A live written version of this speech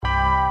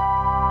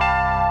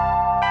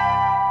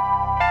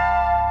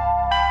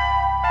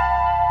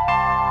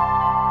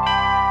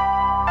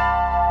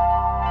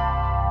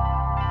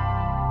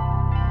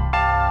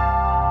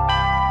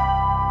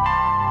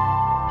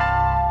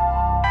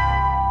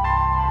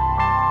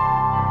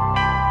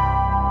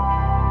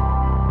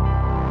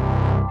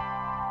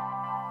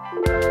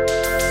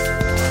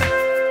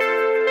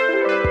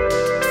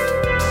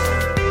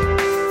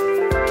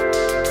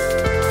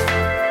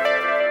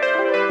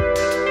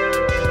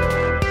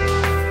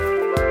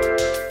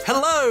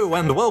Hello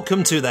and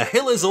welcome to The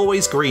Hill is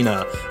Always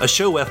Greener, a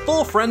show where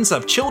four friends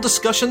have chill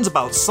discussions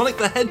about Sonic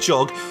the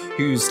Hedgehog,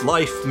 whose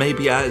life may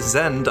be at its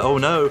end, oh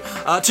no,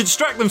 to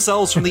distract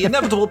themselves from the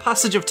inevitable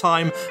passage of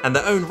time and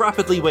their own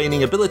rapidly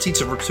waning ability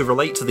to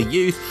relate to the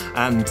youth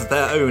and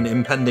their own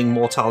impending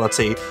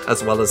mortality,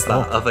 as well as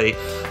that of a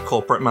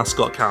corporate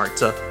mascot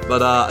character.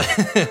 But,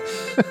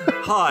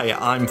 hi,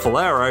 I'm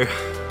Valero.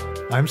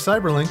 I'm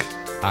Cyberlink.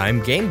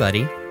 I'm Game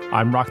Buddy.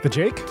 I'm Rock the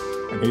Jake.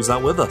 And who's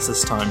that with us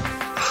this time?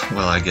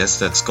 Well, I guess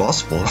that's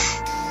gospel.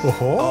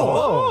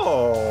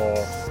 Oh.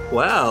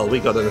 Well, we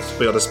got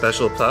a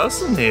special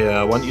person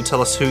here. Why don't you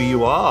tell us who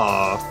you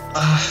are?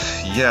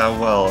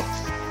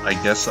 I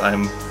guess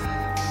I'm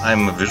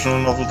a visual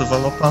novel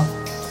developer,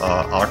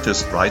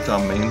 artist, writer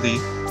mainly,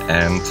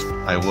 and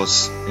I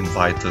was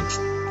invited,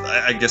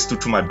 I guess due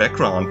to my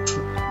background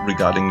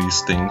regarding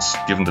these things,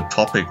 given the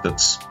topic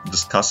that's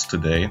discussed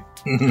today.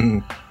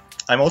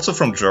 I'm also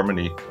from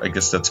Germany. I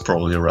guess that's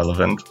probably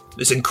relevant.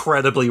 It's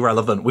incredibly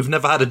relevant. We've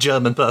never had a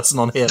German person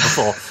on here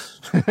before.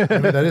 I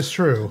mean, that is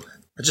true.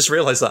 I just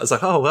realised that. It's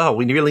like, oh, wow,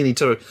 we really need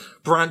to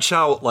branch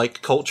out,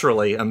 like,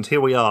 culturally, and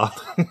here we are.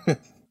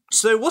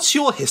 So what's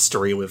your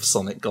history with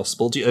Sonic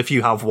Gospel, if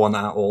you have one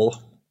at all?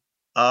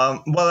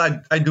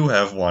 I do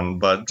have one,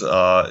 but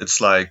it's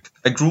like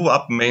I grew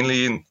up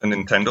mainly a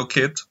Nintendo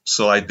kid,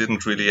 so I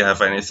didn't really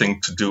have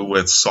anything to do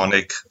with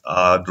Sonic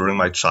during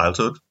my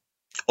childhood.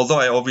 Although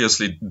I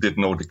obviously did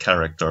know the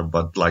character,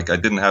 but like I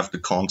didn't have the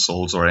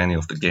consoles or any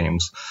of the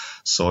games.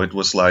 So it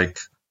was like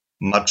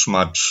much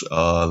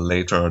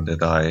later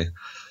that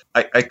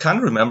I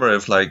can't remember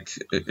if I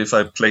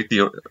played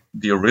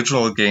the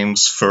original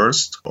games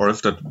first or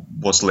if that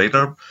was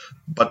later.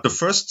 But the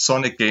first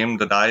Sonic game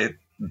that I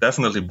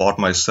definitely bought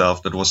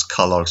myself, that was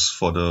Colors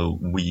for the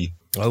Wii.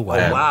 Oh,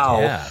 wow.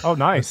 Yeah. Oh,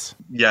 nice.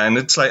 Yeah, and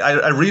it's like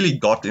I really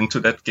got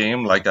into that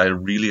game. Like I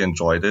really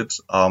enjoyed it.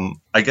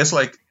 I guess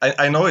like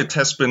I know it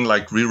has been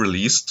like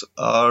re-released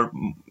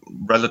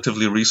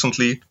relatively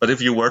recently, but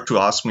if you were to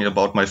ask me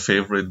about my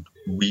favorite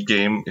Wii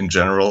game in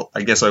general,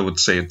 I guess I would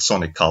say it's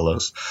Sonic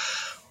Colors.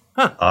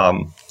 Huh.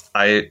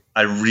 I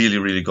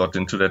really got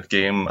into that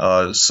game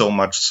so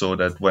much so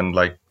that when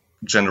like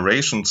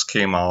Generations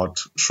came out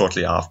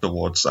shortly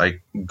afterwards, I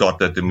got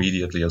that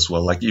immediately as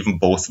well. Like even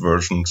both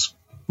versions.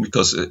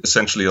 Because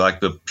essentially, like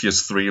the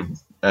PS3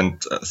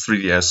 and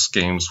 3DS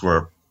games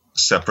were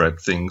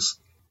separate things.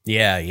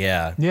 Yeah.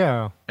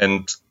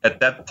 And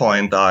at that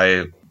point,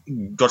 I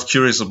got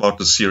curious about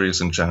the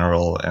series in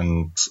general,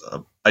 and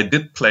I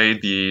did play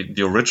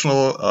the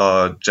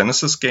original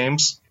Genesis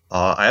games.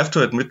 I have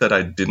to admit that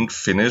I didn't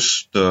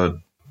finish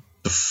the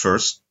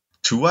first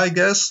two, I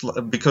guess,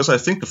 because I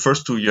think the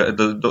first two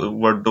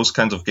were those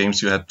kinds of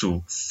games you had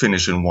to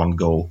finish in one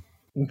go.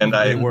 And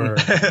I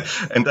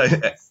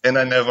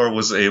never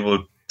was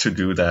able to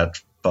do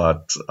that,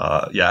 but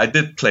I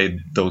did play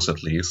those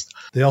at least.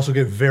 They also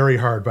get very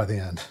hard by the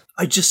end.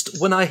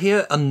 When I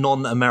hear a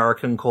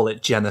non-American call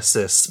it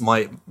Genesis,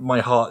 my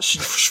heart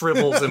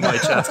shrivels in my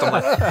chest. I'm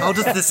like, how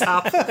does this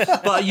happen?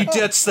 But you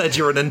did said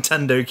you're a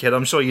Nintendo kid.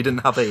 I'm sure you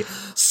didn't have a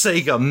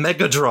Sega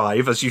Mega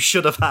Drive as you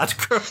should have had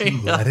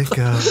growing up. Let it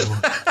go.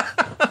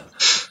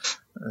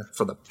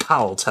 For the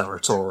PAL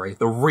territory,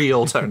 the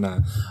real territory.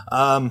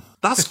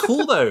 That's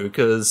cool though,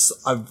 because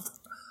I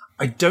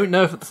don't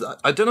know if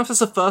it's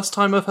the first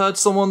time I've heard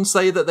someone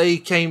say that they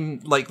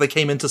came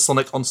into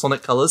Sonic on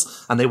Sonic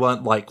Colors and they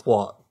weren't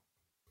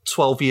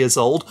 12 years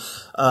old.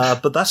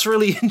 But that's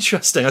really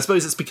interesting. I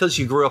suppose it's because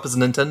you grew up as a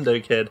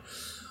Nintendo kid.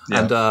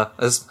 Yeah. And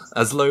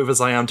as loath as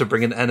I am to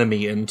bring an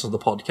enemy into the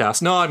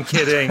podcast, no, I'm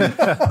kidding.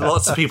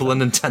 Lots of people are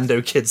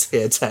Nintendo kids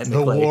here,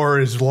 technically. The war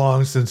is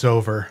long since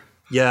over.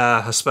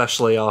 Yeah,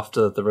 especially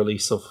after the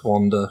release of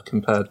Wanda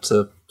compared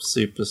to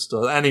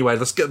Superstar. Anyway,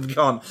 let's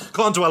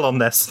can't dwell on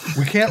this.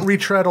 We can't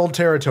retread old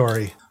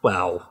territory.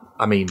 Well,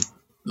 I mean,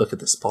 look at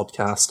this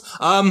podcast.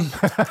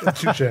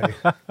 Touché.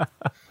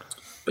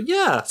 But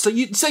yeah, so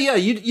you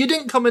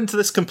didn't come into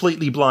this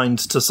completely blind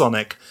to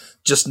Sonic.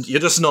 You're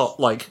just not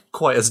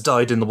quite as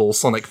dyed-in-the-wool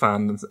Sonic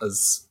fan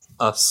as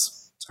us.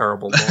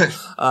 Terrible.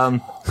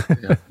 On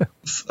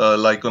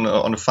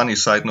a funny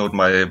side note,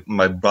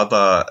 my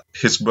brother,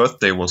 his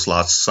birthday was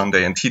last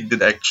Sunday, and he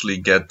did actually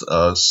get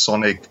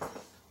Sonic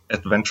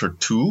Adventure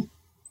 2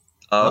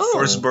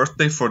 for his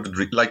birthday for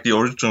the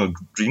original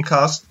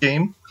Dreamcast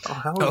game. Oh,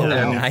 hell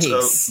yeah. And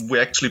nice. We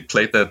actually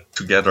played that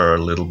together a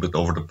little bit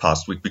over the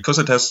past week because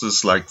it has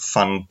this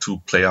fun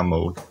two-player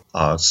mode.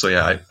 I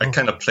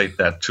kind of played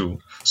that too.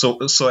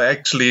 So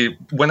actually,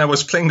 when I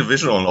was playing the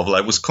visual novel,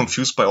 I was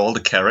confused by all the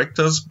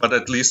characters, but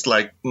at least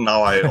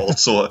now I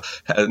also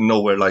know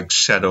where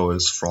Shadow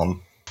is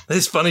from.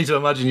 It's funny to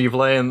imagine you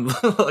playing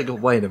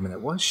wait a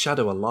minute, why is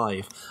Shadow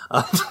alive?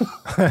 But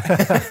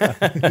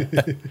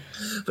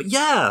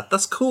yeah,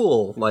 that's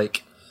cool.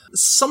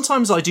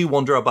 Sometimes I do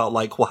wonder about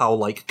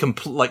how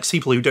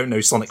people who don't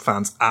know Sonic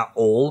fans at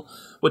all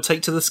would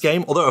take to this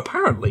game, although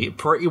apparently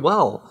pretty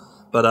well.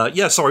 But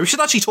sorry, we should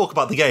actually talk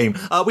about the game.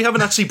 We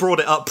haven't actually brought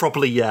it up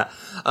properly yet.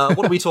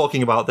 What are we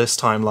talking about this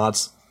time,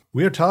 lads?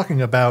 We are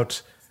talking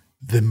about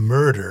The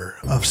murder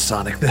of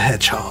Sonic the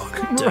Hedgehog.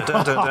 That's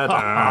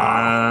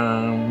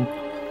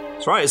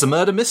right, it's a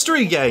murder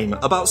mystery game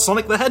about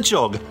Sonic the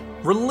Hedgehog,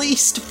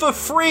 released for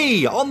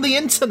free on the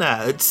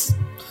internet.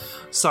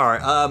 Sorry,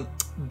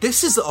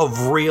 this is a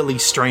really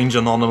strange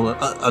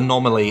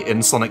anomaly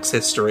in Sonic's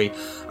history,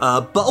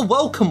 but a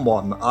welcome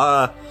one.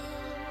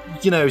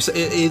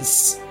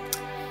 It's...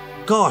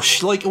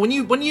 Gosh, like when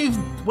you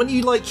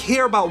like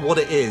hear about what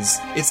it is,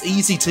 it's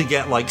easy to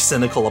get like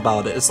cynical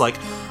about it. It's like,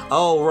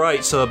 oh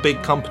right, so a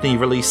big company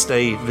released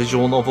a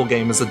visual novel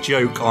game as a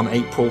joke on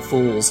April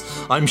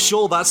Fools. I'm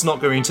sure that's not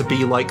going to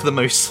be like the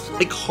most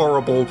like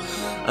horrible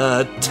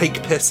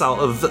take piss out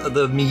of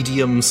the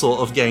medium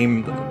sort of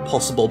game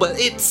possible, but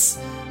it's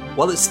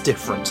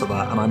different to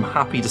that, and I'm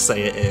happy to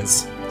say it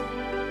is.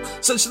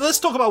 So let's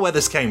talk about where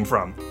this came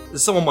from.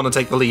 Does someone want to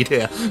take the lead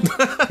here?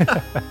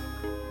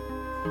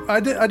 I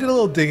did a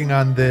little digging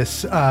on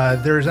this.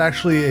 There's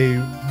actually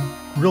two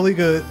really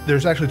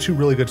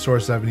good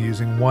sources I've been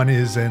using. One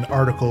is an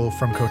article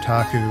from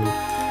Kotaku,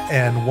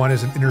 and one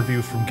is an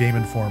interview from Game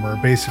Informer,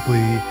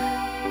 basically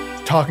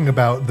talking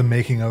about the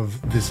making of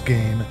this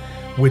game,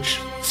 which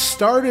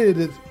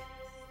started...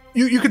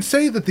 You could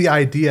say that the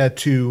idea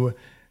to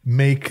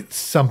make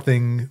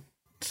something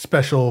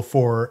special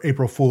for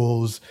April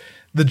Fools,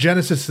 the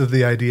genesis of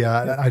the idea,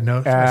 I see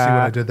what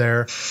I did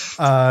there,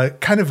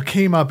 kind of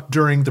came up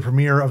during the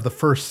premiere of the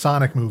first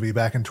Sonic movie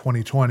back in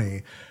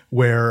 2020,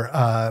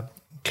 where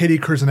Katie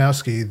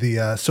Kurzanowski,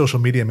 the social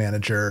media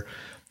manager,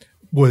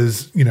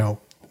 was,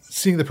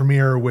 seeing the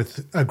premiere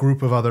with a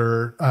group of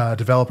other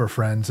developer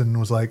friends and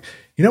was like,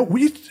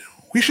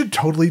 we should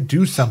totally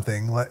do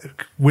something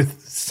like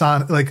with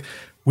Sonic. Like,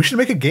 we should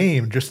make a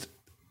game, just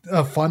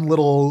a fun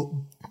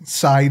little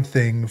side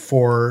thing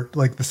for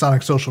like the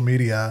Sonic social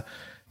media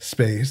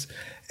space.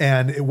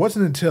 And it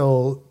wasn't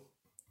until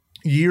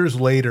years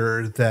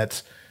later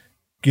that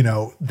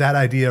that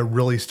idea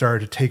really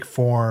started to take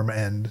form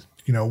and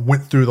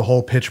went through the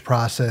whole pitch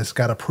process,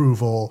 got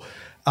approval,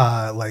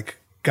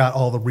 got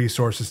all the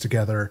resources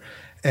together.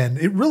 And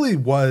it really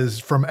was,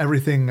 from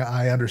everything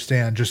I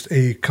understand, just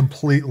a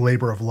complete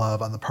labor of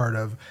love on the part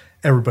of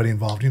everybody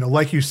involved.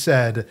 Like you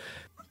said,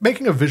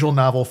 making a visual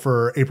novel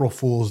for April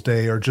Fool's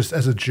Day or just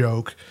as a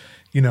joke,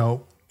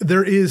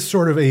 there is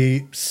sort of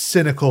a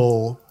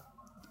cynical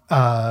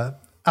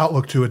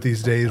outlook to it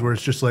these days, where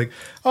it's just like,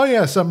 oh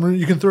yeah, something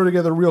you can throw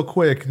together real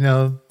quick,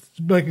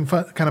 making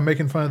fun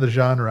of the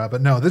genre.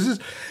 But no, this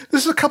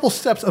is a couple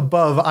steps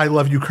above I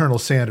Love You, Colonel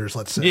Sanders,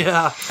 let's say.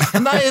 Yeah,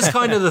 and that is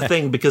kind of the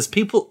thing, because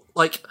people,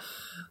 like,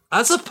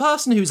 as a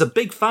person who's a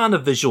big fan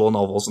of visual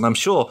novels, and I'm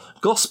sure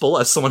Gospel,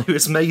 as someone who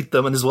has made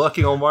them and is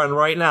working on one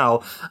right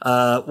now,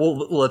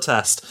 will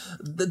attest,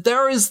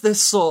 there is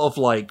this sort of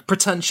like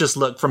pretentious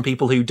look from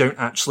people who don't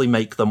actually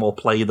make them or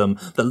play them,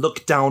 that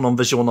look down on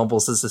visual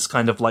novels as this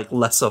kind of like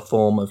lesser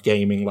form of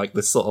gaming, like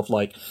this sort of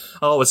like,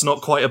 oh, it's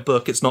not quite a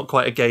book, it's not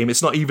quite a game,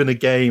 it's not even a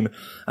game,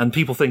 and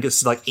people think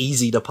it's like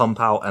easy to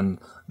pump out, and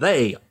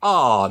they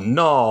are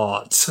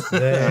not.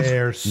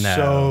 They're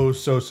so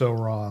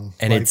wrong.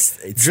 And like,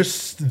 it's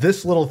just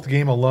this little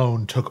game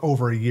alone took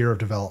over a year of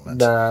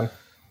development.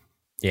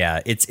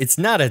 Yeah, it's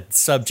not a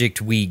subject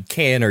we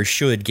can or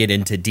should get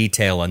into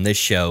detail on this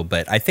show,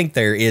 but I think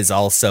there is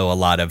also a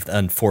lot of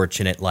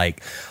unfortunate,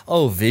 like,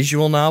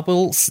 visual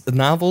novels,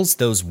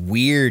 those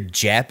weird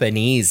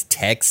Japanese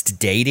text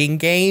dating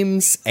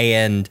games,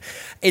 and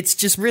it's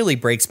just really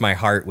breaks my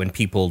heart when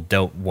people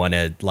don't want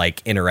to,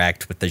 like,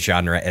 interact with the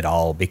genre at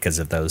all because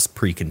of those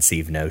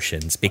preconceived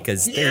notions,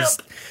 because yes,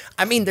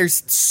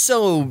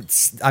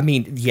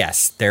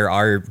 there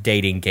are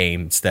dating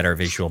games that are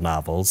visual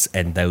novels,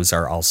 and those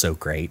are also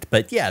great.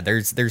 But yeah,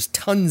 there's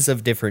tons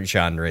of different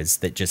genres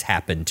that just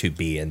happen to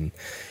be in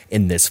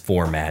this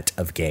format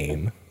of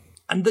game.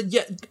 And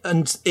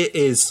it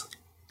is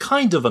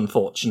kind of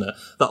unfortunate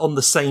that on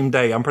the same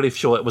day, I'm pretty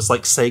sure it was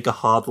like Sega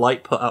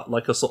Hardlight put out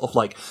like a sort of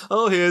like,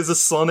 oh, here's a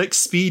Sonic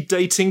speed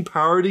dating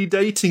parody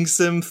dating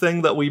sim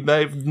thing that we may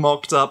have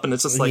mocked up, and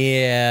it's just like,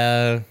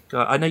 yeah.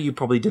 God, I know you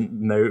probably didn't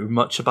know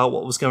much about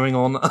what was going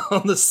on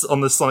the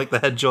Sonic the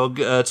Hedgehog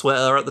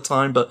Twitter at the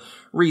time, but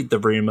read the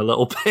room a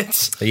little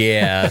bit.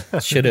 Yeah,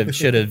 should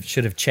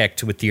have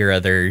checked with your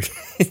other,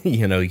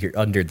 you're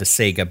under the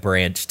Sega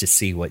branch to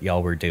see what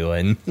y'all were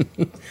doing.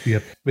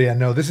 Yep. But yeah,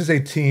 no, this is a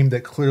team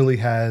that clearly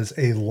has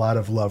a lot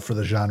of love for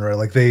the genre.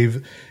 Like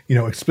they've,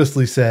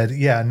 explicitly said,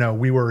 yeah, no,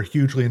 we were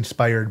hugely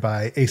inspired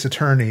by Ace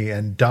Attorney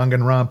and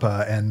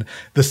Danganronpa and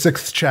the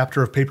 6th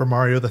chapter of Paper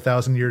Mario: The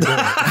 1,000-Year Door.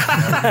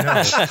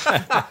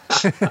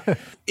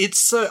 It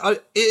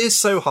is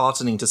so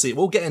heartening to see.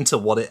 We'll get into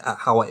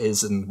how it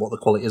is and what the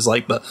quality is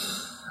like, but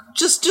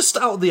just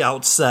out of the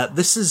outset,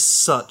 this is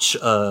such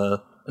an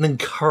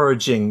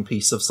encouraging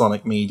piece of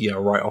Sonic media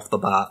right off the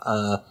bat,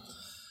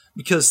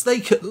 because they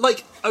could,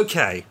 like,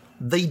 okay,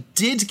 they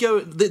did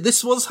go.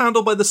 This was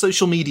handled by the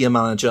social media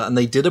manager, and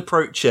they did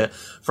approach it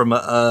from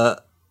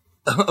a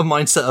a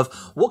mindset of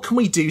what can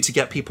we do to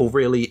get people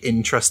really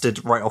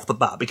interested right off the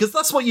bat, because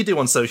that's what you do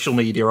on social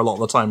media a lot of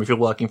the time if you're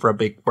working for a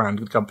big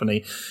brand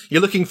company. You're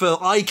looking for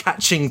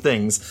eye-catching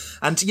things,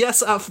 and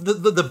yes,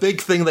 the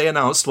big thing they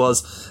announced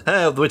was,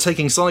 hey, we're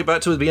taking Sonic back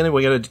to the beginning,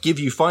 we're going to give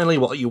you finally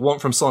what you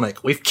want from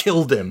Sonic. We've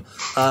killed him.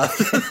 And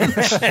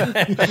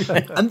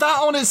that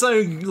on its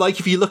own,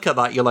 like, if you look at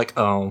that, you're like,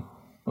 oh,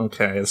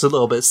 okay, it's a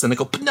little bit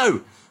cynical, but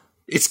no,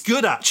 it's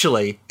good,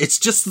 actually. It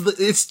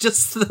is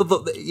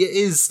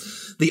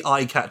the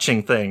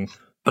eye-catching thing,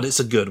 but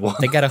it's a good one.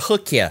 They gotta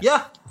hook you.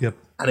 Yeah. Yep.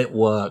 And it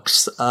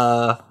works.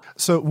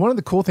 So one of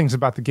the cool things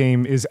about the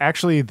game is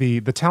actually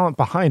the talent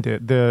behind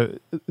it.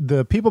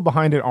 The people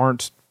behind it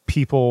aren't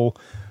people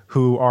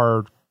who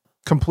are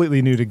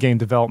completely new to game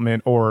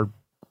development or,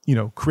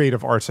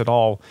 creative arts at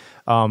all.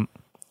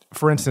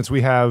 For instance,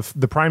 we have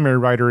the primary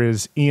writer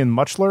is Ian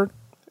Muchler,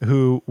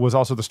 who was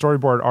also the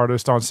storyboard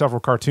artist on several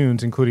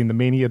cartoons, including the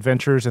Mania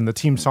Adventures and the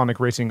Team Sonic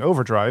Racing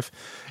Overdrive.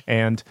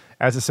 And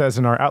as it says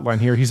in our outline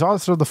here, he's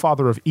also the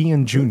father of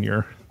Ian Jr.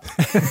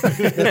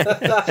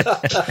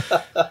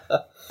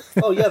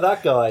 Oh yeah, that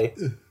guy.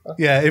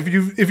 Yeah, if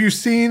you've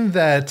seen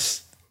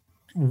that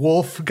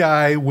wolf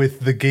guy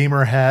with the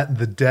gamer hat and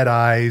the dead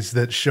eyes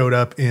that showed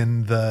up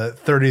in the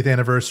 30th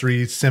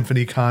anniversary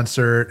symphony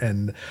concert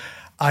and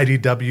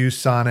IDW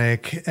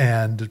Sonic,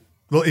 and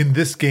well, in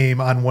this game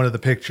on one of the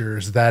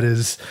pictures, that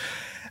is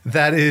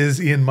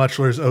Ian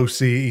Muchler's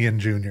OC, Ian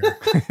Jr.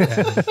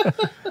 And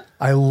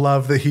I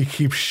love that he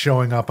keeps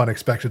showing up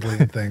unexpectedly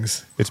in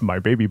things. It's my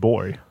baby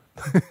boy.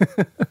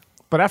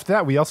 But after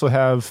that, we also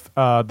have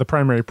the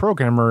primary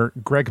programmer,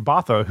 Greg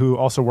Botha, who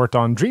also worked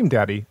on Dream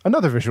Daddy,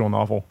 another visual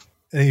novel.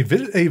 A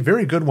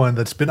very good one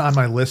that's been on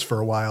my list for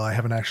a while. I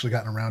haven't actually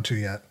gotten around to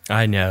yet.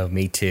 I know,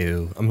 me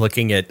too. I'm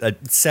looking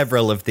at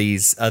several of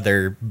these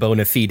other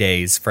bona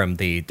fides from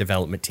the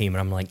development team, and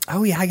I'm like,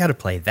 oh yeah, I got to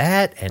play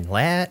that and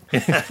that.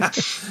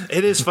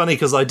 It is funny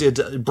because I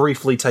did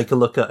briefly take a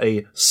look at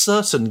a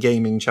certain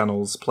gaming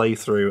channel's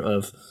playthrough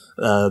of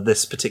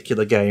this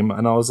particular game,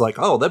 and I was like,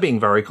 oh, they're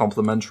being very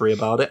complimentary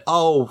about it.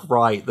 Oh,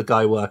 right, the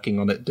guy working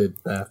on it did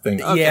their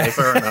thing. Okay, Yeah.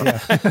 fair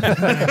enough.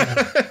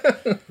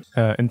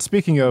 And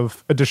speaking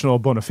of additional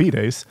bona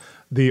fides,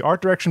 the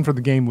art direction for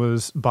the game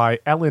was by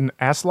Ellen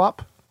Aslop.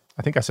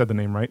 I think I said the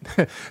name right,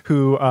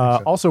 who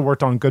also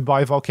worked on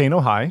Goodbye Volcano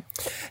High.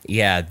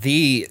 Yeah,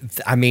 we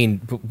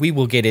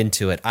will get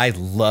into it. I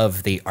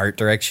love the art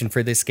direction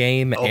for this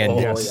game.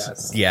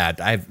 Yes. Yeah,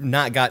 I've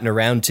not gotten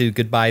around to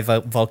Goodbye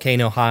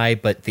Volcano High,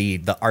 but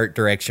the art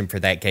direction for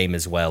that game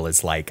as well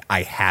is like,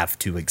 I have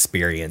to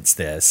experience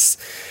this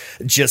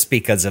just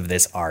because of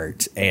this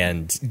art.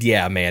 And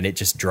yeah, man, it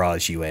just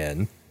draws you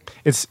in.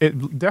 It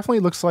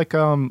definitely looks like,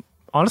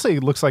 honestly,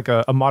 it looks like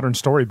a modern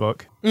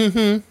storybook.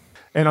 Mm-hmm.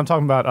 And I'm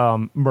talking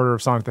about Murder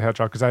of Sonic the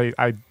Hedgehog, because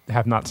I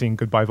have not seen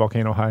Goodbye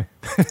Volcano High.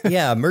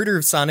 Yeah, Murder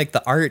of Sonic,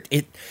 the art,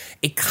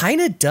 it kind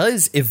of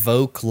does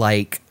evoke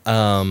like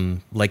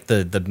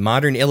the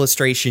modern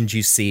illustrations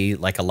you see,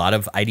 like a lot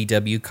of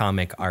IDW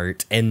comic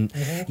art. And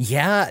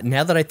yeah,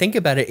 now that I think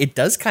about it, it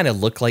does kind of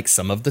look like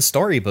some of the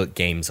storybook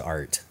games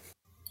art.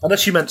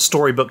 Unless you meant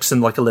storybooks in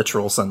like a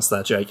literal sense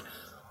there, Jake.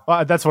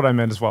 Well, that's what I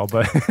meant as well,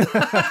 but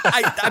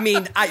I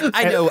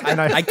know,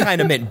 I kind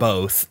of meant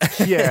both.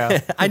 Yeah.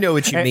 I know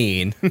what you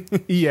mean.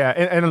 Yeah,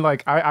 and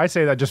like I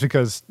say that just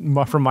because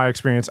from my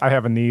experience, I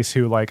have a niece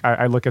who like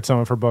I look at some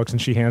of her books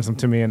and she hands them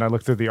to me, and I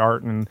look through the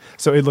art, and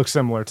so it looks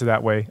similar to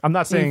that way. I'm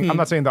not saying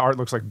the art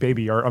looks like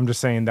baby art. I'm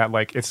just saying that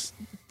like it's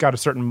got a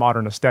certain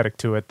modern aesthetic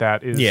to it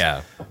that is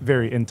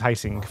very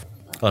enticing.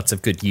 Lots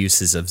of good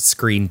uses of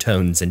screen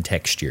tones and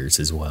textures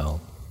as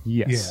well.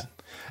 Yes. Yeah.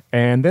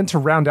 And then to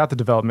round out the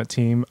development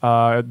team,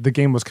 the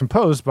game was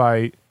composed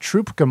by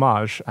Troop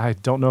Gamage. I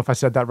don't know if I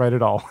said that right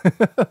at all.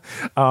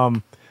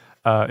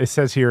 It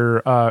says here,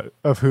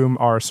 of whom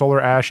are Solar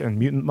Ash and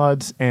Mutant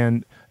Muds,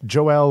 and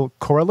Joel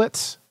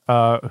Korelitz,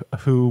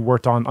 who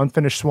worked on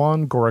Unfinished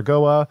Swan,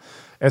 Gorogoa,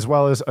 as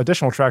well as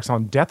additional tracks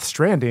on Death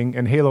Stranding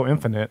and Halo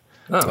Infinite.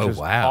 Oh, which is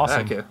wow.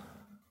 Awesome. Okay.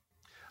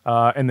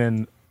 And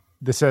then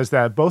this says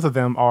that both of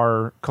them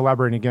are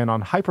collaborating again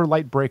on Hyper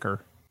Light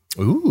Breaker.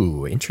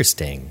 Ooh,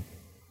 interesting.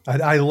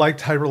 I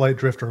liked Hyper Light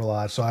Drifter a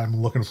lot, so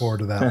I'm looking forward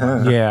to that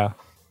one. Yeah.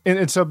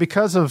 And so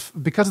because of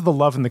the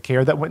love and the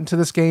care that went into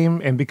this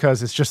game, and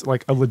because it's just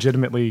like a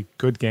legitimately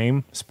good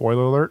game,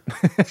 spoiler alert,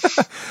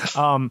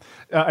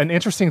 an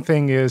interesting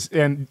thing is,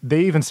 and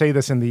they even say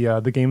this in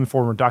the Game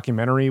Informer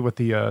documentary with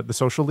the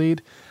social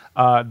lead,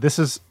 this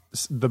is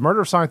the Murder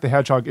of Sonic the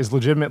Hedgehog is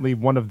legitimately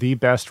one of the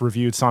best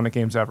reviewed Sonic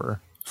games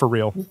ever, for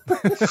real.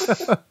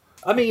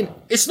 I mean,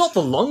 it's not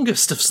the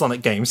longest of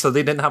Sonic games, so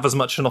they didn't have as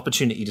much an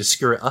opportunity to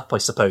screw it up, I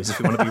suppose, if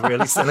you want to be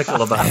really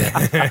cynical about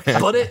it.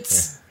 But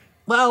it's,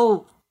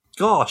 well,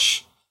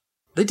 gosh.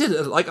 They did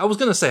it. Like, I was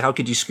going to say, how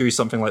could you screw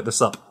something like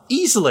this up?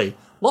 Easily.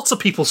 Lots of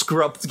people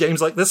screw up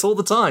games like this all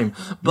the time.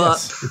 But,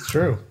 Yes, it's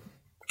true.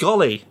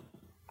 golly,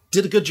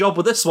 did a good job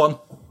with this one.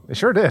 They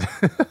sure did.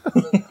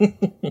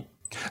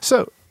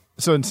 So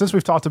So since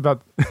we've talked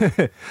about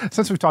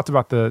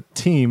the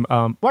team,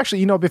 well,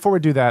 actually, before we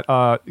do that,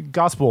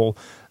 Gospel,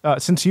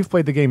 since you've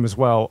played the game as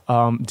well,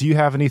 do you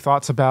have any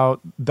thoughts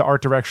about the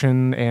art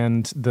direction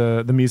and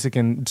the music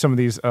and some of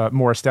these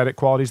more aesthetic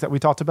qualities that we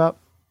talked about?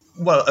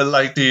 Well,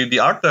 like the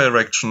art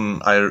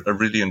direction, I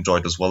really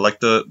enjoyed as well. Like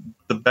the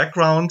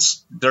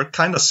backgrounds, they're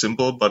kind of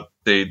simple, but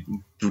they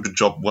do the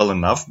job well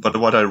enough. But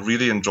what I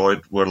really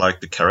enjoyed were like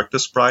the character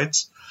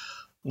sprites.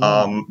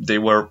 They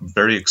were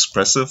very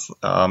expressive,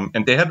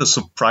 and they had a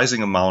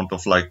surprising amount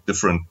of like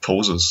different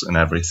poses and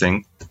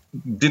everything.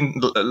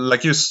 Didn't,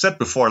 like you said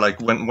before, like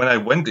when I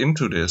went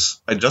into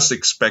this, I just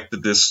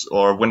expected this,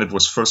 or when it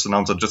was first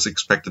announced, I just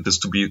expected this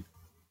to be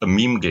a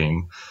meme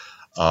game.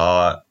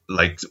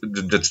 Like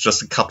that's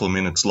just a couple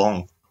minutes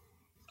long,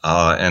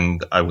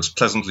 and I was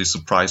pleasantly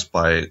surprised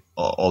by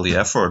all the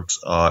effort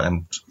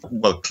and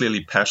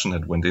clearly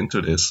passion went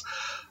into this,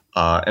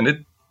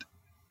 and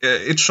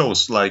it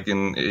shows like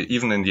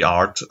even in the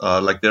art,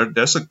 like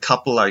there's a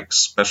couple like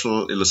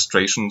special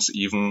illustrations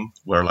even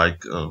where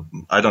like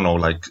I don't know,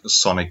 like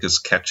Sonic is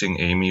catching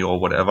Amy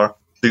or whatever.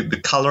 The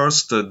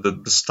colors,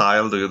 the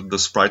style, the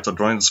sprites are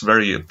drawing, it's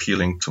very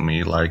appealing to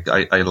me. Like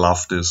I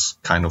love this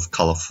kind of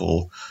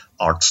colorful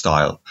art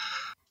style.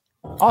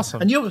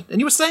 Awesome. And you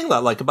were saying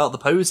that, like, about the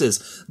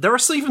poses. There are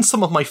even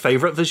some of my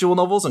favorite visual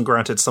novels, and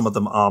granted, some of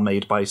them are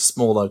made by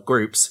smaller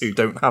groups who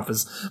don't have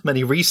as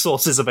many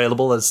resources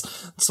available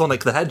as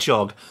Sonic the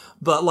Hedgehog.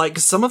 But, like,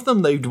 some of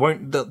them,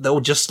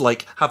 they'll just,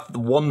 like, have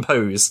one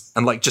pose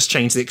and, like, just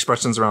change the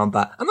expressions around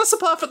that. And that's a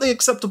perfectly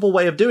acceptable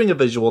way of doing a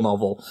visual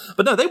novel.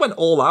 But no, they went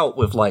all out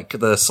with, like,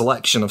 the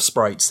selection of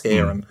sprites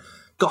here, and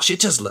gosh, it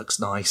just looks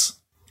nice.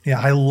 Yeah,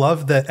 I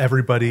love that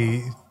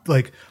everybody,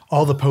 like,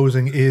 all the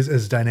posing is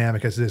as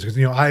dynamic as it is. Because,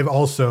 I've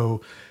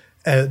also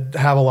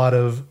have a lot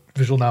of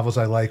visual novels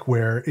I like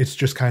where it's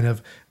just kind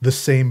of the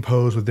same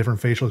pose with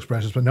different facial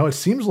expressions. But no, it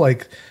seems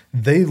like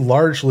they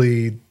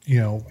largely,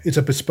 it's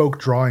a bespoke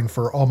drawing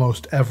for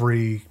almost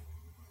every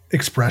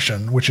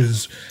expression, which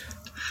is,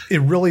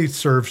 it really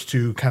serves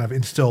to kind of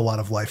instill a lot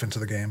of life into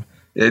the game.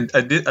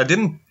 I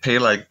didn't pay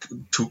like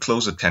too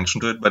close attention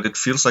to it, but it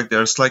feels like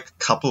there's like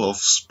a couple of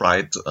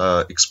sprite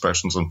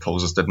expressions and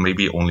poses that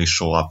maybe only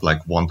show up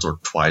like once or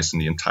twice in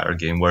the entire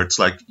game, where it's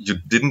like you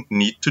didn't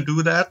need to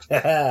do that,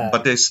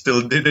 but they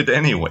still did it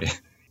anyway.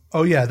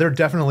 Oh yeah, there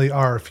definitely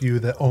are a few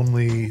that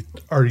only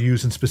are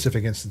used in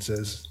specific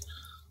instances.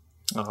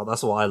 Oh,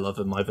 that's what I love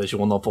in my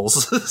visual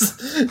novels.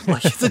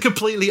 Like, it's a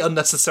completely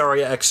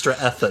unnecessary extra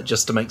effort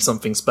just to make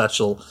something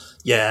special.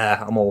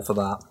 Yeah, I'm all for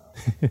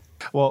that.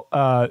 Well,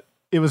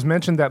 it was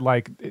mentioned that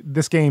like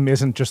this game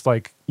isn't just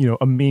like,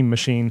 a meme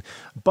machine,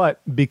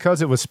 but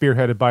because it was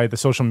spearheaded by the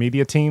social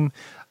media team,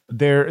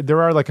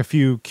 there are like a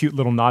few cute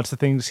little nods to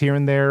things here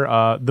and there.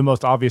 The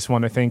most obvious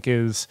one, I think,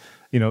 is,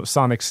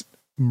 Sonic's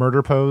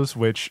murder pose,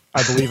 which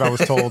I believe I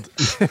was told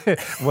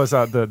was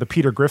the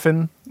Peter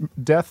Griffin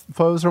death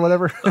pose or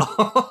whatever.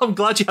 Oh, I'm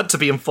glad you had to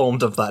be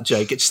informed of that,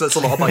 Jake. It says a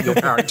lot about your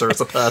character as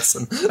a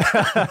person.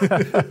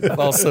 I've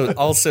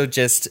also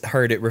just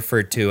heard it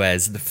referred to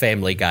as the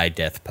Family Guy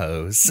death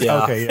pose.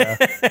 Yeah. Okay,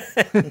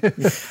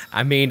 yeah.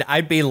 I mean,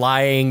 I'd be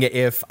lying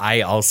if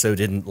I also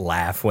didn't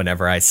laugh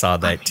whenever I saw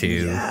that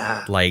too.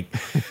 Yeah. Like,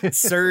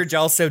 Surge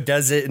also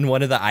does it in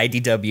one of the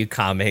IDW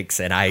comics,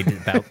 and I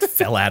about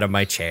fell out of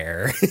my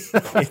chair.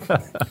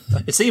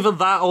 It's either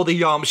that or the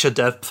Yarmshire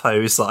death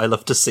pose that I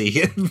love to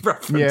see in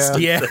reference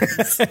to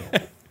things.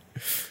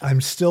 I'm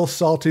still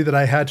salty that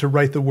I had to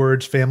write the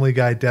words Family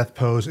Guy death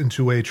pose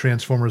into a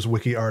Transformers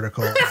wiki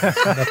article.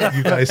 Nothing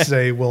you guys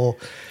say will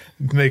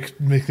make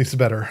this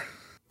better.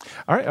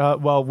 All right.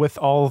 Well, with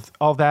all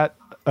that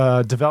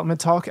development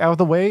talk out of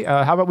the way,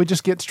 how about we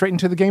just get straight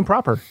into the game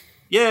proper?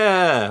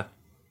 Yeah.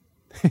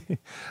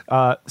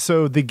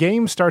 So the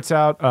game starts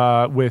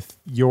out with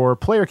your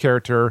player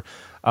character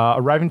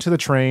arriving to the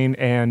train,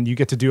 and you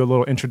get to do a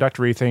little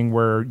introductory thing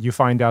where you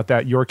find out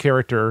that your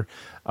character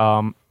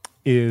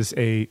is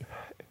a,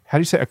 how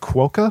do you say, a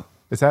quokka?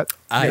 Is that?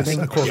 I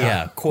think,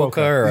 yeah, quokka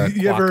or a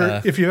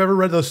quokka. If you've ever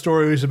read those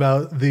stories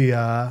about the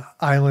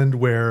island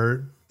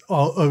where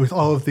with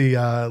all of the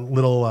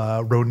little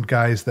rodent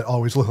guys that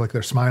always look like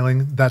they're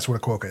smiling, that's what a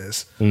quokka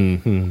is.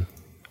 Mm-hmm.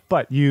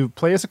 But you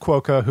play as a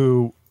quokka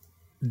who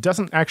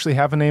doesn't actually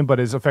have a name, but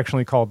is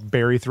affectionately called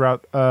Barry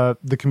throughout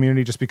the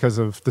community, just because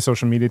of the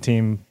social media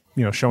team,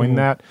 showing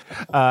that.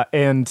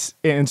 And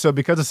so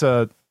because it's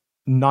a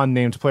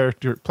non-named player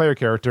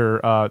character,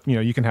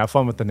 you can have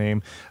fun with the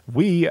name.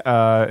 We,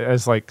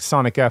 as like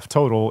Sonic F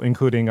total,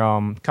 including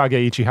Kage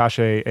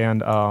Ichihashe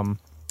and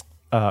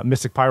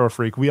Mystic Pyro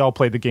Freak, we all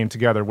played the game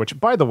together, which,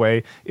 by the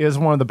way, is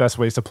one of the best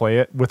ways to play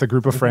it, with a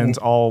group of friends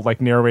all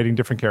like narrating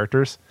different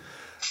characters.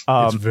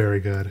 It's very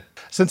good.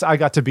 Since I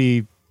got to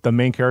be the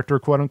main character,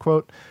 quote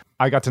unquote,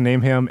 I got to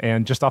name him,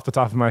 and just off the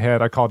top of my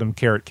head, I called him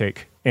Carrot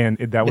Cake, and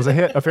that was a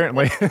hit,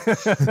 apparently.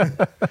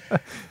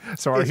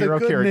 So our hero,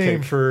 Carrot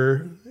Cake.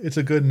 It's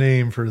a good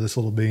name for this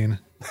little bean.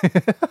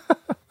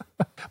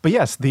 But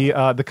yes,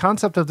 the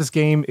concept of this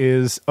game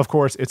is, of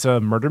course, it's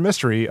a murder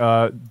mystery.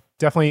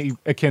 definitely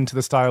akin to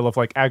the style of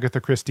like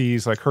Agatha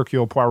Christie's like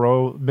Hercule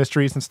Poirot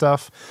mysteries and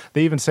stuff.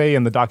 They even say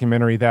in the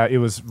documentary that it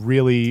was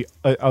really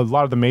a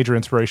lot of the major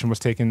inspiration was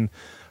taken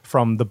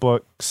from the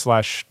book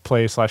 /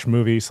 play /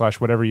 movie /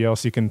 whatever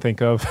else you can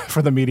think of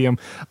for the medium,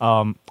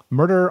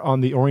 Murder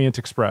on the Orient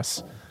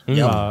Express.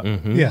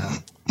 Yeah.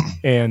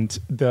 And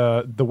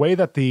the way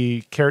that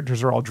the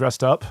characters are all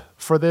dressed up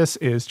for this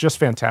is just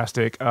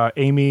fantastic.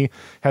 Amy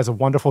has a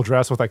wonderful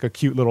dress with like a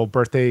cute little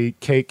birthday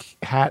cake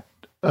hat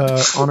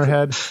on her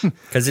head.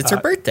 Because it's her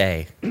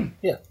birthday.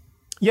 Yeah.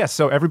 Yes,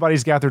 so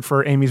everybody's gathered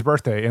for Amy's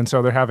birthday, and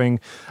so they're having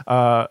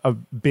a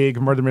big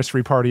murder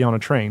mystery party on a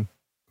train.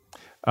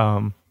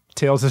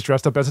 Tails is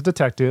dressed up as a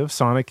detective.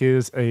 Sonic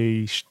is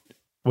he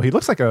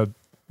looks like a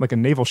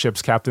naval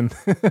ship's captain.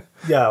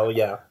 Yeah,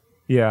 yeah.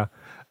 Yeah.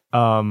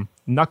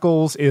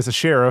 Knuckles is a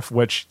sheriff,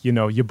 which,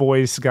 your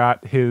boy's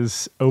got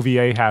his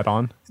OVA hat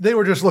on. They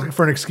were just looking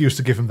for an excuse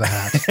to give him the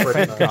hat.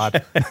 Thank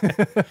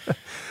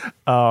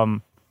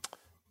God.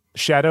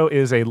 Shadow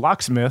is a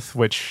locksmith,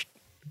 which,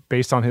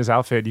 based on his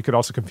outfit, you could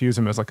also confuse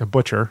him as like a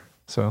butcher.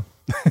 So,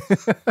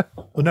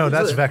 Well, no,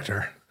 that's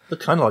Vector. Look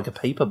kind of like a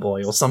paper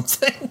boy or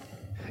something.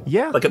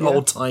 yeah. Like an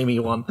old-timey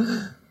one.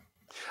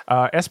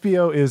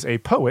 SBO is a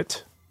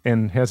poet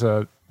and has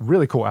a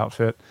really cool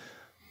outfit.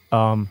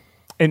 And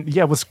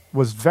yeah, was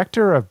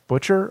Vector a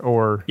butcher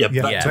or? Yeah,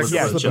 Yeah, Vector was the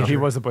Yeah, butcher. he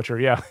was a butcher.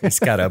 Yeah, He's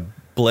got a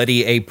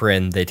bloody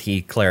apron that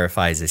he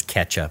clarifies as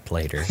ketchup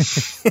later.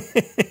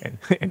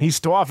 and he's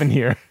still off in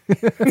here.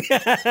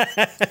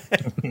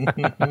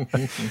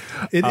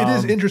 It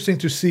is interesting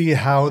to see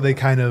how they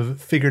kind of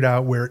figured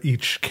out where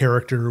each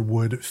character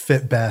would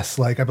fit best.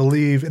 Like, I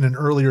believe in an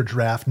earlier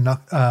draft,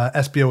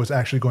 SBO was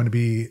actually going to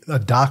be a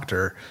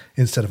doctor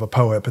instead of a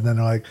poet, but then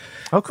they're like,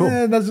 Oh, cool.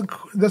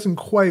 doesn't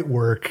quite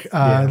work.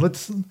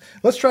 Let's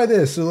try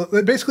this. So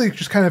basically,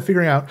 just kind of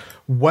figuring out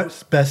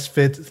what best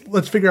fits.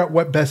 Let's figure out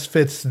what best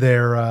fits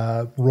their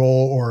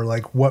role, or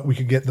like what we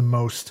could get the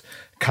most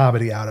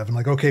comedy out of. And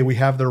like, okay, we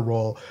have their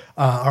role.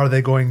 Are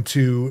they going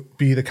to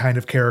be the kind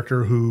of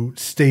character who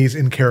stays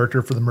in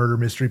character for the murder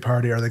mystery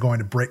party? Are they going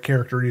to break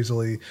character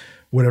easily?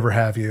 Whatever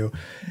have you.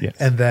 Yes.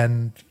 And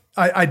then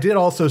I did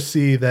also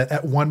see that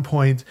at one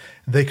point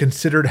they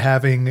considered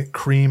having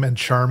Cream and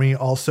Charmy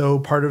also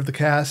part of the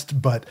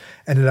cast, but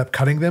ended up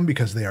cutting them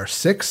because they are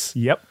 6.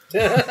 Yep.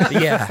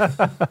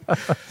 Yeah.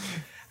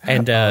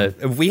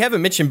 And we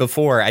haven't mentioned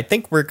before, I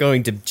think we're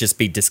going to just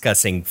be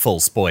discussing full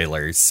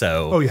spoilers.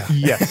 So Oh yeah.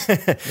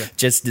 Yes.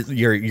 just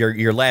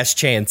your last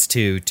chance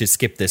to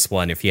skip this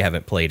one if you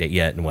haven't played it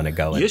yet and want to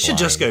go in You should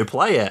just blind. go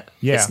play it.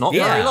 Yeah. It's not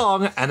Yeah. very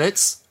long, and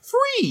it's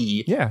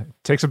free. Yeah.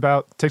 Takes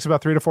about 3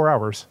 to 4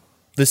 hours.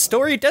 The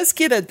story does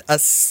get a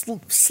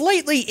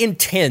slightly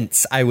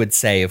intense, I would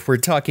say, if we're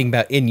talking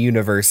about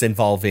in-universe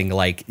involving,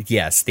 like,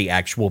 yes, the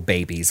actual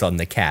babies on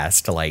the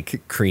cast,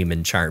 like Cream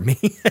and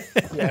Charmy.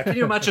 Yeah, can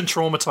you imagine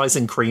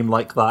traumatizing Cream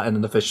like that in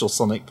an official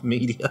Sonic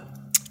media?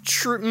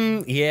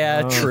 True.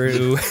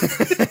 True.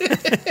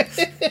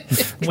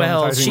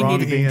 Well, Traumatizing she Ron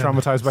needed being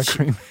traumatized by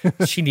Cream.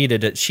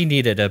 she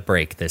needed a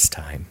break this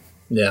time.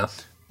 Yeah.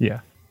 Yeah.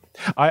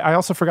 I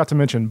also forgot to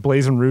mention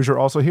Blaze and Rouge are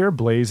also here.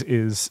 Blaze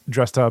is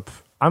dressed up,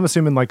 I'm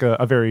assuming like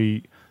a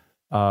very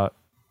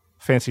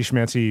fancy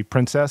schmancy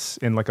princess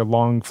in like a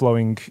long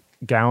flowing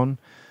gown.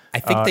 I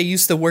think they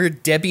used the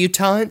word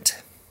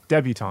debutante.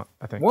 Debutante,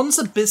 I think. One's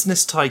a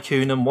business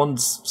tycoon and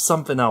one's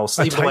something else.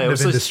 A titan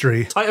of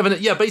industry.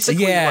 Yeah,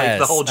 basically, like Yes,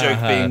 the whole joke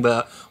being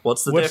that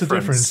what's the What's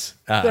difference?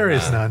 the difference? There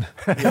is none.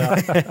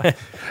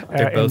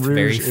 They're and both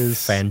very Rouge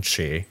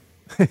fancy.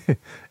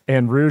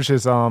 And Rouge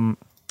is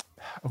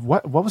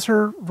what was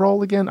her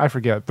role again? I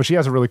forget, but she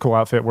has a really cool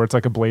outfit where it's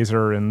like a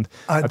blazer and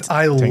I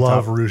tank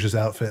love top. Rouge's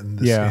outfit in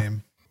this Yeah.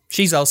 game.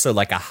 She's also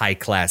like a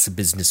high-class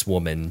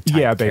businesswoman type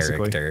Yeah,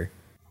 basically. character.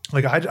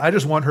 Like I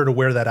just want her to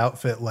wear that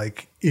outfit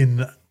like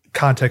in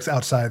context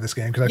outside of this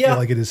game, because I feel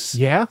like it is.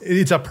 Yeah?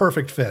 It's a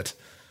perfect fit.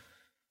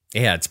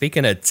 Yeah,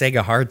 speaking of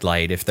Sega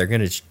Hardlight, if they're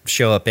going to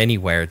show up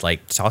anywhere,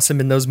 like, toss them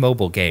in those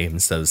mobile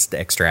games, those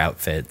extra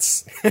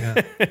outfits.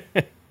 Yeah.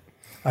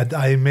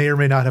 I may or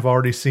may not have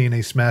already seen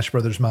a Smash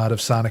Brothers mod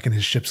of Sonic in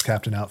his ship's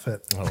captain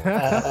outfit.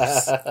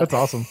 That's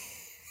awesome.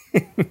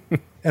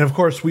 And of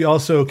course, we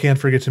also can't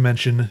forget to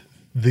mention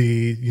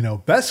the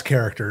best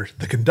character,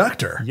 the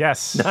conductor.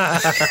 Yes.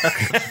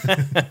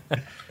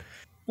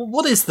 Well,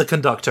 what is the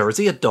conductor? Is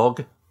he a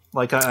dog?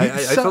 Like I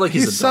feel like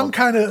he's a dog. some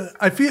kind of.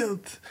 I feel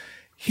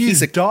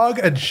he's a a dog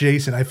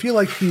adjacent. I feel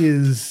like he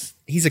is.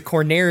 He's a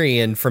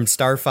Cornerian from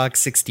Star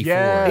Fox 64.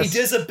 Yes. He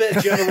does a bit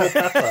General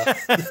Pepper.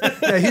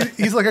 Yeah,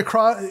 he's like a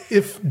cross.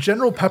 If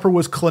General Pepper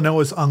was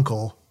Klonoa's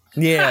uncle.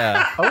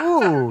 Yeah.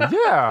 Oh,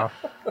 yeah.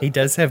 He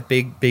does have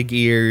big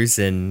ears,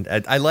 and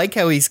I like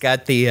how he's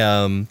got the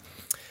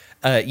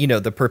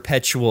the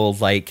perpetual,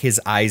 like,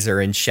 his eyes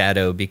are in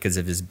shadow because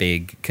of his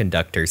big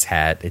conductor's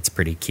hat. It's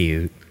pretty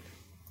cute.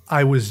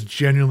 I was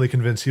genuinely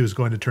convinced he was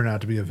going to turn out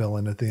to be a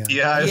villain at the end.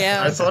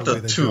 Yeah, I thought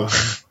that too.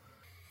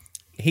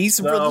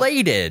 He's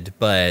related,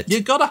 but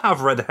You gotta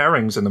have red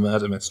herrings in a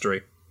murder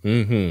mystery.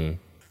 Yeah,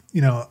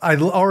 I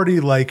already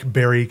like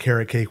Barry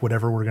Carrot Cake,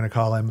 whatever we're going to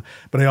call him.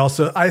 But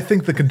I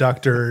think the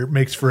conductor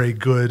makes for a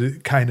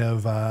good kind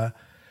of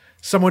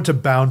someone to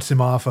bounce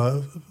him off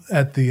of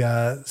at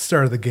the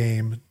start of the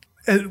game.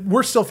 And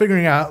we're still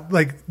figuring out,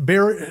 like,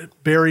 Barrett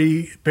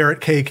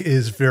Cake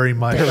is very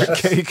much... Barrett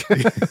Cake.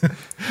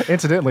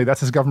 Incidentally,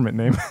 that's his government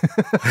name.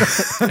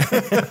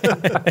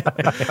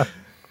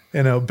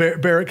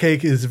 Barrett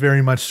Cake is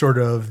very much sort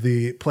of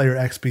the player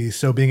XP,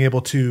 so being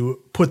able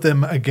to put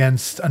them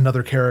against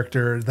another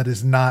character that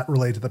is not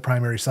related to the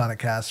primary Sonic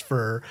cast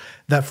for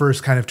that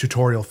first kind of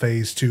tutorial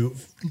phase to,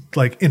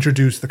 like,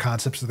 introduce the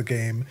concepts of the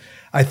game,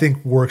 I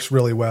think works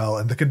really well.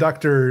 And the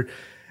conductor...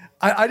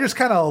 I just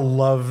kind of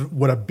love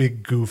what a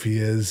big goof he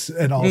is,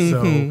 and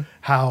also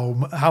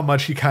how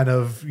much he kind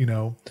of,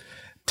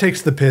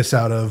 takes the piss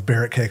out of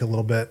Barrett Cake a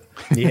little bit.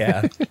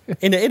 Yeah.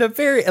 In a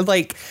very,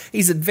 like,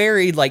 he's a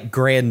very, like,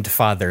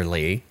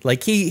 grandfatherly.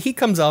 Like, he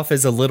comes off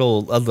as a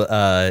little,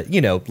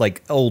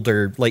 like,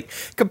 older, like,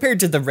 compared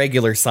to the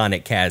regular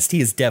Sonic cast, he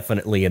is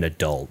definitely an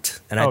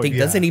adult. And I think,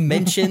 doesn't he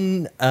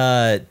mention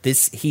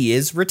he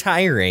is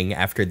retiring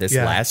after this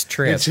last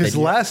trip. It's his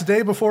last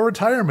day before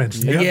retirement.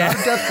 Yeah.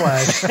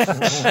 Death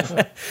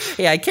flag.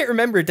 Yeah, I can't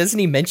remember. Doesn't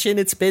he mention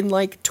it's been,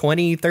 like,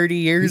 20, 30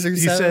 years or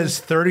so? He says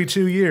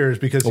 32 years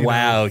because,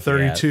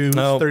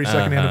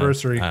 32nd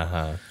anniversary.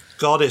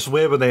 God, it's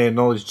weird when they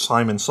acknowledge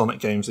time in Sonic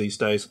games these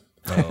days.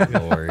 Oh,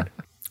 Lord.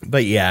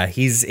 But yeah,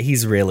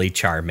 he's really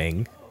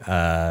charming.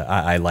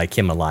 I like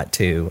him a lot,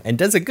 too. And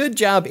does a good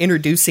job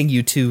introducing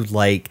you to,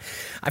 like,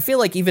 I feel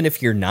like even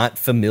if you're not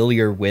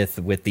familiar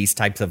with these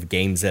types of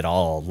games at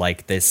all,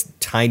 like this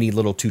tiny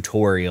little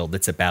tutorial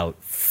that's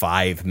about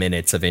 5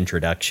 minutes of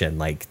introduction,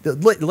 like,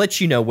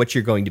 lets you know what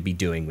you're going to be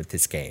doing with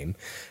this game.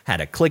 How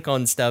to click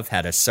on stuff,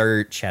 how to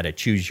search, how to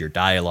choose your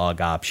dialogue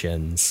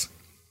options,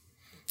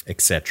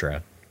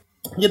 etc.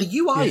 Yeah, the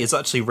UI is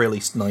actually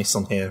really nice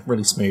on here.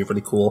 Really smooth,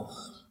 really cool,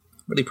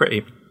 really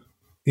pretty.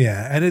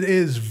 Yeah, and it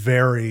is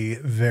very,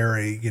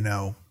 very,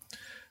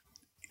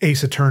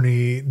 Ace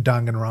Attorney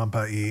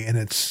Danganronpa-y in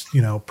its,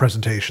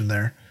 presentation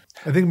there.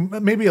 I think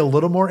maybe a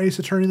little more Ace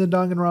Attorney than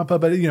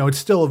Danganronpa, but, it's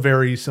still a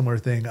very similar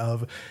thing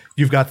of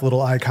you've got the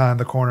little icon in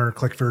the corner,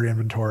 click for your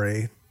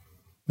inventory,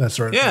 that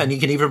sort of thing. Yeah, and you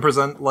can even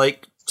present,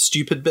 like,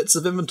 stupid bits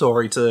of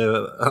inventory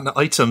to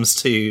items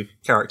to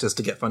characters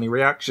to get funny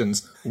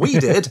reactions. We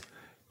did.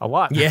 A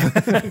lot. Yeah.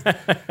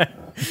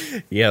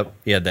 Yep.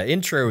 Yeah, the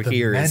intro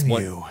here is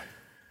one...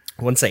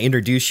 Once I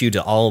introduce you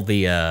to all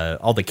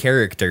the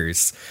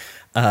characters,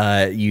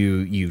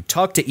 you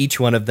talk to each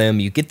one of them,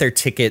 you get their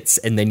tickets,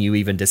 and then you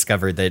even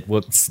discover that,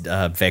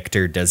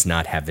 Vector does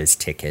not have his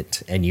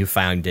ticket, and you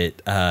found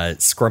it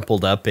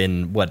scrumpled up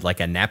in, like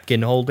a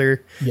napkin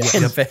holder? Yeah.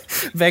 And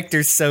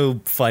Vector's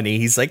so funny.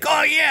 He's like,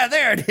 oh, yeah,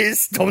 there it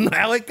is. Don't know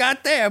how it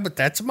got there, but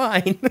that's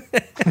mine.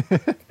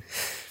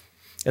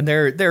 And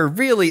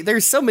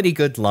there's so many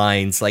good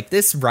lines. Like,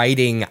 this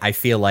writing, I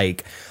feel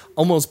like,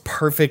 almost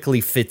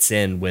perfectly fits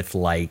in with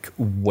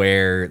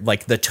where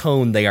the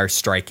tone they are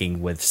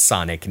striking with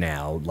Sonic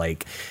now.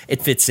 Like,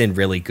 it fits in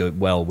really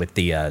well with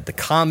the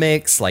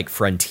comics, like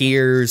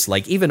Frontiers,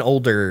 like even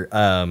older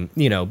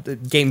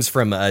games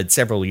from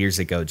several years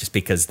ago, just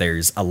because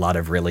there's a lot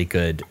of really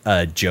good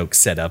joke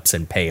setups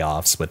and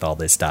payoffs with all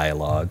this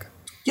dialogue.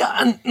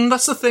 Yeah, and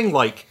that's the thing,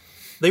 like,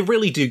 they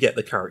really do get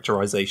the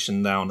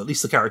characterization down, at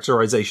least the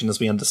characterization as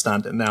we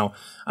understand it now.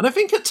 And I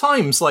think at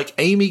times, like,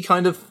 Amy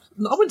kind of,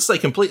 I wouldn't say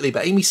completely,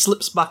 but Amy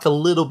slips back a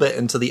little bit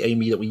into the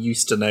Amy that we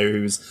used to know,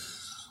 who's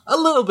a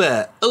little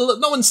bit,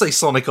 no one say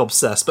Sonic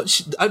obsessed,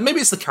 but maybe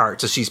it's the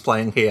character she's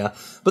playing here,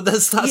 but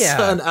there's that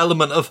certain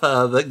element of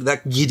her,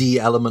 that giddy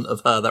element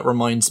of her that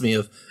reminds me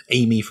of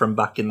Amy from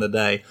back in the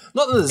day.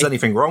 Not that there's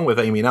anything wrong with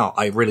Amy now.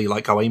 I really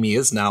like how Amy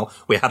is now.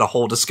 We had a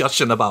whole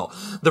discussion about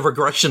the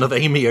regression of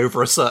Amy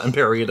over a certain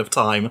period of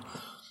time.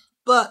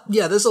 But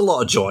yeah, there's a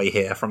lot of joy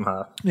here from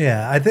her.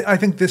 Yeah, I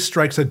think this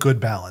strikes a good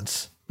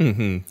balance.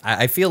 Mm-hmm.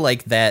 I feel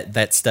like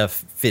that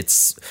stuff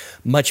fits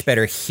much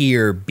better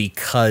here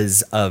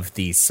because of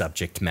the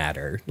subject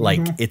matter.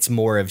 Like, it's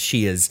more of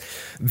she is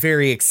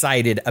very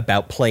excited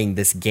about playing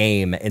this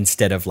game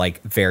instead of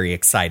very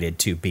excited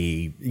to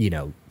be,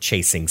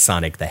 chasing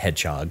Sonic the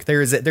Hedgehog.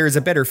 There is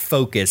a better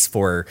focus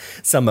for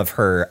some of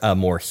her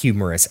more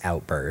humorous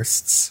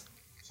outbursts.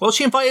 Well,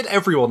 she invited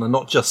everyone and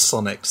not just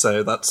Sonic,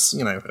 so that's,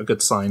 a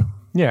good sign.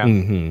 Yeah.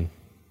 Mm-hmm.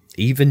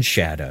 Even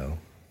Shadow.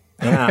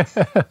 Yeah.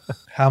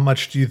 How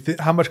much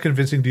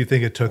convincing do you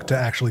think it took to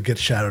actually get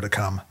Shadow to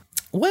come?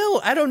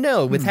 Well, I don't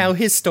know. With how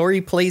his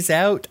story plays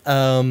out,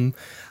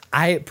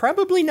 I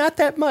probably not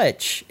that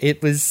much.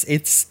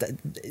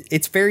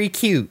 It's very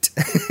cute.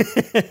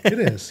 It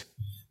is.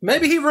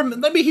 Maybe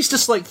he's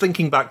just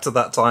thinking back to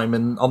that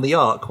time on the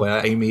Ark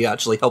where Amy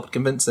actually helped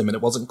convince him and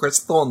it wasn't Chris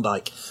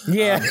Thorndike.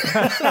 Yeah.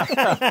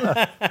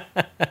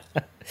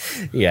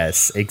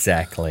 Yes,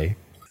 exactly.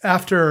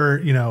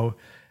 After,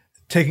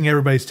 taking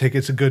everybody's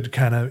tickets, a good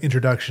kind of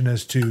introduction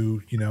as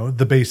to,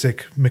 the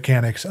basic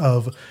mechanics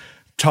of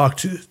talk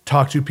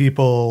to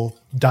people,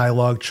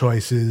 dialogue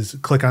choices,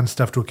 click on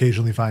stuff to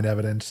occasionally find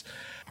evidence.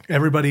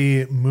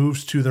 Everybody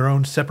moves to their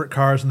own separate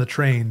cars in the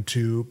train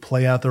to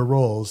play out their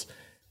roles.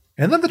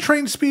 And then the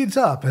train speeds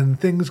up and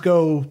things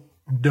go,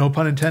 no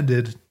pun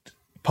intended,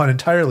 pun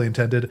entirely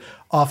intended,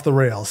 off the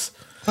rails.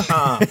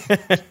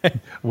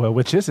 Well,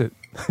 which is it?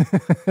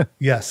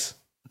 Yes.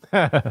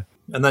 And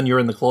then you're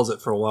in the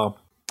closet for a while.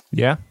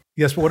 Yeah.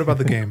 Yes, but what about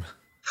the game?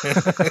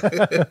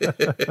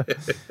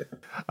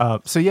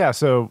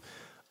 So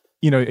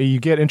you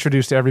get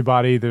introduced to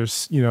everybody.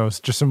 There's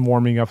just some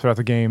warming up throughout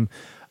the game,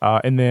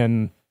 and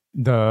then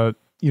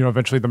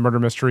eventually the murder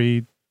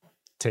mystery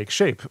takes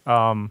shape.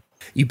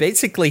 You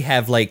basically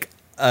have like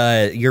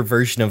your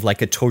version of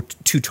like a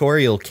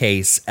tutorial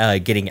case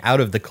getting out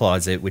of the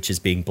closet, which is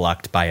being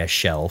blocked by a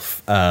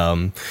shelf,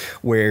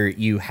 where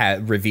you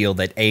reveal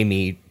that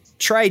Amy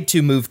tried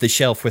to move the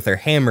shelf with her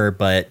hammer,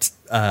 but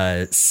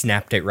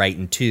snapped it right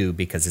in two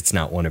because it's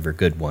not one of her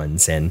good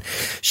ones. And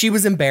she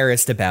was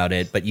embarrassed about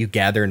it, but you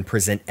gather and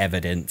present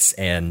evidence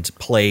and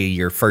play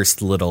your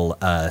first little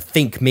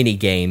think mini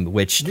game,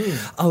 which,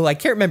 I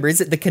can't remember.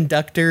 Is it the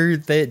conductor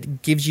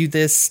that gives you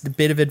this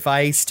bit of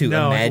advice to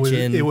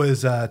imagine? It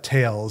was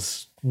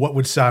Tails. What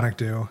would Sonic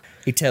do?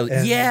 He tells,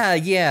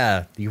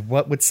 yeah.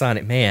 What would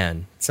Sonic?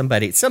 Man,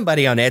 somebody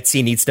on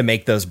Etsy needs to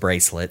make those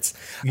bracelets.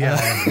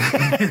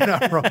 Yeah, you're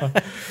not wrong.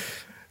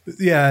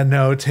 Yeah,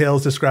 no,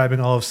 Tails describing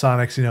all of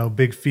Sonic's,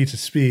 big feats of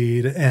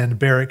speed, and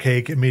Barrot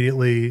Cake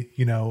immediately,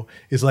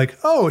 is like,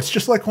 oh, it's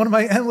just like one of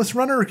my Endless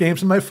Runner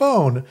games on my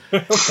phone.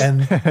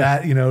 And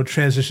that,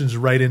 transitions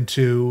right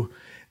into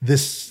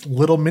this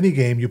little mini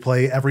game you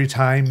play every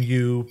time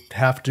you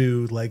have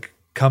to, like,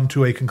 come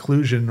to a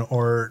conclusion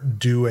or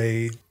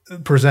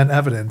present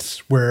evidence,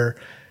 where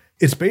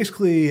it's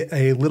basically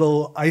a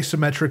little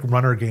isometric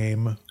runner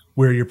game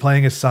where you're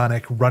playing as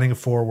Sonic, running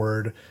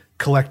forward,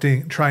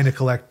 trying to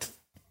collect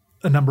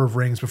a number of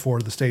rings before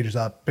the stage is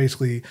up,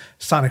 basically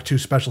Sonic 2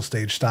 special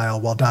stage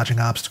style while dodging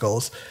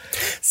obstacles.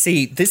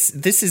 See,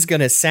 this is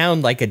going to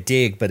sound like a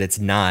dig, but it's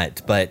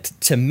not. But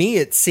to me,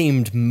 it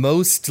seemed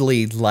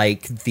mostly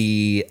like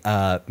the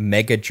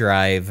Mega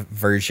Drive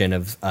version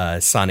of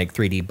Sonic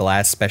 3D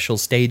Blast special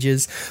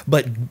stages,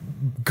 but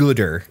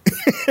gooder.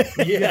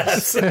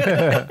 Yes.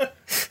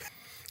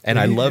 And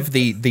I love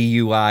the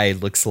UI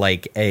looks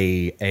like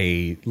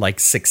a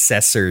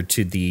successor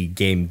to the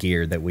Game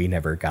Gear that we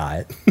never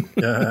got.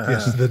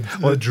 Yes,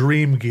 the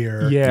Dream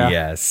Gear. Yeah.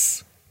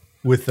 Yes.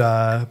 With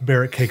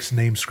Barrot Cake's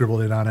name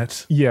scribbled in on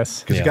it.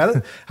 Yes. Because you got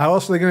it. How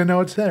else are they going to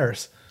know it's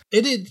theirs?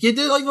 You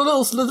did like the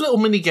little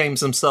mini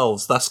games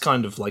themselves. That's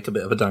kind of like a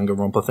bit of a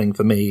Danganronpa thing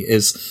for me.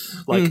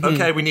 Is like,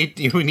 okay, we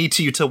need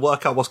you to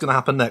work out what's going to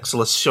happen next. So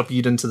let's shove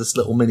you into this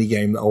little mini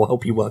game that will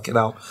help you work it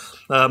out.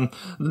 A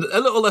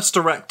little less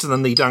direct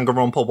than the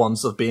Danganronpa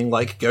ones of being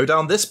like, go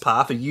down this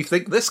path if you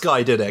think this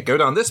guy did it. Go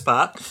down this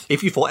path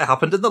if you thought it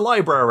happened in the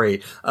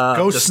library.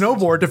 Go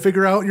snowboard to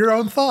figure out your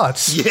own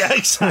thoughts. Yeah,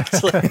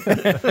 exactly.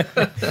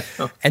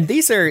 And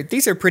these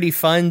are pretty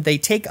fun. They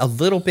take a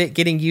little bit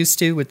getting used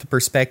to with the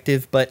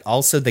perspective, but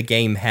also the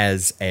game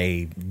has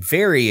a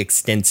very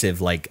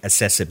extensive like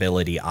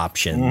accessibility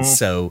options.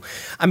 So,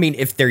 I mean,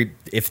 if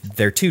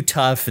they're too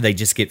tough, they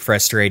just get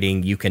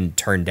frustrating. You can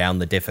turn down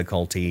the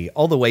difficulty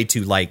all the way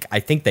to like, I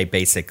think they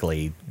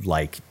basically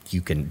like you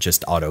can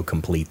just auto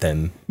complete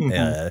them.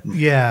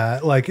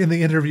 Yeah, like in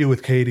the interview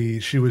with Katie,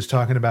 she was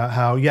talking about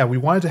how we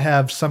wanted to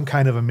have some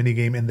kind of a mini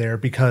game in there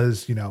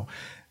because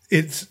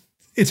it's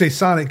a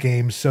Sonic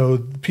game, so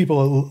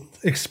people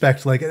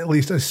expect like at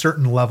least a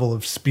certain level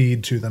of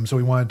speed to them. So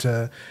we wanted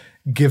to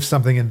give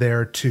something in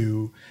there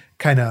to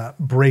kind of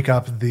break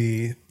up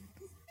the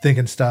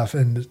thinking stuff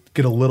and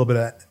get a little bit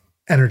of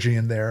energy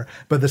in there.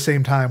 But at the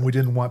same time, we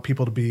didn't want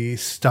people to be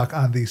stuck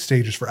on these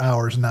stages for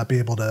hours and not be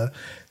able to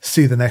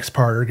see the next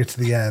part or get to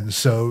the end.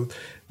 So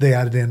they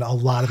added in a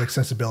lot of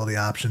accessibility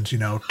options,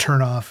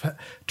 turn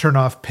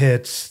off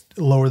pits,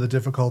 lower the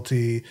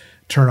difficulty,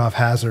 turn off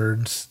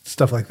hazards,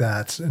 stuff like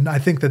that. And I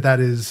think that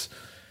is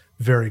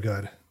very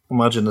good.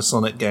 Imagine a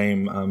Sonic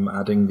game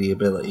adding the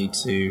ability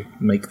to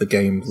make the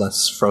game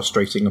less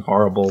frustrating and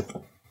horrible,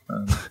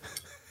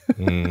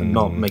 and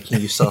not making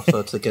you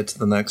suffer to get to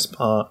the next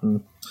part.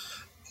 And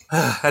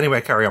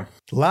anyway, carry on.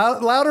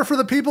 Louder for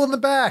the people in the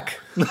back.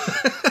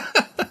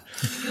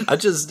 I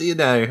just,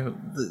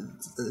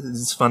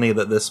 it's funny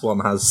that this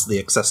one has the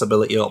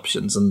accessibility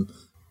options, and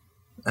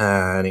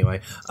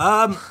anyway,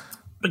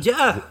 but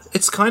yeah,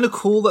 it's kind of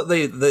cool that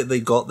they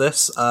got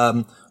this.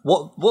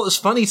 What was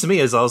funny to me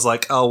is I was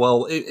like, oh,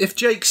 well, if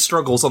Jake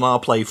struggles on our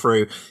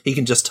playthrough, he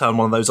can just turn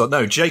one of those on.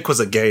 No, Jake was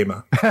a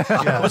gamer.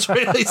 I was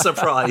really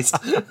surprised.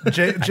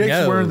 Jake's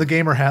wearing the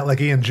gamer hat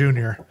like Ian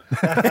Jr.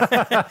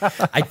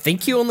 I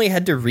think you only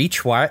had to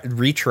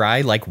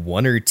retry like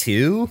one or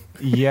two.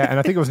 Yeah, and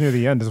I think it was near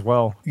the end as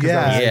well.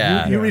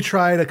 Yeah. You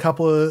retried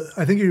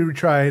I think you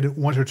retried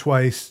once or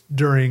twice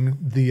during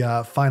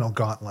the final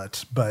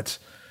gauntlet, but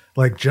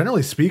like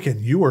generally speaking,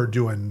 you were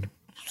doing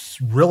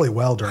really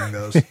well during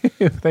those.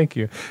 Thank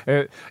you.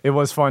 It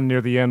was fun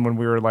near the end when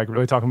we were like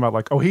really talking about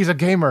like, oh, he's a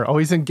gamer. Oh,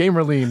 he's in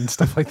gamer lean and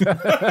stuff like that.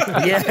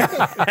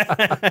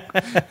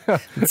 Yeah.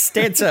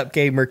 Stance up,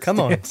 gamer. Come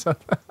on.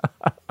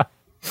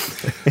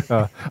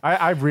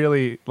 I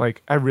really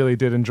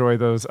did enjoy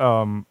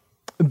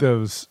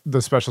those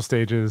special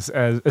stages,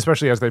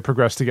 especially as they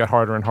progressed to get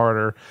harder and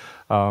harder.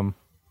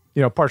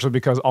 Partially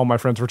because all my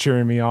friends were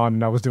cheering me on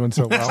and I was doing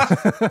so well.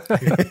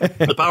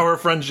 The power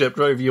of friendship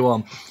drove you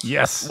on.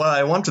 Yes. Well,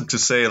 I wanted to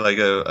say, like,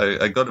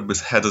 I got a bit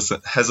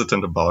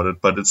hesitant about it,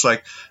 but it's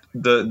like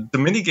the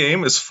mini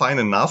game is fine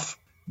enough,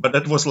 but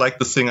that was like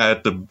the thing I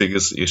had the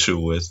biggest issue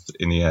with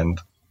in the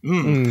end.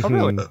 Oh,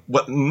 really?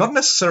 Well, not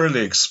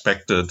necessarily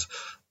expected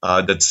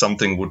that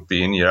something would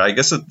be in here. I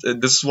guess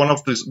this is one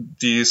of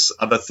these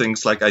other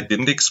things, like, I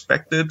didn't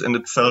expect it, and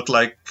it felt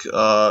like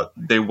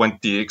they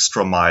went the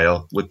extra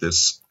mile with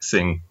this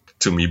thing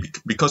to me,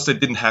 because they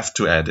didn't have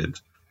to add it,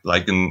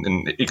 like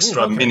an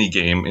extra mini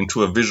game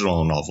into a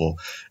visual novel.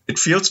 It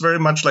feels very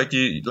much like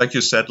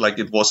you said, like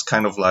it was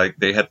kind of like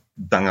they had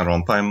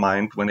Danganronpa in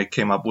mind when they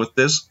came up with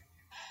this.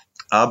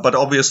 But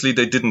obviously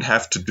they didn't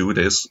have to do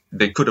this.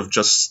 They could have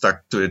just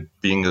stuck to it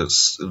being a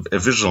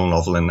visual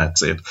novel, and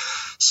that's it.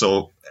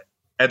 So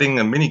adding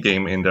a mini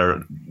game in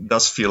there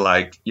does feel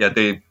like, yeah,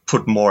 they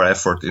put more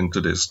effort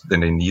into this than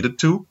they needed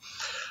to.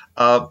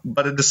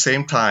 But at the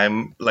same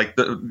time, like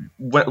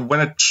when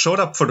it showed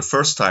up for the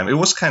first time, it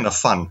was kind of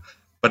fun.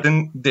 But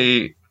then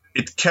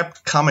it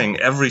kept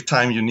coming every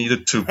time you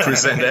needed to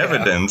present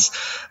evidence.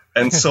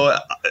 And so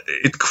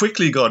it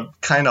quickly got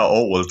kind of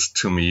old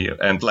to me,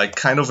 and like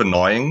kind of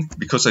annoying,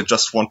 because I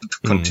just wanted to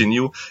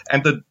continue.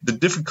 And the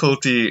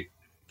difficulty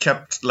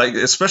kept, like,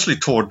 especially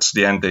towards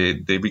the end,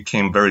 they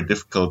became very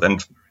difficult.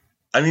 And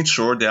I mean,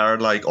 sure, there are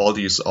like all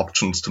these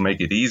options to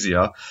make it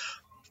easier.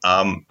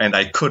 And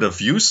I could have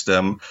used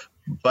them,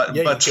 but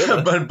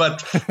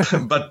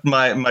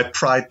my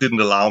pride didn't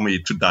allow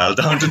me to dial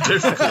down the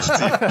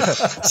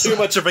difficulty. Too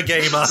much of a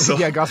gamer.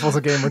 Gospel's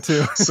a gamer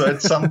too. So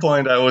at some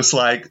point I was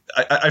like,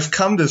 I've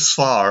come this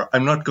far.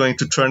 I'm not going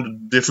to turn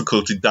the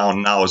difficulty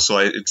down now. So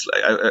I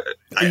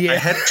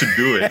had to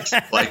do it,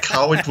 like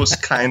how it was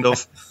kind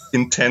of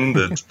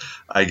intended,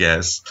 I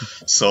guess.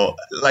 So,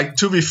 like,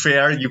 to be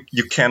fair,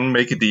 you can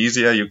make it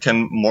easier. You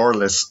can more or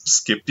less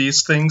skip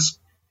these things.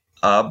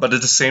 But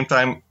at the same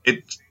time,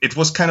 it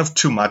was kind of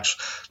too much.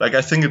 Like,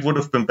 I think it would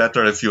have been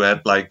better if you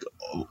had like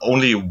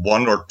only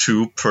one or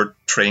two per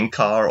train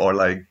car, or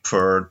like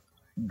per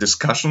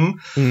discussion.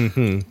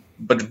 Mm-hmm.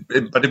 But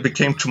it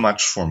became too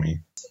much for me.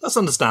 That's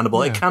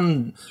understandable. Yeah. It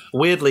can,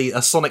 weirdly,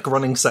 a Sonic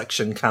running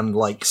section can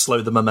like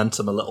slow the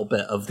momentum a little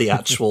bit of the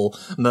actual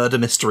murder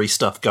mystery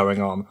stuff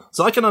going on.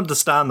 So I can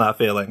understand that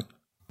feeling.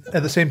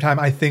 At the same time,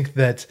 I think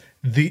that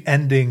the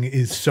ending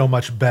is so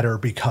much better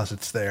because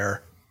it's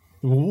there.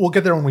 We'll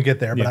get there when we get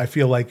there, but I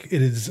feel like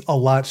it is a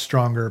lot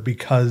stronger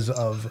because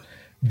of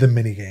the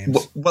mini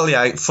games. Well,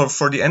 yeah,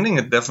 for the ending,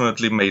 it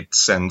definitely made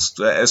sense,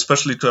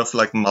 especially to have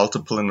like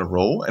multiple in a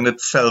row, and it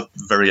felt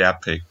very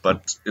epic.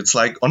 But it's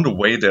like on the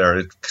way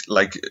there,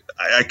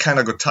 I kind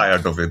of got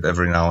tired of it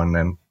every now and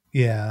then.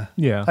 Yeah,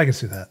 I can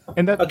see that.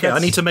 And I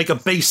need to make a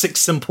basic,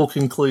 simple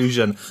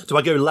conclusion. Do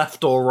I go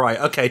left or right?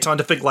 Okay, time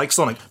to think like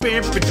Sonic.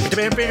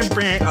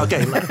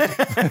 Okay, left.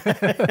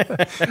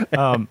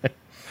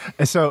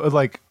 So,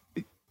 like,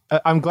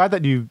 I'm glad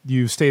that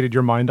you stated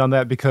your mind on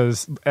that,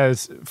 because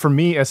for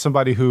me, as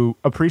somebody who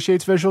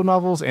appreciates visual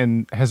novels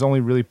and has only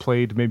really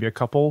played maybe a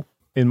couple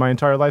in my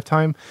entire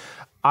lifetime,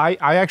 I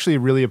actually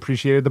really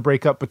appreciated the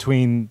breakup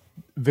between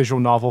visual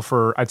novel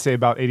for, I'd say,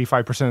 about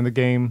 85% of the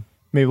game,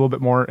 maybe a little bit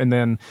more, and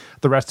then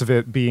the rest of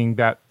it being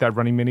that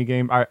running mini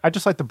game. I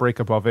just like the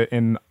breakup of it,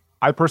 and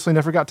I personally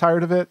never got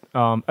tired of it.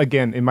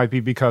 Again, it might be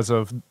because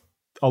of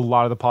a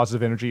lot of the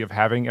positive energy of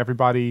having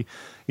everybody,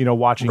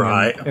 watching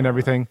and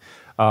everything.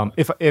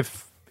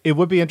 If it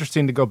would be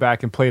interesting to go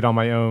back and play it on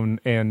my own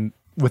and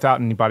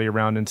without anybody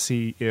around and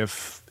see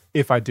if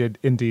I did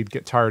indeed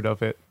get tired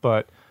of it.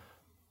 But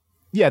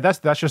yeah,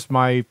 that's just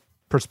my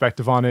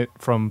perspective on it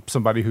from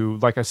somebody who,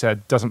 like I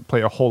said, doesn't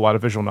play a whole lot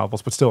of visual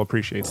novels but still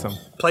appreciates them.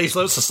 Plays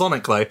loads of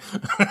Sonic, though.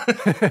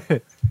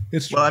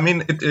 Well, I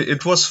mean,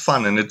 it was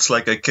fun, and it's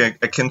like I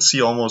can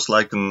see almost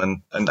like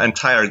an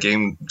entire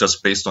game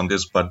just based on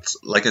this. But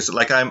like I said,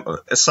 like I'm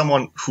as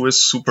someone who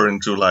is super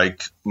into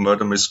like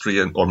murder mystery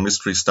or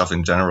mystery stuff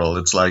in general,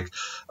 it's like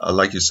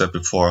you said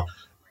before,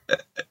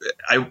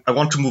 I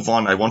want to move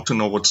on. I want to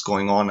know what's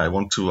going on. I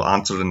want to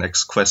answer the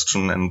next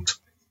question and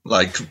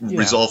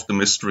resolve the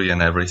mystery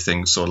and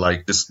everything. So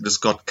like this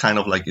got kind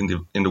of like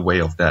in the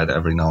way of that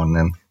every now and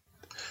then.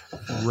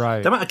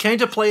 Right. Damn it, I came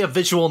to play a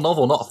visual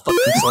novel, not a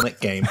fucking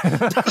Sonic game.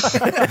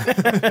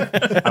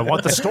 I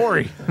want the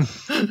story.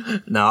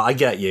 No, I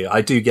get you. I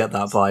do get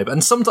that vibe.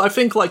 And sometimes I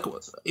think like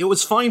it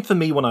was fine for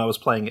me when I was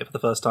playing it for the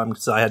first time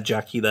because I had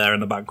Jackie there in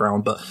the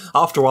background. But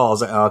after a while, I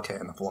was like, okay,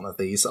 another one of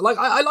these. Like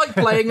I like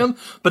playing them,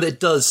 but it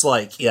does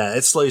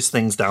it slows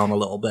things down a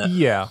little bit.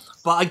 Yeah.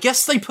 But I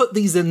guess they put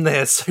these in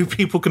there so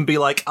people can be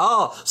like,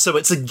 so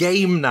it's a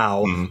game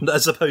now,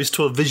 as opposed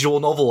to a visual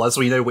novel, as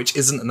we know, which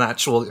isn't an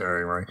actual...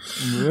 Anyway.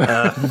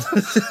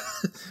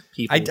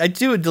 I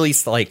do at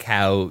least like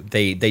how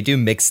they do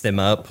mix them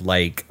up.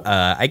 Like,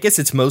 I guess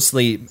it's most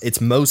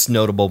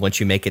notable once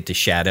you make it to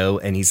Shadow,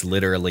 and he's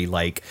literally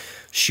like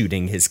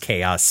shooting his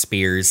chaos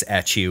spears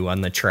at you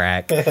on the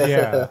track.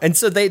 Yeah. And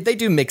so they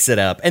do mix it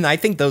up. And I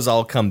think those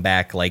all come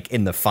back like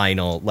in the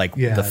final,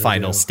 the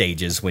final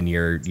stages when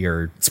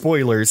you're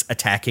spoilers,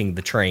 attacking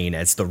the train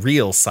as the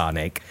real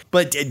Sonic.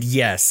 But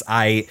yes,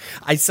 I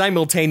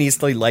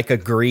simultaneously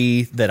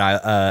agree that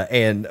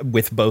and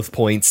with both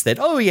points that,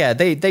 oh yeah,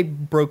 they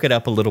broke it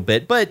up a little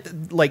bit, but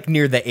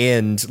near the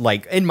end,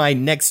 in my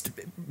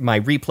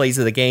replays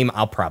of the game,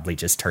 I'll probably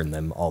just turn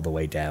them all the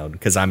way down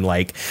because I'm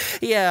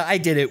yeah, I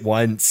did it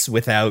once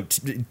without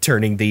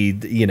turning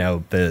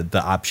the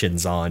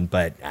options on,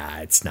 but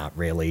it's not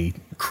really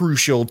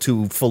crucial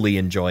to fully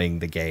enjoying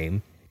the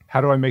game. How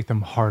do I make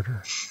them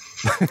harder?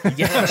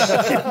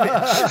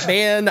 Yeah.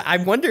 Man, I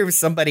wonder if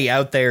somebody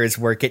out there is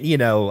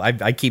working,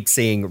 I keep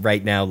seeing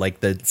right now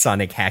the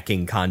Sonic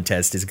hacking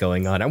contest is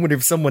going on. I wonder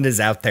if someone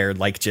is out there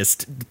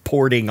just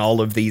porting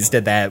all of these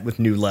to that with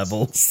new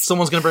levels.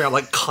 Someone's going to bring out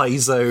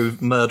Kaizo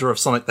Murder of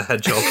Sonic the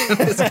Hedgehog.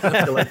 It's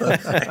going to be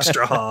the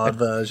extra hard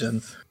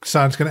version.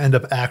 Sonic's going to end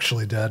up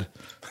actually dead.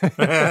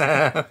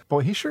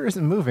 Boy, he sure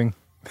isn't moving.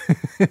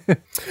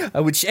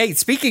 Which, hey,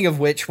 speaking of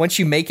which, once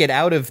you make it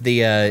out of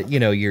the,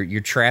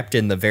 you're trapped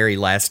in the very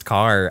last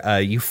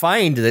car, you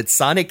find that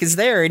Sonic is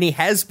there and he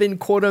has been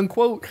quote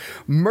unquote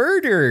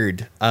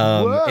murdered.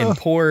 And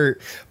poor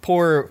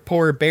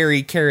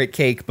Barry Carrot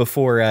Cake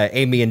before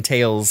Amy and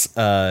Tails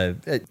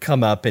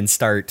come up and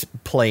start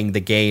playing the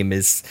game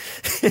is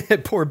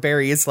poor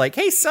Barry is like,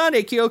 hey,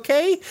 Sonic, you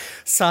okay?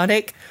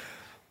 Sonic,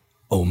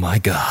 oh my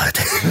God.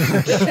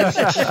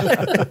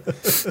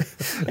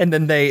 And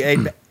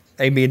then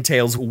Amy and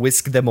Tails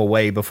whisk them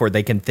away before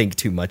they can think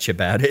too much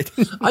about it.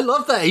 I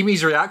love that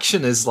Amy's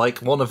reaction is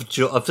one of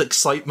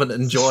excitement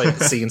and joy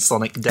at seeing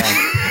Sonic dead.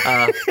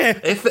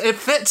 It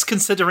fits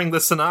considering the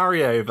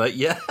scenario, but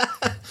yeah.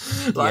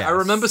 Yes. I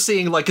remember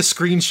seeing a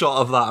screenshot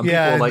of that and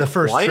people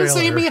were like, why is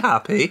Amy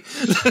happy?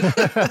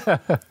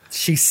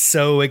 She's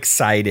so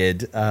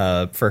excited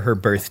for her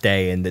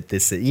birthday and that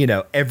this,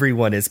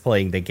 everyone is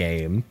playing the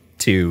game.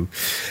 To,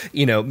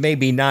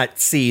 maybe not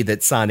see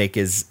that Sonic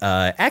is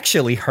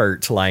actually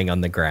hurt lying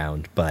on the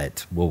ground,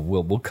 but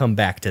we'll come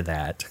back to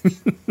that.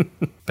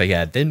 But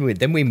yeah, then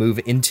we move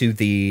into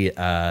the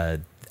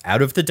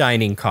out of the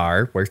dining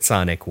car where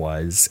Sonic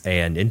was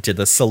and into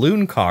the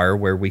saloon car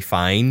where we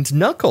find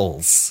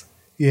Knuckles.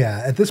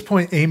 Yeah, at this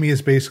point, Amy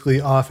is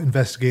basically off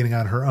investigating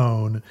on her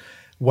own,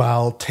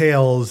 while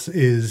Tails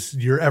is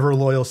your ever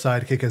loyal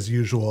sidekick as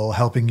usual,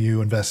 helping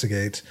you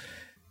investigate.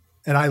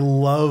 And I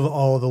love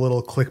all of the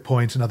little click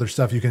points and other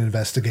stuff you can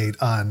investigate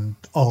on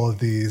all of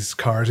these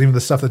cars, even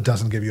the stuff that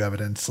doesn't give you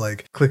evidence,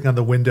 like clicking on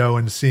the window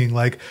and seeing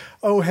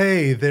oh,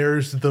 hey,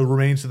 there's the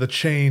remains of the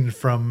chain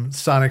from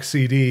Sonic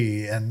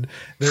CD, and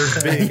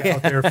there's Big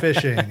out there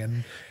fishing,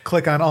 and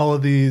click on all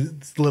of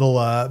these little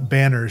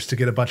banners to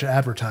get a bunch of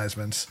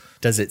advertisements.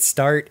 Does it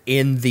start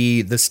in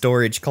the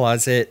storage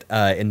closet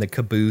in the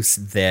caboose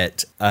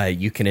that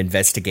you can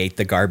investigate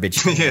the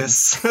garbage can?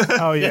 Yes.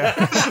 Oh, yeah.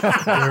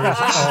 There's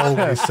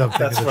always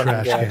something in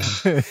the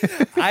trash can.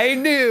 I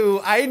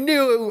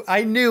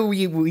knew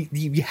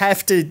you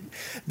have to,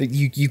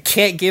 you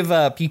can't give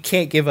up. You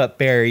can't give up,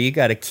 Barry. You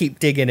got to keep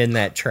digging in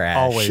that trash.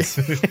 Always.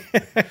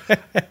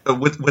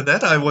 With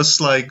that, I was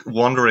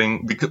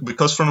wondering,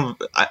 because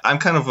I'm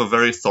kind of a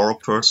very thorough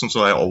person,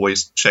 so I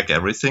always check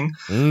everything.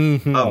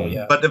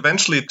 Mm-hmm. But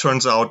eventually it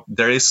turns out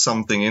there is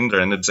something in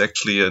there, and it's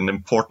actually an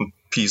important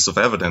piece of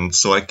evidence.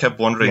 So I kept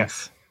wondering,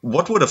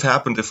 what would have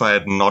happened if I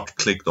had not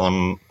clicked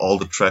on all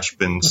the trash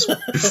bins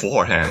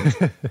beforehand?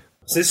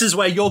 So this is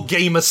where your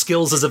gamer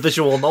skills as a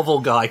visual novel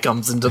guy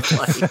comes into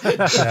play.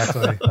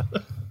 Exactly.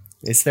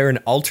 Is there an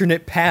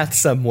alternate path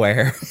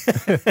somewhere?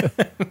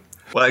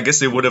 Well, I guess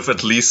they would have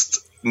at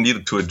least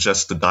needed to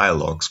adjust the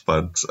dialogues,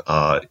 but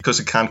because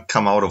it can't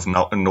come out of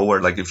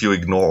nowhere, if you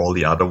ignore all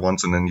the other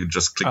ones and then you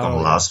just click on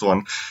the last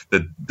one,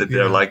 that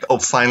they're like, oh,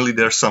 finally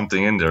there's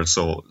something in there,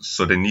 so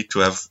they need to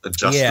have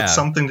adjusted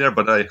something there.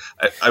 But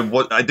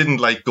I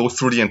didn't go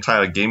through the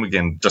entire game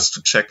again just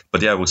to check,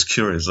 but yeah, I was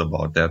curious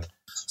about that.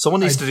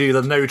 Someone needs to do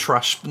the no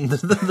trash bin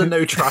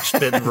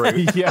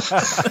route. Yeah.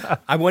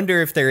 I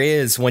wonder if there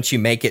is, once you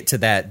make it to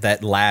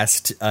that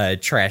last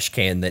trash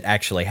can that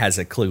actually has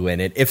a clue in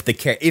it.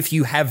 If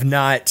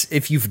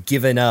you've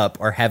given up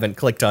or haven't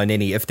clicked on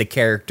any, if the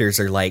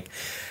characters are like,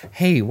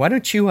 hey, why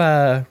don't you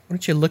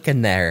look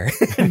in there?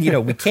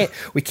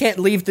 we can't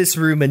leave this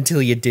room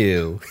until you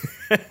do.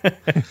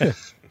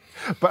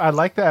 But I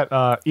like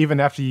that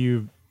even after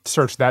you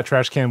search that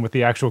trash can with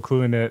the actual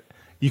clue in it,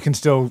 you can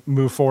still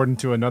move forward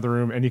into another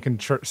room and you can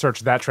search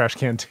that trash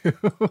can too.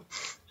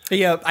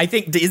 Yeah, I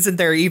think, isn't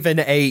there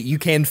even you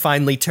can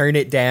finally turn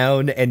it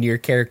down and your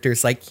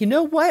character's like, you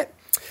know what?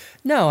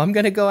 No, I'm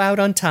going to go out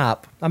on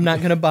top. I'm not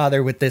going to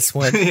bother with this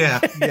one.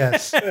 Yeah.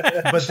 Yes.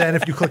 But then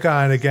if you click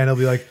on it again, it'll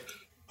be like,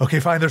 okay,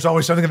 fine, there's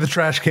always something in the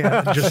trash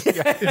can. Just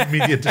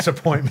immediate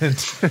disappointment.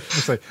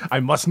 It's like,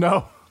 I must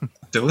know.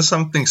 There was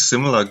something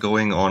similar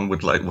going on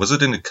with was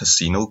it in a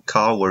casino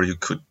car where you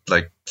could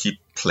keep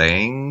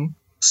playing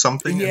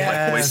something and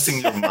like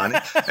wasting your money.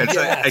 And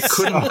so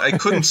I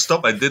couldn't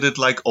stop. I did it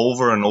like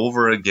over and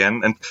over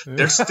again, and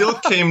there still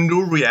came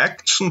new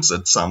reactions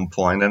at some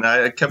point, and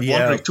I kept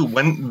wondering too,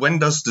 when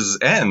does this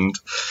end?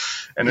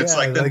 And it's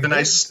like then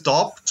I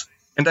stopped.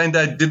 And then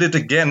I did it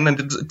again,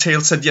 and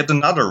Tails had yet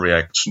another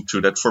reaction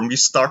to that for me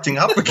starting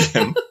up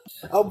again.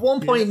 At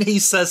one point, he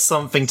says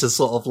something to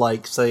sort of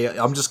like say,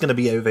 "I'm just going to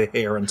be over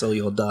here until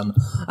you're done,"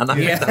 and I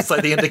think that's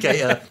like the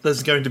indicator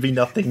there's going to be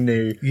nothing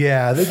new.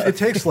 Yeah, it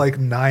takes like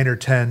 9 or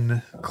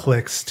 10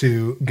 clicks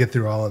to get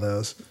through all of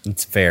those.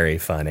 It's very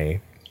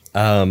funny.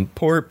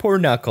 Poor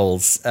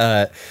Knuckles.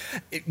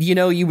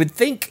 You would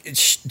think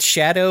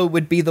Shadow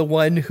would be the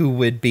one who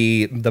would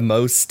be the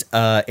most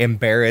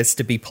embarrassed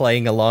to be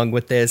playing along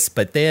with this,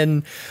 but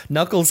then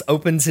Knuckles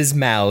opens his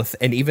mouth,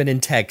 and even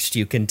in text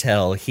you can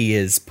tell he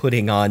is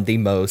putting on the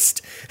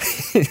most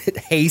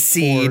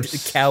hayseed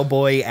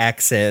cowboy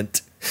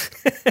accent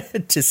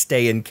to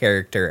stay in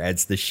character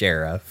as the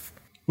sheriff.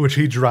 Which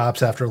he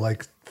drops after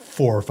like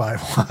 4 or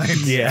 5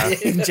 lines. Yeah,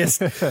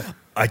 just...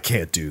 I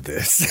can't do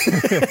this.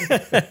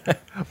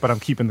 But I'm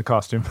keeping the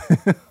costume.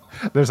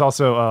 There's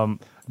also,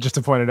 just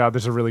to point it out,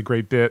 there's a really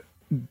great bit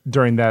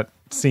during that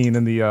scene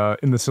in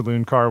the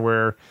saloon car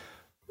where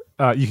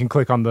you can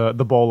click on the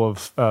bowl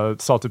of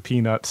salted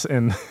peanuts,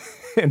 and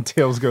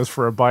Tails goes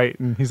for a bite,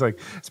 and he's like,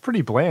 it's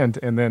pretty bland.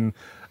 And then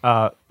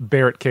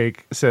Barrot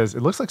Cake says,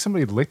 it looks like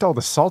somebody licked all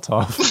the salt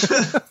off.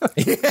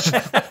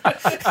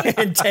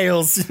 And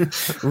Tails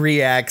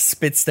reacts,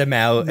 spits them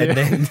out, and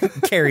then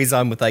carries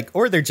on with like,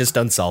 or they're just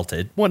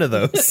unsalted. One of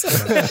those.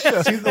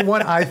 See, the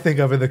one I think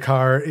of in the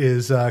car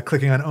is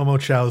clicking on Omo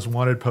Chow's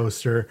wanted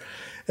poster,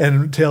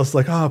 and Tails is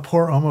like, oh,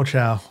 poor Omo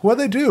Chow. What'd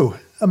they do?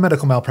 A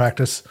medical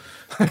malpractice.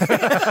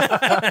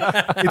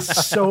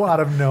 It's so out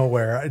of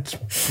nowhere.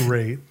 It's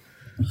great.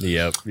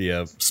 Yep.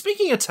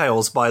 Speaking of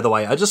Tails, by the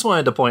way, I just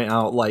wanted to point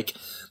out, like,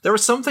 there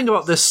is something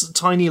about this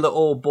tiny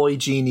little boy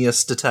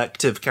genius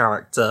detective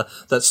character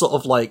that's sort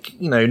of like,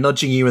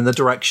 nudging you in the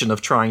direction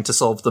of trying to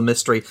solve the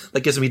mystery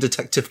that gives me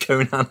Detective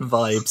Conan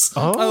vibes.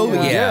 Oh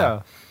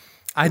yeah.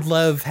 I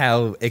love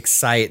how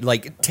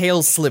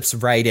Tails slips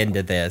right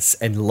into this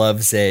and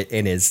loves it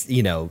and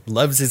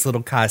loves his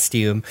little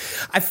costume.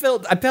 I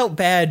felt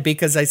bad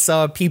because I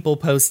saw people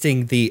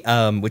posting the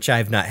which I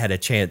have not had a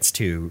chance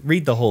to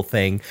read the whole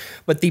thing,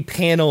 but the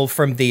panel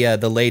from the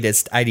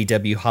latest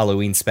IDW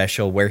Halloween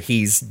special where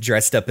he's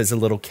dressed up as a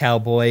little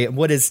cowboy.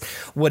 What is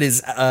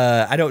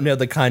I don't know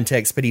the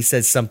context, but he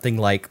says something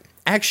like,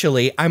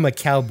 actually, I'm a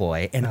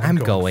cowboy, and I'm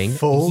going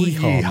full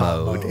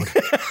yeehaw mode.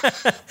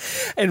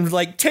 And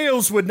like,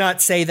 Tails would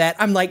not say that.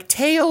 I'm like,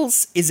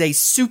 Tails is a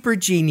super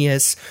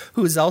genius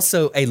who is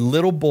also a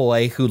little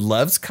boy who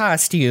loves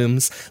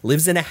costumes,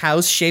 lives in a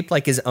house shaped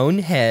like his own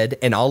head,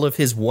 and all of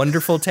his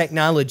wonderful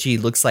technology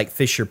looks like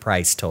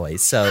Fisher-Price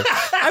toys. So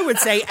I would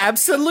say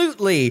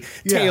absolutely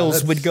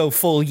Tails would go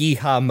full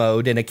yeehaw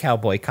mode in a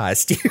cowboy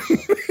costume.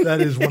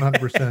 That is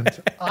 100%.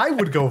 I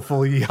would go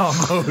full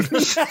yeehaw mode.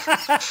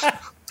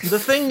 The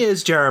thing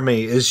is,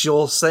 Jeremy, is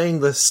you're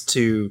saying this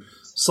to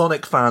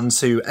Sonic fans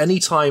who,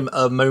 anytime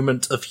a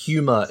moment of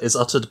humor is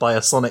uttered by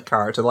a Sonic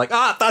character, like,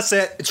 that's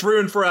it, it's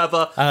ruined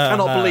forever,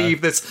 cannot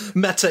believe this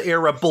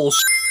meta-era bullshit.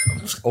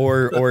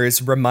 Or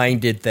is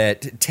reminded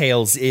that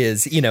Tails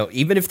is,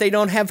 even if they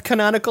don't have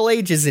canonical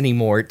ages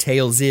anymore,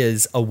 Tails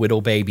is a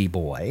little baby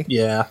boy.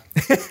 Yeah.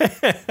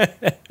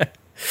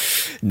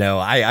 No,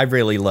 I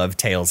really love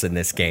Tails in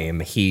this game.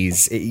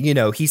 He's,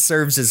 he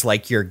serves as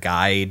like your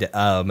guide,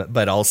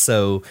 but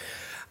also,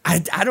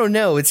 I don't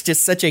know, it's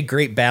just such a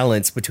great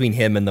balance between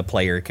him and the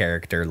player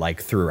character,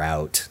 like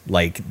throughout.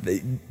 Like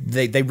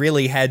they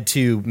really had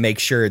to make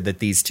sure that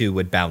these two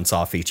would bounce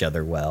off each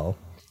other well.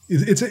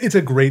 It's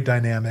a great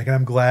dynamic, and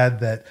I'm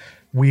glad that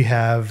we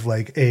have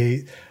like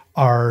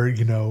our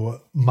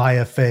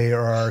Maya Fey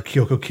or our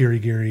Kyoko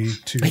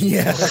Kirigiri to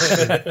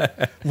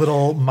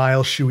little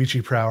Miles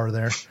Shuichi Prower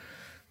there.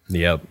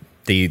 Yep.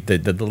 The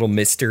little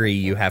mystery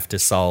you have to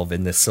solve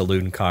in the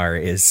saloon car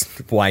is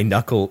why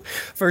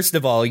first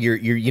of all,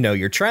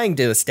 you're trying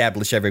to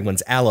establish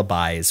everyone's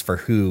alibis for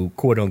who,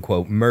 quote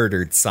unquote,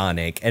 murdered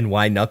Sonic, and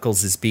why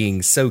Knuckles is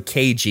being so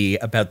cagey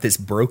about this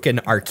broken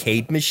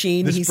arcade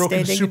machine he's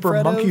broken standing Super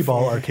in front Monkey of.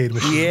 Ball arcade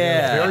machine.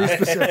 Yeah. Very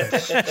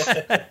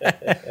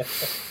specific.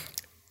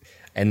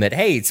 And that,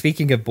 hey,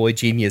 speaking of boy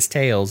genius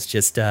Tails,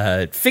 just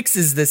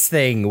fixes this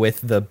thing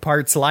with the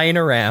parts lying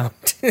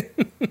around.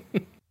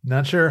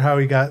 Not sure how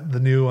he got the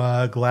new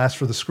glass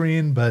for the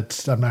screen,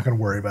 but I'm not going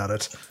to worry about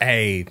it.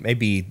 Hey,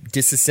 maybe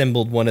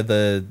disassembled one of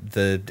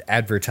the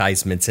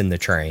advertisements in the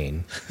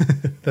train.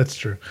 That's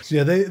true. So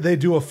yeah, they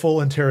do a full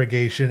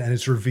interrogation, and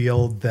it's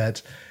revealed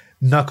that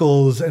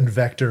Knuckles and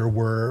Vector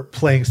were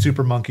playing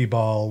Super Monkey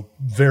Ball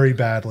very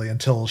badly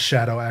until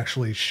Shadow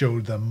actually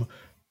showed them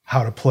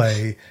how to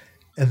play.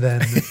 And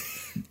then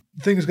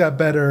things got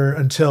better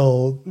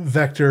until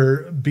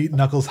Vector beat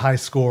Knuckles' high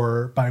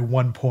score by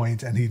 1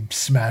 point, and he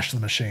smashed the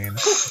machine.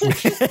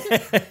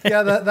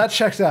 That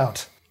checks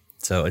out.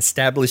 So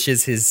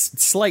establishes his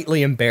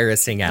slightly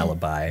embarrassing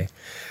alibi,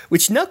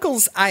 Which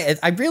Knuckles,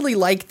 I really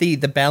like the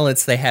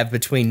balance they have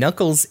between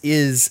Knuckles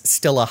is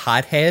still a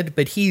hothead,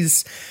 but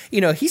he's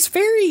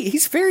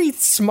very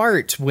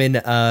smart when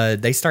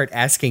they start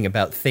asking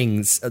about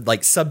things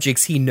like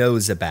subjects he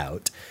knows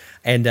about.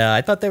 And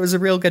I thought that was a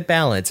real good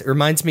balance. It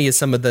reminds me of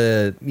some of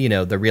the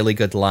really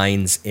good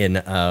lines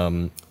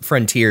in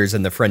Frontiers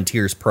and the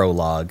Frontiers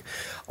prologue.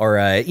 Or,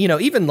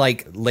 even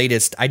like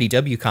latest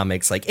IDW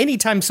comics, like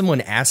anytime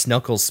someone asks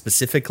Knuckles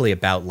specifically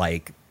about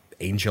like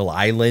Angel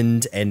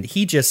Island, and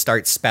he just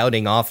starts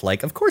spouting off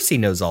like, of course he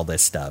knows all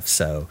this stuff.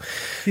 So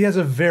he has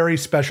a very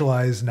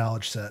specialized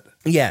knowledge set.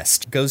 Yes,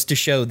 goes to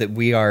show that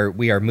we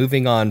are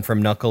moving on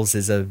from Knuckles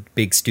as a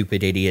big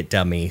stupid idiot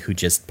dummy who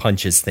just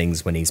punches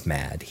things when he's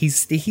mad.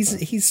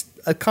 He's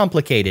a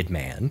complicated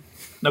man.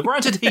 Now,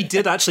 granted, he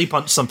did actually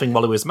punch something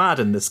while he was mad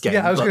in this game.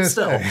 Yeah, I was going to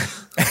say.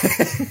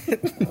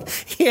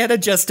 He had a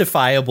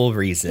justifiable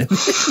reason.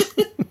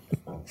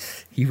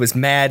 He was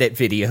mad at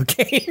video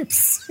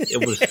games.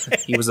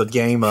 He was a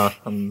gamer,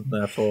 and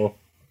therefore,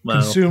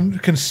 well,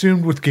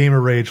 consumed with gamer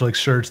rage like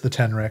Surge the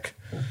Tenric.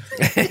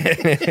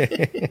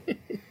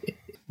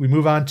 We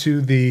move on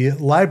to the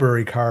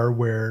library car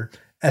where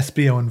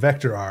SBO and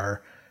Vector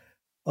are.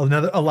 A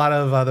lot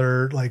of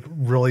other like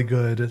really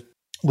good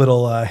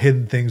little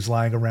hidden things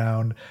lying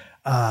around.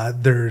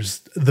 There's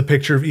the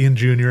picture of Ian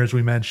Jr. as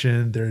we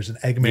mentioned. There's an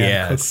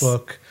Eggman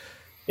cookbook.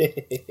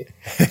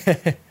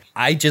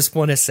 I just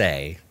want to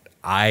say,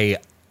 I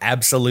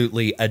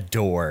absolutely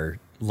adore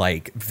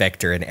like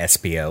Vector and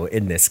SBO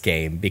in this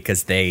game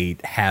because they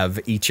have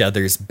each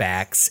other's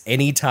backs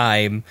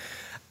anytime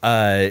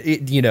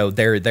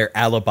their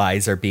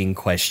alibis are being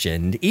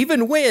questioned.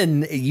 Even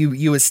when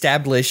you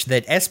establish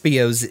that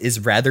SBO's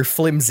is rather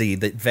flimsy,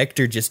 that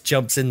Vector just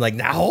jumps in like,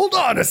 now hold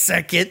on a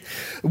second,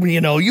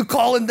 you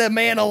calling the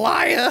man a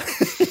liar?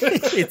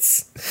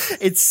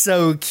 It's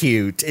so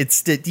cute.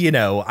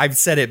 I've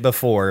said it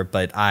before,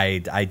 but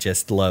I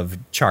just love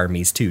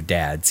Charmy's two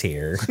dads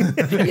here.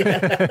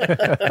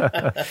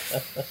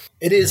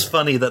 It is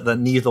funny that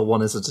neither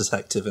one is a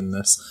detective in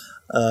this.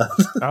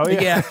 Oh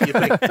yeah. You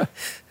think,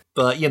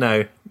 but,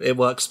 it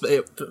works.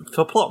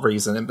 For plot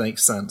reason, it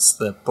makes sense.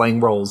 They're playing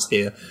roles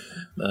here,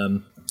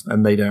 and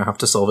they don't have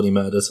to solve any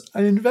murders.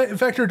 I mean,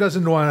 Vector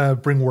doesn't want to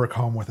bring work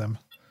home with him.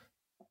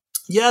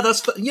 Yeah,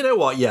 you know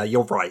what? Yeah,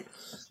 you're right.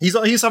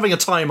 He's having a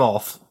time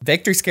off.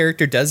 Vector's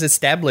character does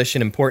establish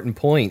an important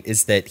point,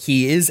 is that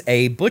he is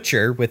a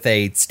butcher with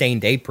a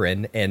stained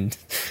apron, and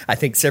I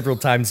think several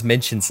times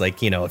mentions,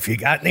 like, if you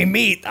got any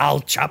meat, I'll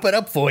chop it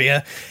up for you.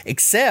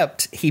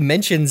 Except he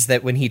mentions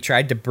that when he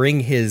tried to bring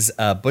his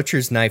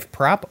butcher's knife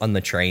prop on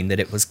the train, that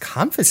it was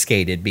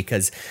confiscated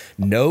because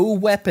no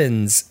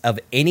weapons of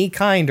any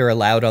kind are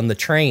allowed on the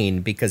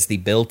train because the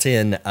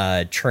built-in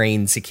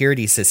train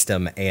security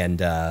system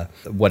and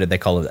what do they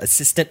call it?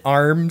 Assistant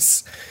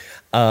arms.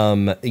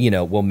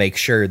 Will make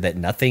sure that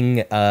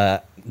nothing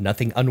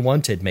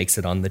unwanted makes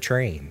it on the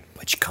train,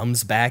 which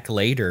comes back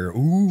later.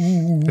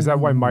 Ooh. Is that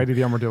why Mighty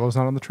the Armadillo's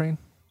not on the train?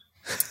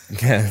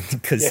 Yeah,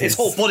 because his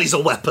whole body's a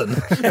weapon.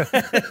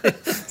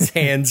 His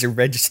hands are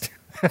registered.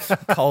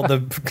 Call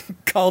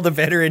the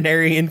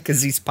veterinarian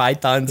because these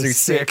pythons are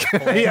sick.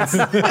 Yes.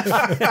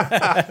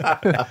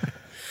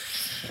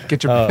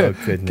 Get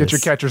your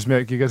catcher's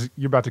mitt because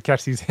you're about to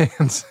catch these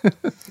hands.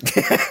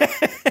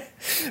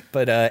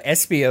 But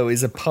SBO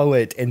is a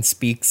poet and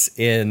speaks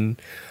in,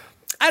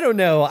 I don't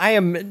know,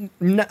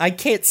 I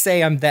can't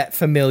say I'm that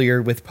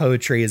familiar with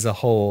poetry as a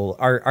whole.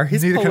 Are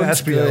his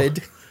poems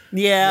good?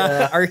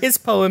 Yeah. Are his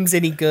poems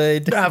any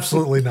good?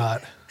 Absolutely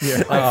not.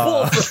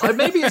 Yeah.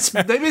 Maybe it's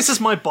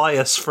just my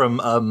bias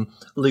from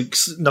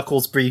Luke's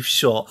Knuckles brief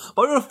short,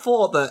 but I would have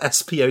thought that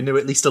SPO knew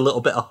at least a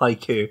little bit of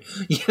haiku.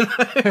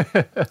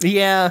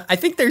 Yeah, I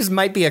think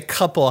might be a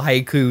couple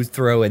haiku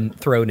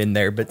thrown in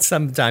there, but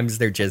sometimes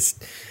they're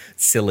just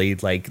silly,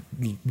 like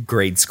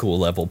grade school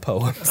level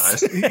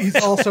poems. He's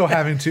also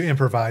having to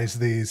improvise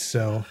these,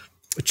 so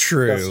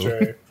true. That's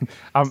true.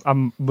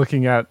 I'm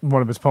looking at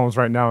one of his poems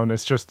right now, and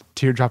it's just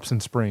teardrops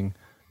in spring.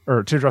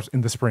 Or teardrops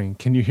in the spring.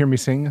 Can you hear me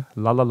sing?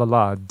 La la la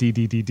la, dee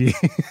dee dee dee.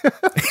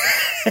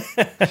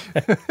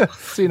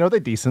 So they're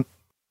decent.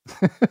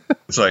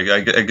 So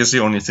I guess the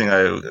only thing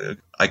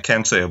I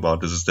can say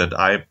about this is that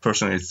I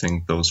personally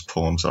think those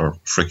poems are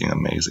freaking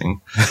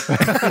amazing.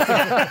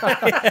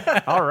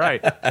 All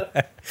right.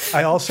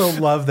 I also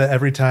love that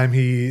every time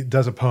he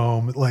does a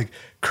poem, like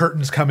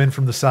curtains come in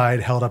from the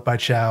side held up by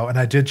Chow. And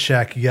I did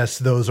check. Yes,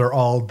 those are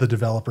all the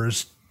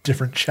developers'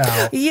 different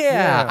Chow.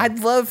 Yeah. I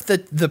love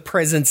the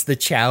presence the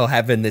Chow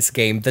have in this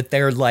game, that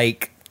they're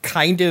like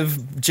kind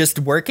of just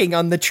working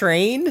on the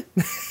train.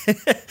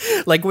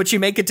 Like when you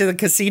make it to the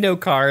casino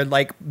car,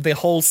 like the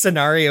whole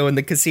scenario in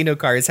the casino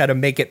car is how to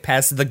make it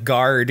past the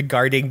guard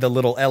guarding the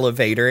little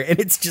elevator, and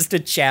it's just a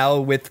Chow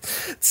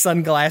with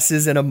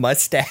sunglasses and a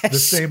mustache. The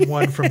same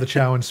one from the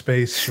Chow in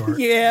Space short.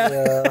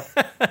 Yeah.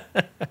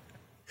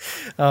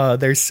 Oh,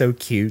 they're so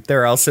cute.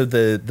 They're also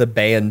the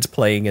band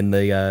playing in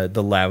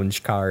the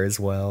lounge car as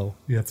well.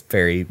 Yep. It's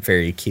very,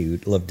 very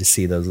cute. Love to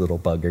see those little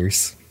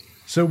buggers.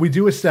 So we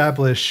do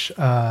establish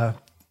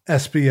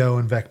SBO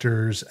and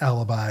Vector's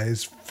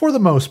alibis for the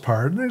most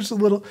part. There's a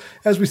little,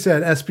 as we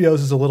said,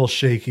 SBO's is a little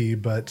shaky,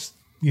 but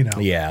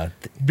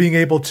being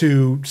able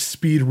to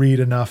speed read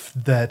enough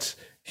that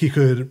he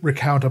could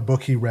recount a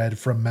book he read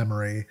from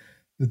memory,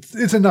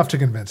 it's enough to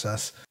convince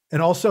us.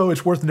 And also,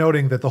 it's worth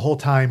noting that the whole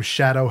time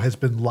Shadow has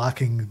been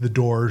locking the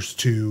doors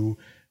to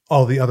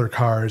all the other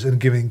cars and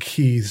giving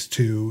keys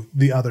to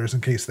the others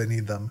in case they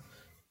need them.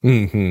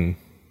 Mm-hmm.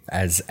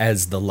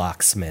 As the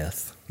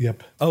locksmith.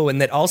 Yep. Oh,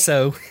 and that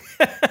also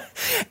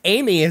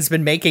Amy has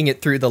been making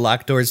it through the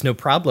locked doors no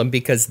problem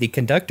because the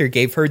conductor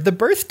gave her the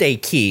birthday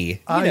key.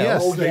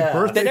 Birthday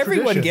that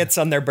everyone tradition. gets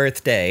on their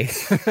birthday.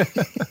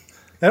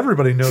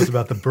 Everybody knows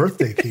about the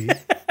birthday key.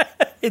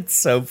 It's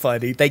so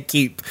funny. They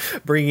keep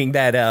bringing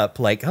that up.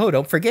 Like, oh,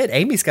 don't forget,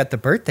 Amy's got the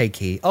birthday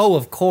key. Oh,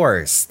 of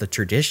course, the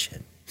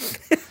tradition.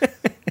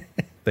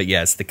 But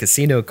yes, the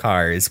casino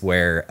car is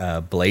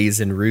where Blaze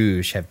and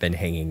Rouge have been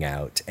hanging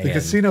out. The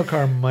casino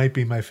car might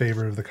be my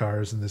favorite of the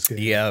cars in this game.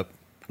 Yep.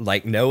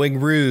 Like, knowing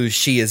Rouge,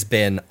 she has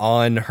been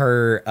on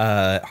her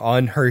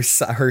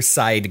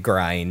side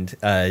grind.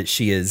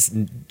 She is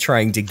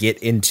trying to get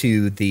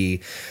into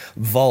the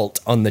vault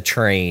on the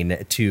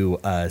train to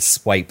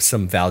swipe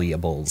some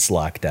valuables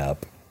locked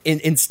up.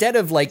 Instead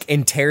of like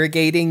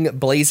interrogating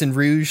Blaze and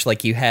Rouge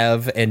like you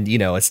have and,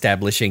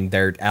 establishing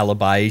their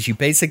alibis, you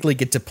basically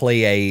get to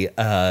play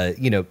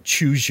a,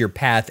 choose your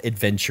path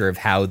adventure of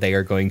how they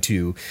are going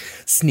to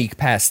sneak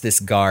past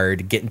this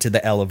guard, get into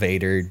the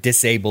elevator,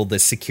 disable the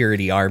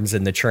security arms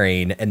in the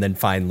train, and then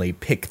finally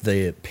pick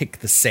the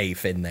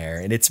safe in there.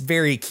 And it's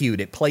very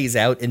cute. It plays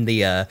out in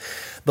the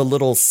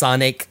little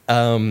Sonic,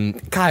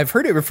 I've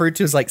heard it referred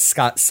to as like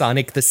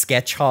Sonic the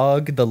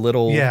Sketchhog, the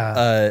little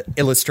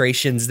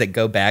illustrations that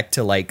go back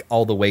to like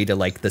all the way to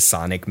like the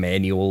Sonic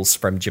manuals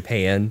from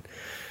Japan.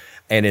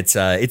 And it's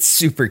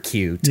super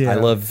cute. Yeah. I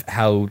love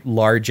how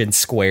large and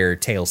square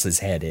Tails'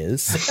 head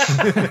is.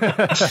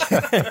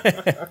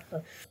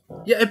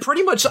 Yeah, it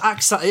pretty much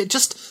acts out.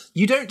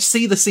 You don't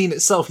see the scene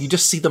itself. You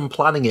just see them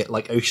planning it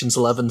like Ocean's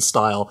 11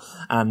 style,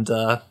 and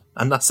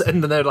that's it.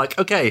 And then they're like,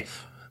 okay.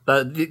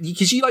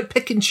 Because you like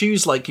pick and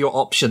choose like your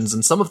options,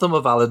 and some of them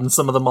are valid and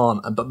some of them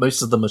aren't, but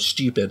most of them are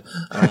stupid,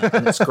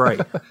 and it's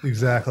great.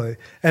 Exactly.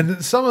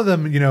 And some of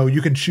them,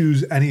 you can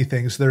choose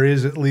anything, so there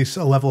is at least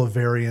a level of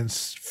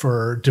variance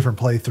for different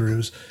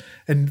playthroughs,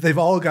 and they've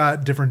all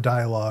got different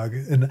dialogue,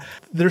 and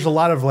there's a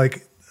lot of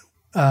like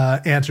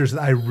answers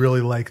that I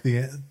really like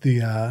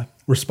the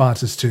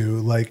responses to.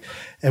 Like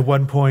at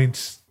one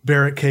point,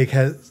 Barrot Cake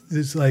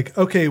is like,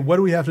 okay, what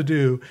do we have to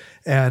do?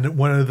 And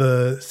one of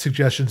the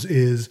suggestions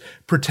is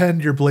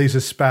pretend you're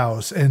Blaze's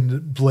spouse.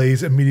 And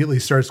Blaze immediately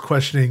starts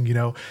questioning,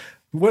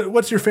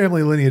 what's your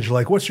family lineage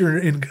like? What's your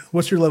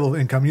level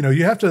of income?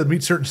 You have to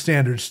meet certain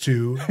standards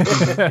to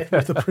be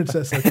with a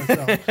princess like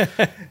myself.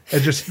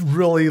 And just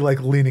really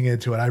like leaning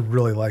into it. I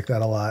really like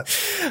that a lot.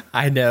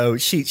 I know.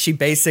 She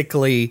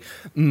basically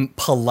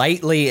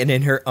politely and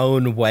in her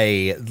own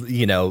way,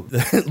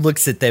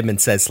 looks at them and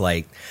says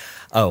like,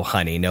 oh,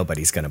 honey,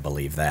 nobody's going to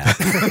believe that.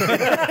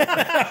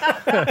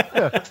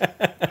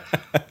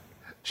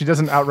 She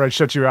doesn't outright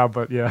shut you out,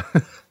 but yeah.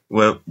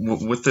 Well,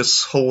 with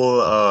this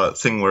whole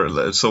thing were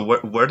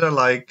there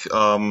like,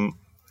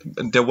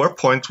 there were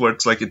points where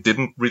it's like it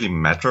didn't really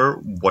matter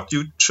what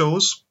you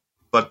chose,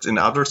 but in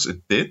others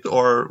it did,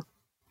 or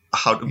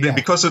how? Yeah.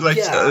 Because it like...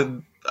 Yeah.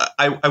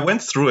 I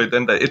went through it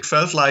and it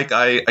felt like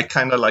I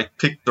kind of like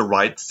picked the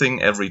right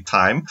thing every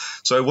time.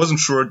 So I wasn't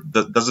sure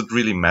does it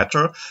really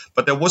matter.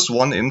 But there was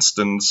one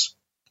instance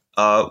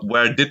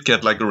where I did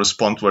get like a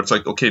response where it's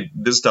like, okay,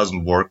 this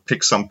doesn't work,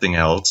 pick something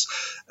else.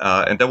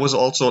 And there was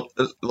also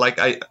like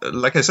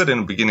I said in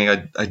the beginning,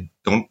 I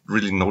don't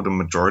really know the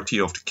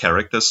majority of the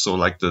characters. So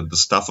like the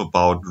stuff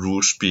about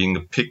Rouge being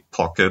a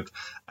pickpocket,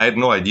 I had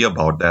no idea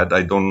about that.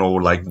 I don't know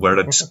like where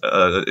that's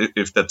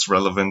if that's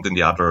relevant in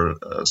the other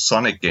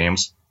Sonic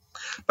games,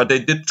 but they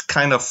did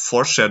kind of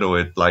foreshadow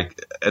it like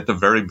at the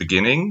very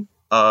beginning,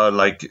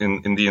 like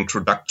in the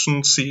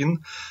introduction scene,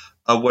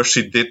 where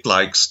she did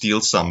like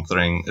steal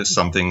something,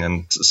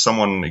 and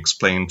someone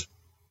explained,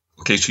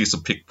 okay, she's a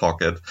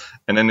pickpocket,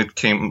 and then it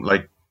came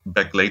like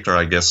back later,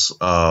 I guess,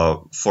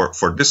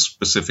 for this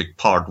specific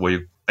part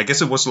where I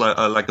guess it was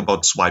like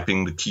about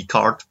swiping the key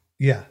card.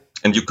 Yeah.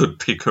 And you could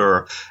pick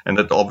her, and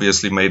that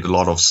obviously made a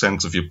lot of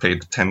sense if you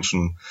paid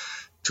attention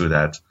to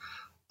that.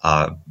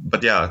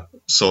 But yeah,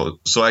 so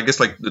I guess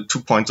like the 2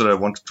 points that I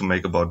wanted to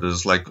make about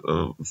this, like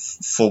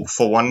for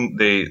one,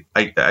 they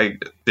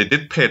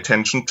did pay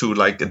attention to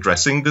like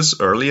addressing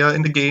this earlier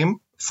in the game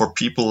for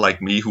people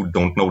like me who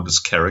don't know this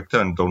character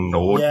and don't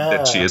know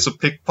that she is a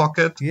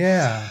pickpocket.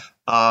 Yeah.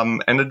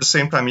 And at the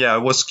same time, I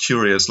was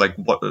curious, like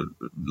what,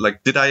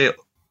 like did I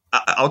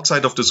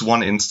outside of this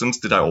one instance,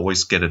 did I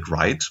always get it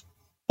right?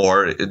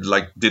 Or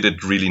did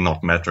it really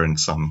not matter in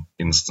some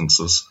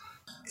instances?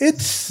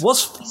 It's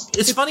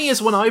funny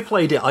is when I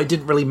played it, I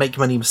didn't really make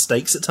many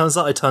mistakes. It turns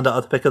out I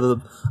picked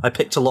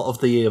a lot of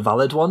the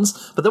valid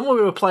ones. But then when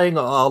we were playing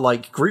our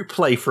like group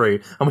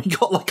playthrough, and we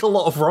got like a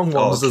lot of wrong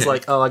ones, it was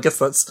like, oh, I guess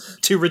that's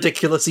too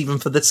ridiculous even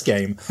for this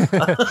game.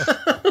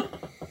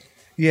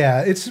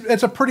 Yeah, it's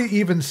a pretty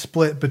even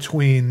split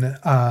between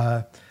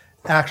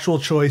actual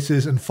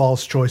choices and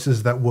false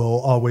choices that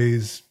will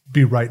always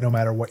be right no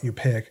matter what you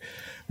pick,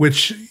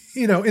 which,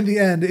 you know, in the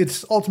end,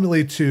 it's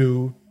ultimately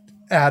to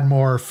add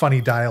more funny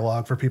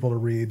dialogue for people to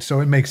read, so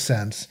it makes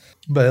sense.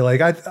 But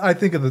like, I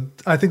think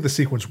the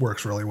sequence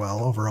works really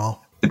well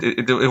overall.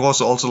 It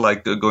was also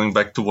like going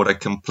back to what I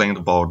complained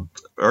about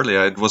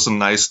earlier. It was a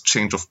nice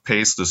change of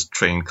pace, this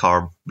train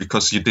car,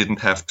 because you didn't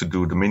have to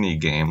do the mini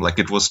game. Like,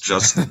 it was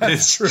just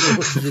this.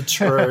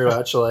 True,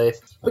 actually.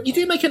 But you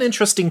do make an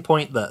interesting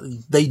point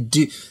that they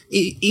do,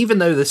 even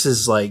though this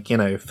is like, you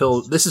know,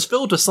 this is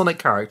filled with Sonic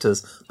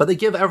characters, but they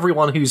give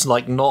everyone who's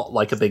like not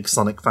like a big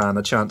Sonic fan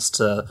a chance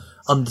to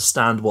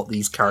understand what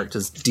these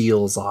characters'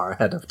 deals are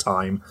ahead of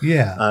time.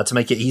 Yeah. To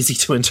make it easy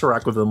to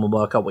interact with them and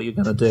work out what you're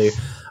going to do.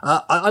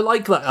 I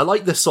like that. I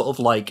like this sort of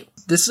like,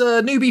 this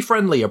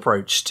newbie-friendly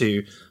approach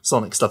to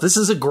Sonic stuff. This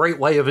is a great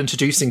way of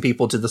introducing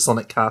people to the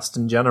Sonic cast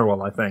in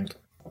general, I think.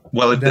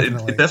 Well,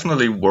 it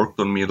definitely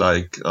worked on me.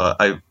 Like,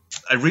 I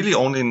really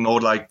only know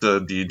like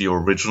the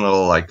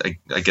original, like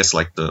I guess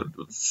like the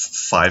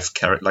 5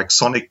 characters, like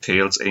Sonic,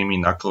 Tails, Amy,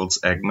 Knuckles,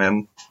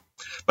 Eggman.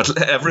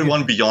 But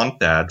everyone beyond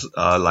that,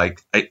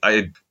 like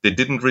they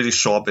didn't really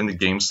show up in the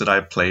games that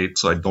I played,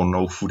 so I don't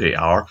know who they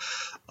are.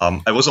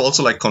 I was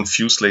also like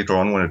confused later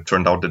on when it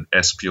turned out that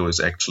Espio is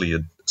actually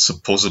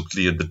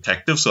supposedly a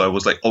detective. So I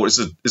was like, oh, is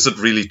it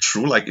really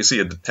true? Like, is he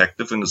a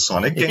detective in the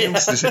Sonic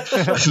games?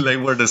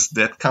 Like, where does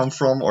that come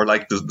from? Or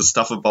like the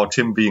stuff about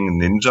him being a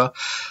ninja.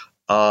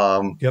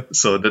 Yep.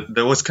 So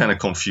that was kind of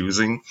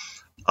confusing.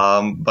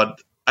 But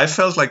I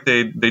felt like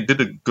they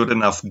did a good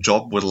enough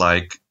job with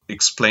like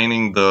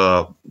explaining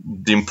the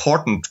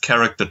important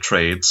character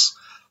traits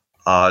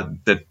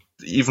that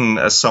even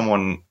as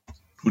someone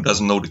who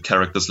doesn't know the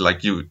characters,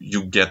 like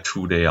you get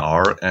who they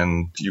are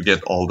and you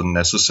get all the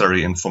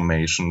necessary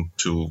information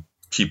to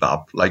keep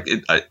up. Like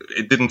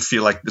it didn't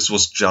feel like this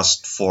was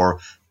just for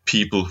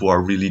people who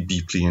are really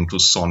deeply into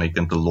Sonic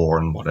and the lore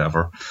and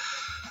whatever.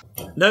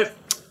 Nope.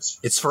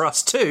 It's for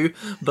us too,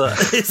 but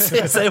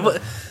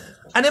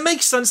and it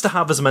makes sense to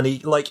have as many,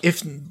 like,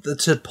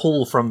 to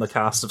pull from the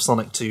cast of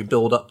Sonic to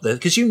build up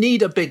because you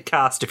need a big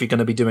cast if you're going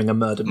to be doing a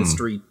murder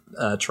mystery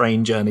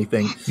train journey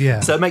thing.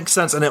 Yeah. So it makes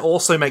sense, and it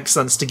also makes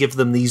sense to give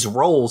them these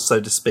roles, so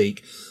to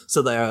speak,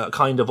 so they're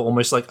kind of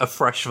almost like a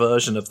fresh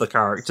version of the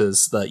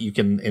characters that you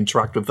can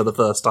interact with for the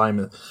first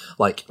time,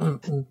 like,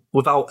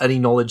 without any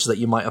knowledge that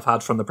you might have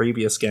had from the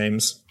previous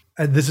games.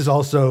 And this is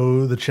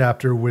also the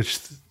chapter which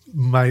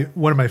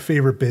one of my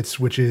favorite bits,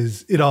 which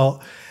is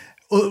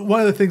one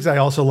of the things I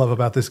also love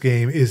about this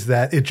game is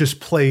that it just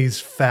plays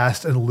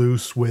fast and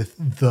loose with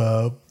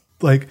the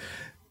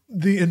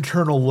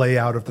internal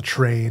layout of the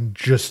train,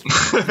 just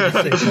for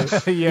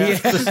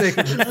the sake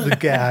of the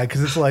gag.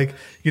 Because it's like,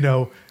 you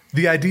know,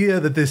 the idea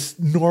that this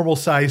normal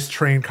sized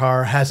train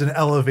car has an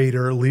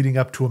elevator leading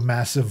up to a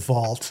massive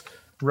vault.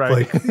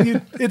 Right. Like,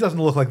 it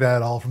doesn't look like that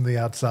at all from the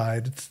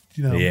outside. It's,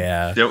 you know.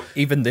 Yeah. Yep.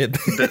 Even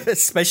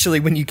especially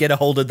when you get a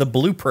hold of the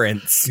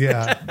blueprints.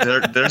 Yeah.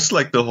 There's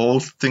like the whole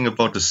thing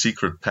about the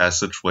secret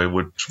passageway,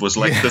 which was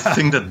like the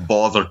thing that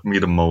bothered me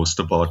the most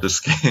about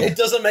this game. It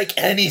doesn't make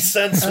any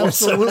sense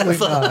Absolutely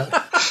whatsoever.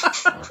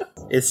 not.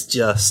 It's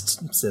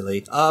just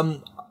silly.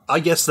 I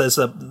guess there's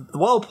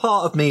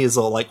part of me is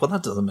all like, well,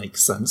 that doesn't make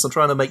sense. I'm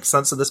trying to make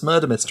sense of this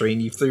murder mystery,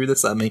 and you threw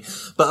this at me.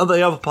 But on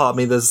the other part of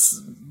me,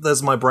 there's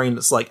my brain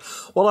that's like,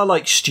 well, I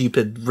like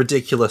stupid,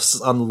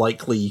 ridiculous,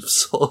 unlikely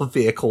sort of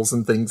vehicles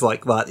and things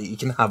like that you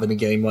can have in a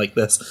game like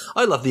this.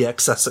 I love the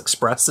Excess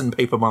Express in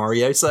Paper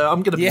Mario, so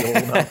I'm going to be all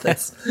about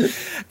this.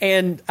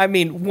 And, I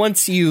mean,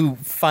 once you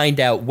find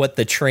out what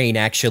the train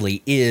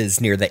actually is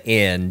near the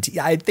end,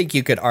 I think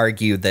you could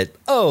argue that,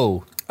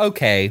 oh,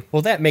 okay,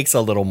 well, that makes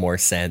a little more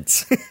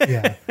sense.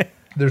 Yeah.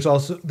 There's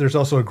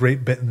also a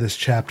great bit in this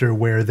chapter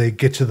where they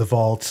get to the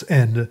vaults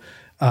and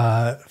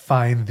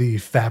find the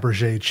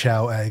Fabergé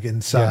Chow egg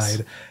inside.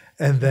 Yes.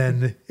 And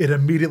then it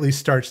immediately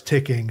starts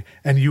ticking,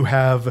 and you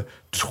have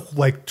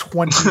like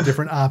 20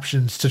 different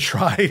options to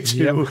try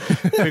to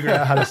figure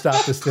out how to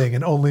stop this thing,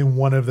 and only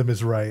one of them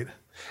is right.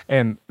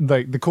 And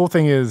like the cool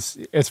thing is,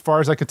 as far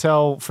as I could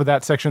tell, for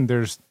that section,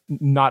 there's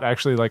not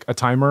actually like a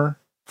timer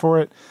for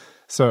it.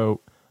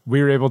 So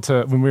we were able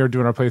to, when we were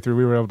doing our playthrough,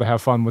 we were able to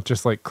have fun with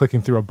just like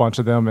clicking through a bunch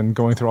of them and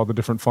going through all the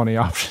different funny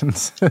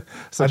options.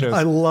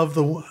 I love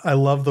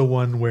the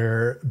one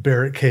where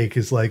Barrot Cake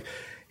is like,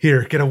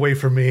 "Here, get away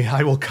from me.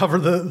 I will cover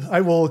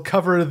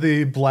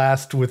the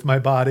blast with my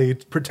body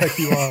to protect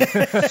you all."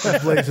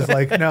 And Blaze is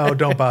like, "No,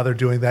 don't bother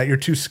doing that. You're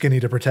too skinny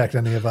to protect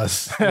any of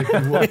us.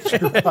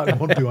 Your body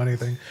won't do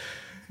anything."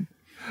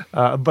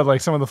 But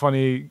like some of the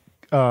funny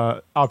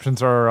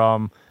options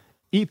are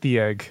eat the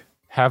egg,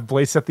 have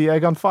Blaze set the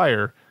egg on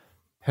fire,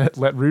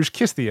 let Rouge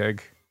kiss the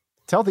egg,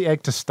 tell the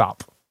egg to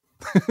stop.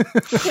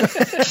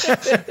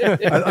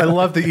 I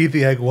love the eat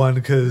the egg one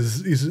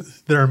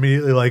because they're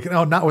immediately like,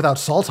 "No, not without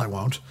salt, I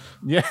won't."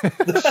 Yeah.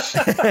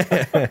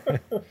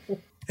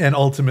 And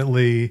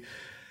ultimately,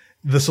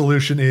 the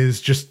solution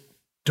is just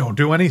don't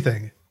do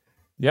anything.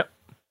 Yep.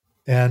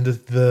 And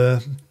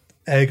the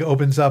egg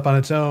opens up on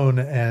its own,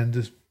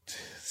 and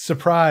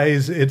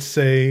surprise, it's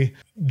a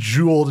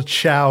jeweled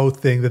chow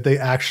thing that they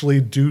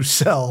actually do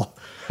sell.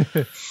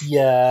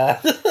 Yeah.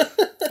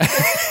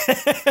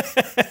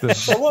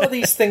 So what are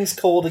these things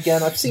called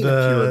again? I've seen a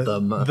few of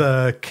them.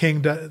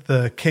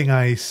 The King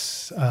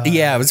Ice.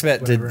 Yeah, I was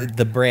about to.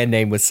 The brand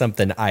name was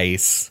something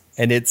Ice,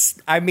 and it's.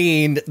 I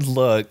mean,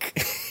 look.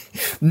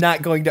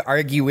 Not going to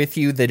argue with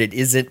you that it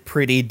isn't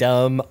pretty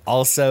dumb.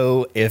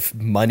 Also, if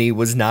money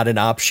was not an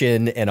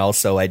option, and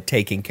also I'd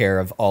taken care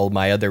of all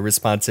my other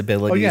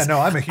responsibilities. Oh yeah, no,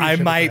 I'm a huge I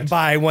might fan.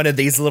 buy one of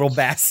these little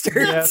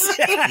bastards.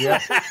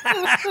 Yeah,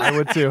 I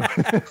would too.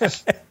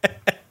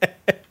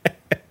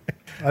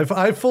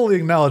 I fully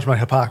acknowledge my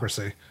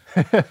hypocrisy.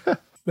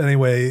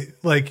 Anyway,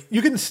 like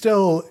you can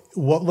still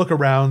look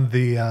around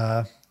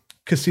the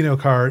casino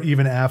car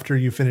even after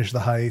you finish the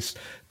heist.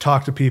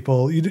 Talk to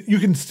people. You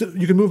can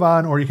move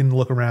on, or you can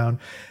look around.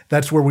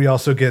 That's where we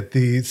also get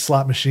the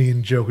slot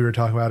machine joke we were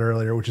talking about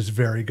earlier, which is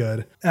very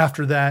good.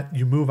 After that,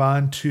 you move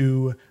on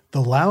to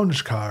the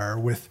lounge car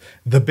with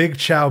the Big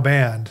Chow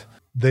band.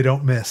 They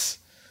don't miss.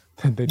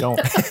 They don't.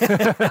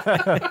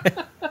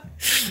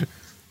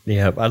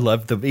 Yeah, I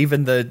love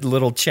even the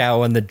little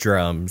Chow on the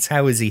drums.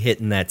 How is he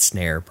hitting that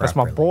snare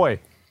properly? That's my boy.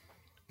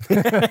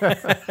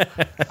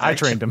 I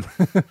trained him.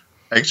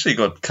 I actually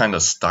got kind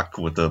of stuck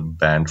with the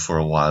band for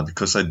a while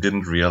because I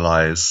didn't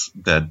realize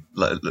that,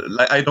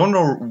 like I don't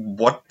know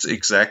what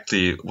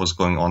exactly was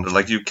going on.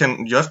 Like you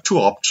have two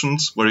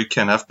options where you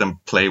can have them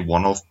play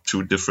one of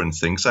two different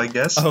things, I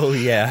guess. Oh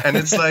yeah. And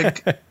it's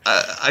like,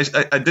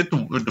 I did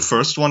the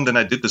first one, then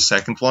I did the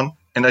second one,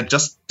 and I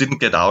just didn't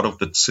get out of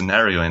the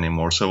scenario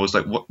anymore. So I was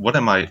like, what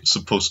am I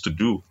supposed to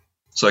do?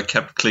 So I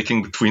kept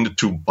clicking between the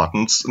two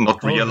buttons,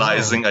 not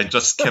realizing I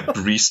just kept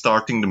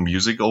restarting the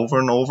music over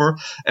and over,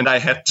 and I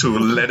had to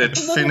let it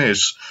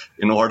finish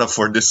in order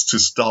for this to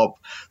stop.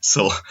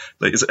 So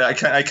like,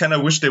 I kind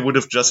of wish they would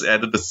have just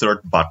added a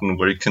third button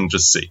where you can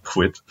just say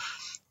quit.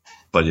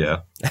 But yeah,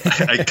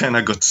 I kind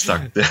of got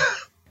stuck there.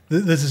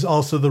 This is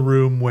also the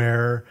room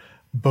where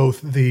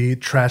both the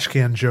trash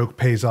can joke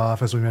pays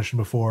off, as we mentioned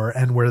before,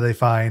 and where they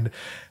find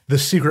the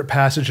secret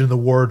passage in the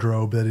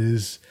wardrobe that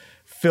is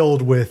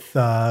filled with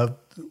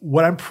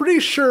what I'm pretty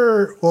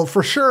sure, well,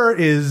 for sure,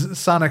 is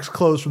Sonic's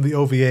clothes from the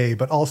OVA,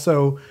 but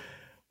also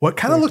what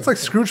kind of looks like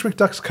Scrooge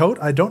McDuck's coat.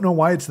 I don't know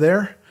why it's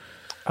there.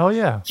 Oh,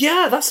 yeah.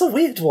 Yeah, that's a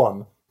weird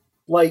one.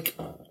 Like,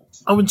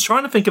 I was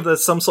trying to think if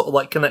there's some sort of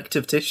like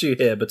connective tissue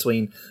here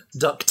between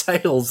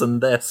DuckTales and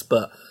this,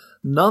 but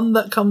none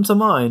that come to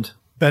mind.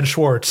 Ben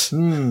Schwartz.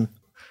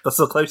 That's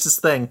the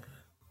closest thing.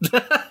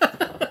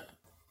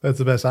 That's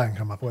the best I can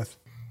come up with.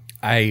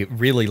 I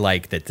really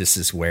like that this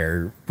is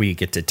where we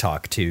get to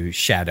talk to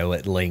Shadow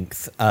at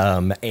length.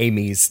 We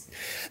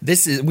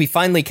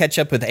finally catch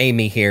up with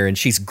Amy here, and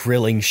she's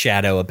grilling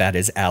Shadow about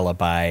his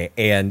alibi,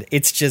 and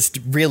it's just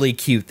really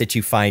cute that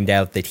you find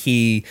out that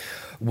he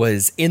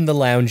was in the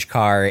lounge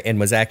car and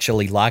was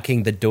actually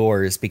locking the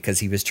doors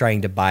because he was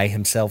trying to buy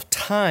himself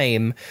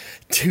time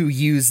to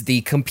use the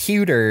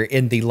computer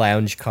in the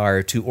lounge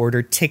car to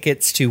order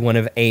tickets to one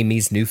of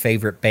Amy's new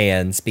favorite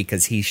bands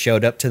because he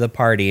showed up to the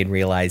party and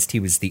realized he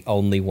was the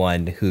only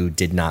one who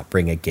did not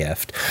bring a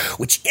gift,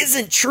 which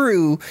isn't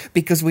true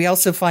because we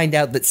also find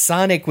out that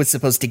Sonic was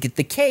supposed to get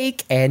the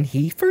cake and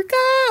he forgot.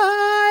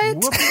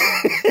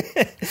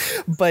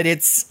 But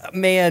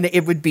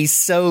it would be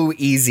so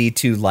easy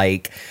to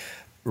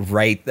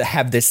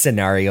have this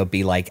scenario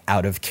be like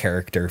out of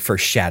character for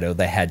Shadow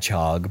the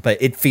Hedgehog,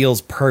 but it feels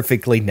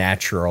perfectly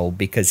natural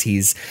because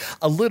he's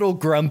a little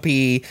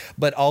grumpy,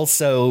 but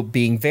also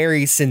being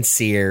very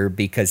sincere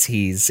because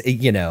he's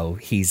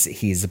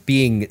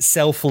being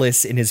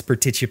selfless in his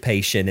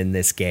participation in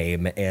this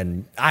game,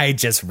 and I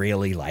just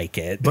really like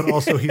it. But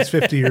also he's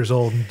 50 years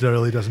old and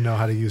really doesn't know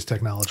how to use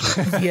technology.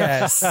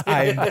 Yes,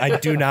 I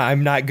do not.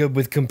 I'm not good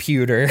with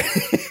computer.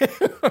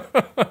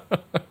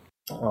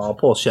 Oh,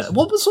 poor shit.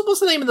 What was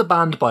the name of the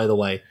band, by the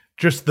way?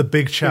 Just the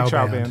Big Chow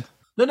band.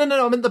 No.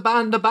 I mean the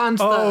band that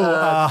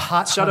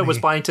Hot Shadow Honey. was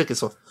buying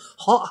tickets for.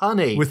 Hot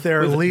Honey. With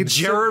their lead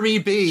Jeremy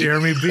B.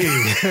 Jeremy B.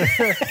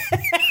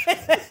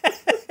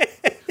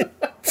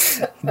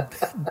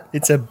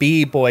 It's a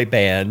B-boy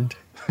band.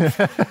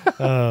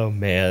 Oh,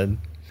 man.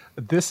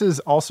 This is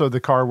also the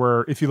car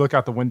where if you look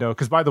out the window,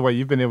 because by the way,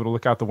 you've been able to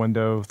look out the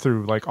window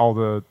through like all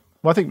the,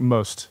 well, I think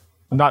most,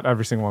 not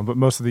every single one, but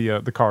most of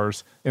the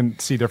cars and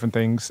see different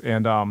things.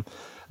 And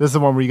this is the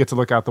one where you get to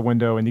look out the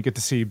window and you get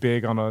to see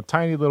Big on a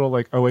tiny little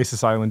like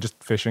oasis island,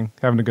 just fishing,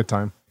 having a good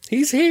time.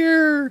 He's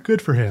here.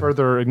 Good for him.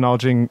 Further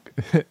acknowledging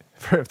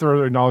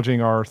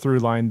our through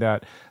line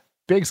that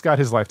Big's got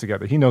his life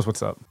together. He knows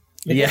what's up.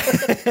 Yeah.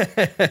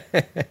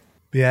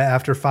 Yeah,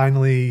 after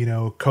finally,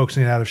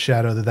 coaxing it out of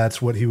Shadow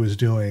that's what he was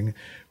doing,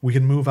 we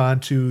can move on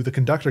to the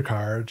conductor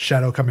car,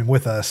 Shadow coming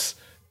with us,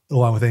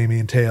 along with Amy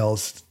and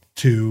Tails,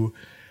 to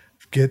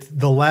get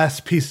the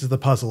last pieces of the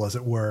puzzle, as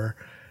it were,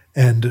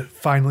 and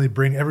finally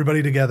bring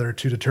everybody together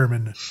to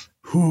determine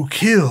who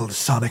killed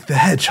Sonic the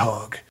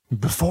Hedgehog.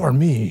 Before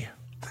me.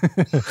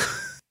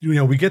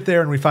 We get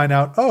there and we find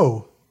out,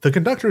 the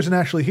conductor isn't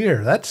actually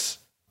here. That's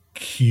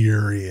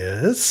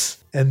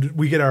curious. And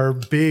we get our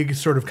big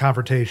sort of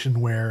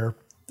confrontation where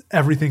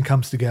everything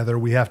comes together.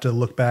 We have to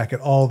look back at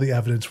all the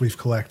evidence we've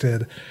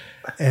collected.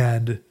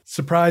 And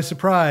surprise,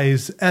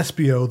 surprise,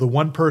 Espio, the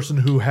one person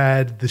who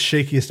had the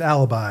shakiest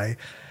alibi,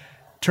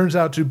 turns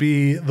out to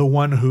be the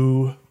one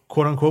who,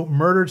 quote unquote,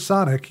 murdered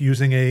Sonic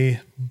using a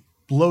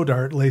blow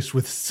dart laced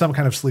with some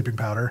kind of sleeping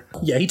powder.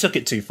 Yeah, he took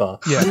it too far.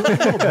 Yeah.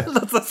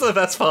 That's the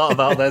best part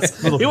about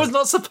this. He was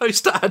not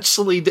supposed to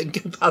actually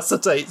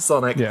incapacitate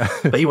Sonic,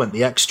 but he went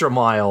the extra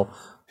mile.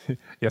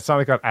 Yeah,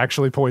 Sonic got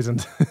actually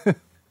poisoned.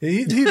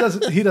 He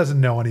doesn't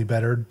know any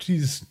better.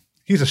 He's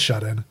a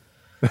shut-in.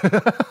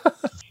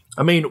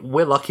 I mean,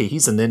 we're lucky.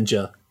 He's a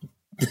ninja.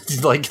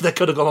 Like, that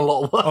could have gone a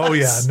lot worse. Oh,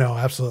 yeah. No,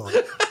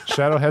 absolutely.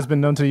 Shadow has been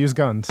known to use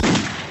guns.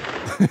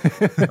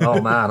 Oh,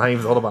 man. I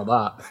even thought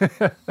about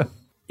that.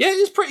 Yeah,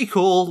 it's pretty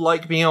cool,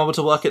 like, being able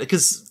to work it,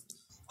 because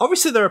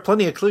obviously there are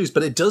plenty of clues,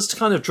 but it does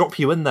kind of drop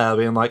you in there,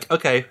 being like,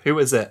 okay, who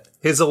is it?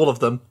 Here's all of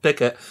them. Pick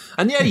it.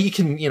 And yeah, you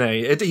can,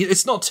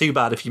 it's not too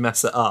bad if you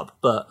mess it up,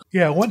 but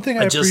yeah, one thing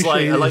I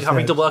like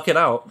having to work it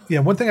out.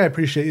 Yeah, one thing I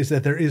appreciate is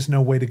that there is no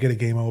way to get a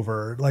game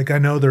over. Like, I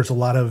know there's a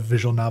lot of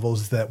visual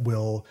novels that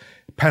will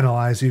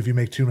penalize you if you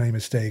make too many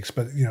mistakes,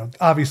 but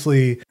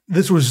obviously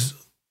this was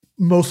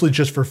mostly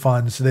just for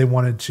fun, so they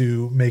wanted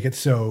to make it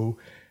so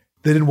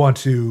they didn't want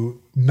to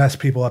mess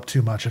people up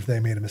too much if they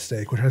made a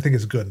mistake, which I think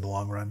is good in the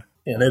long run.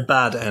 Yeah, no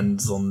bad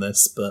ends on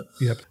this, but...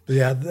 Yep. But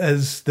yeah,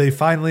 as they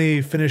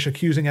finally finish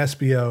accusing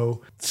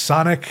Espio,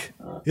 Sonic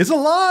is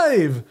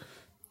alive!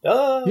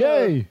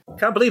 Yay!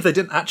 Can't believe they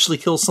didn't actually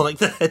kill Sonic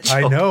the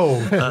Hedgehog. I know.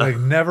 I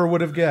never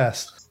would have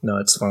guessed. No,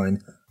 it's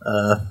fine.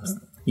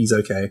 He's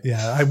okay.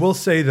 Yeah, I will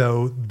say,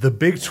 though, the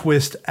big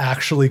twist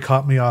actually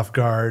caught me off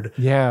guard.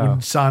 Yeah.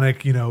 When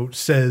Sonic,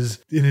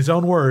 says, in his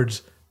own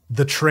words,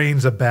 the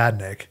train's a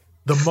badnik.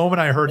 The moment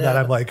I heard that,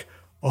 I'm like,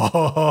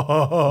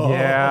 oh.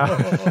 Yeah.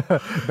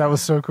 That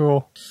was so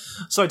cool.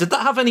 So did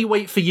that have any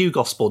weight for you,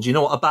 Gospel? Do you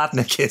know what a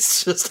badnik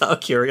is? Just out of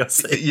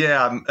curiosity.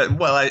 Yeah,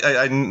 well,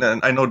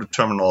 I know the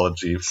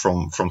terminology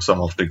from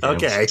some of the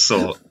games. Okay.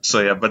 So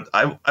yeah, but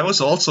I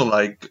was also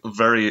like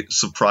very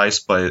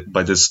surprised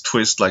by this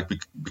twist, like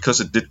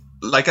because it did,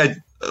 like,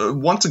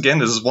 once again,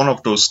 this is one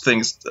of those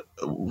things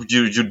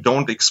you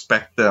don't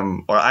expect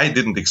them, or I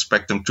didn't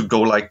expect them to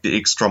go like the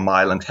extra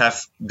mile and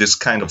have this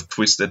kind of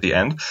twist at the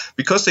end,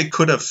 because they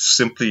could have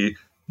simply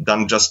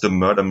done just a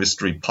murder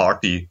mystery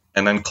party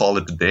and then call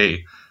it a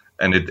day,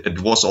 and it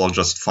was all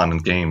just fun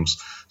and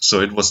games.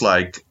 So it was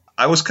like,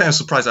 I was kind of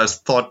surprised. I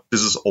thought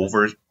this is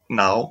over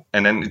now,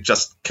 and then it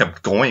just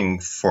kept going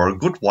for a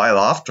good while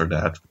after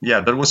that.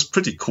 Yeah, that was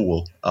pretty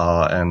cool,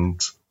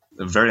 and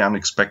very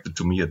unexpected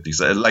to me, at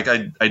least.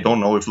 I don't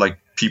know if like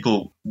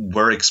people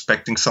were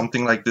expecting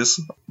something like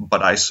this,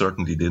 but I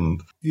certainly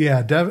didn't.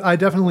 Yeah, I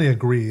definitely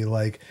agree.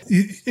 Like,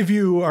 if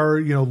you are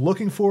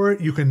looking for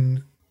it, you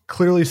can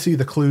clearly see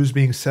the clues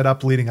being set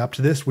up leading up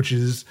to this, which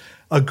is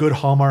a good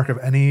hallmark of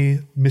any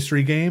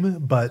mystery game.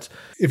 But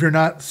if you're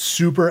not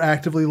super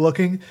actively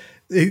looking,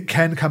 it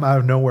can come out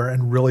of nowhere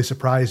and really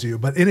surprise you,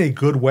 but in a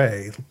good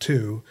way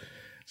too.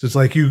 So it's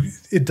like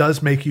it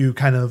does make you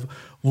kind of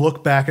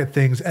look back at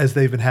things as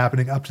they've been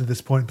happening up to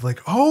this point and be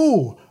like,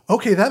 oh,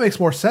 okay, that makes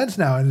more sense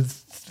now. And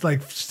it's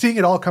like seeing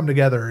it all come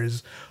together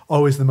is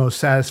always the most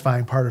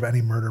satisfying part of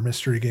any murder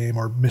mystery game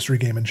or mystery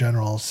game in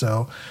general.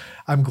 So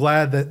I'm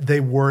glad that they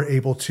were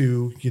able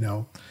to,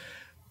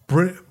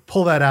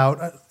 pull that out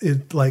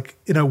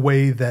in a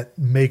way that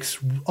makes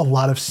a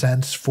lot of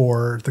sense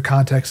for the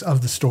context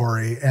of the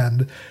story,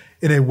 and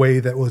in a way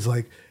that was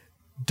like,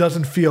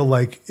 doesn't feel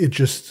like it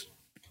just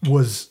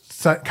was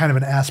kind of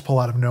an ass pull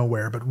out of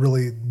nowhere, but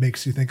really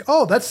makes you think,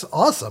 oh, that's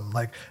awesome.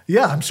 Like,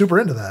 yeah, I'm super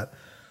into that.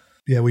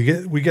 Yeah, we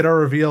get our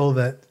reveal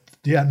that,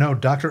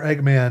 Dr.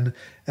 Eggman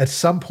at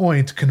some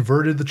point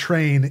converted the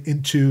train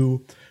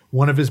into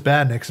one of his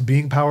badniks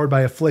being powered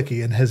by a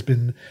flicky, and has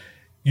been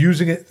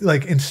using it,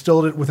 like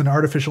instilled it with an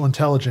artificial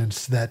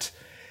intelligence that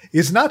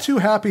is not too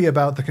happy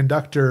about the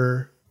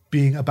conductor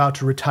being about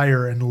to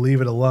retire and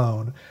leave it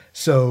alone.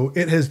 So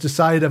it has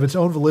decided of its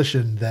own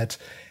volition that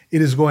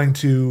it is going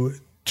to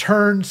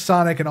turn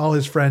Sonic and all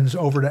his friends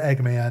over to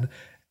Eggman,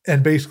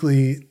 and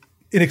basically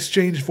in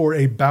exchange for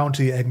a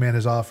bounty Eggman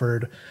has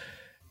offered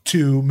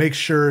to make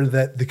sure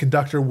that the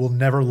conductor will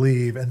never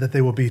leave and that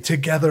they will be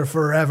together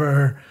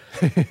forever.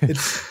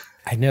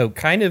 I know,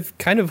 kind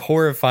of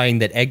horrifying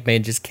that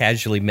Eggman just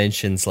casually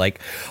mentions like,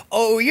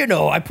 oh,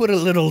 I put a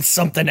little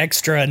something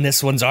extra in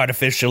this one's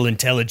artificial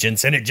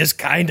intelligence and it just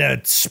kind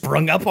of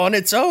sprung up on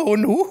its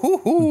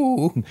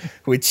own.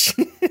 Which,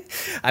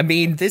 I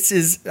mean, this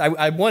is,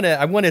 I want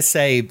to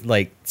say,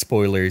 like,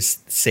 spoilers,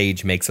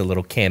 Sage makes a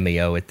little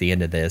cameo at the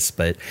end of this,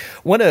 but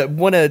want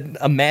to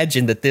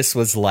imagine that this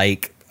was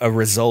like a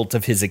result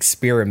of his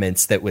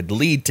experiments that would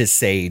lead to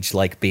Sage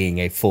like being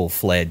a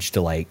full-fledged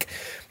like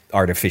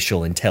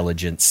artificial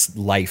intelligence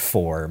life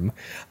form.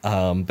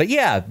 But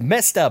yeah,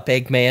 messed up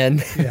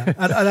Eggman. Yeah.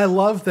 And I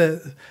love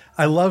that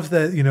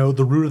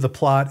the root of the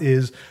plot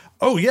is,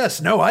 oh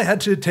yes, no, I had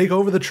to take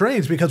over the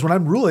trains because when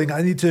I'm ruling,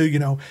 I need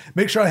to,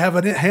 make sure I have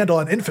a handle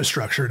on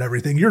infrastructure and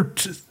everything. Your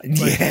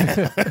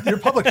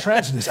public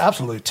transit is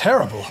absolutely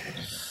terrible.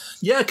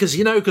 Yeah,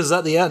 because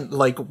at the end,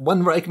 like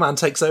when Eggman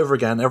takes over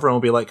again, everyone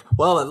will be like,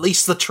 "Well, at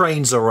least the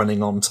trains are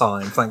running on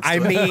time." Thanks. I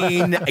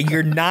mean,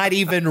 you're not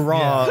even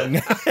wrong.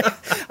 Yeah.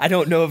 I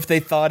don't know if they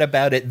thought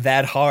about it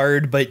that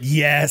hard, but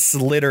yes,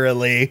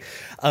 literally.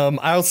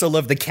 I also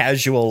love the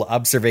casual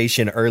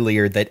observation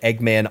earlier that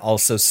Eggman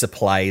also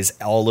supplies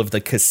all of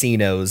the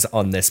casinos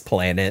on this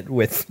planet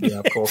with,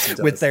 of course he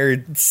does. with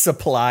their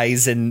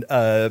supplies and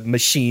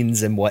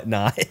machines and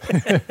whatnot.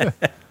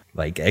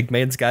 Like,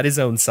 Eggman's got his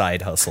own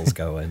side hustles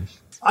going.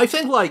 I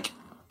think,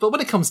 but when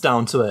it comes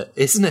down to it,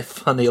 isn't it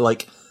funny?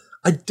 Like,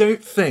 I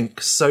don't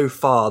think so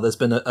far there's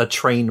been a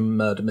train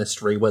murder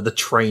mystery where the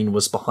train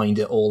was behind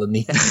it all in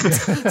the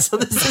end. So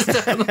this is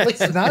definitely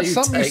it's not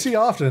something you see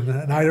often,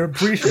 and I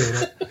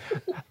appreciate it.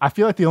 I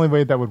feel like the only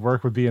way that would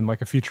work would be in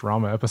like a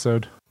Futurama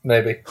episode.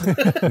 Maybe.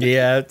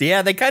 Yeah,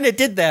 they kind of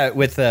did that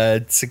with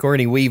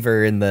Sigourney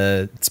Weaver in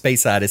the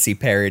Space Odyssey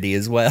parody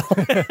as well.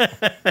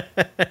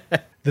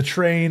 The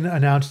train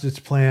announced its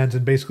plans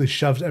and basically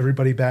shoves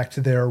everybody back to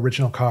their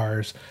original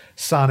cars.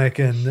 Sonic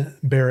and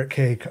Barrot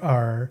Cake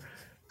are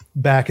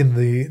back in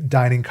the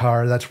dining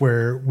car. That's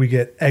where we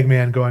get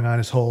Eggman going on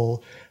his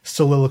whole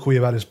soliloquy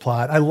about his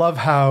plot. I love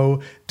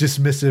how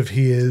dismissive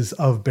he is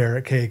of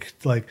Barrot Cake.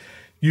 Like,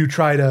 you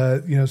try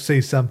to,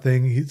 say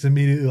something, he's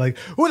immediately like,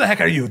 "Who the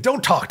heck are you?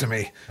 Don't talk to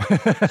me."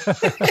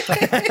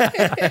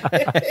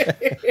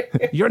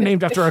 You're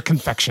named after a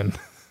confection.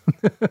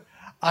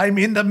 I'm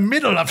in the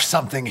middle of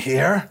something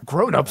here.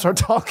 Grown-ups are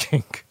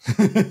talking.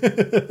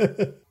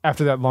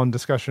 After that long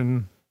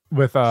discussion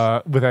with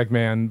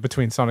Eggman,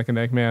 between Sonic and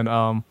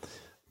Eggman,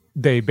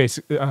 they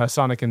basically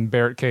Sonic and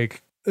Barrot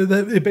Cake.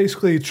 It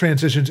basically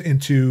transitions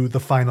into the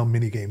final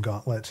minigame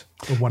gauntlet.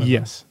 Or one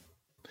of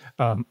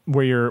them.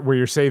 Where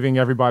you're saving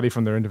everybody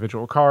from their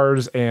individual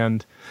cars,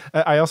 and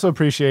I also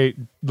appreciate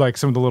like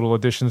some of the little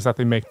additions that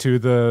they make to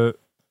the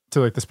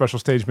special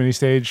stage, mini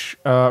stage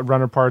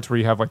runner parts, where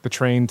you have like the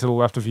train to the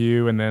left of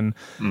you, and then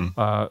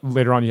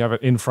later on you have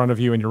it in front of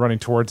you, and you're running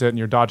towards it, and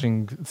you're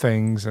dodging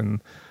things,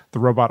 and the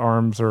robot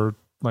arms are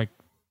like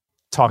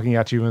talking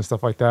at you and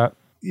stuff like that.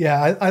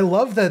 Yeah, I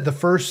love that the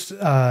first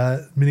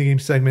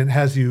minigame segment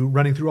has you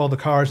running through all the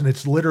cars, and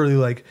it's literally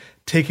like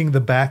taking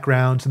the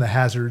backgrounds and the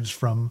hazards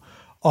from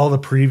all the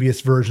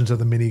previous versions of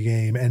the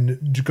minigame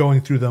and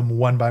going through them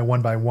one by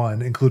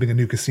one, including a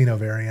new casino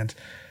variant.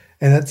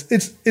 And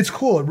it's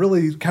cool. It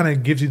really kind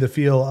of gives you the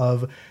feel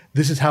of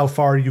this is how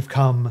far you've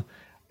come.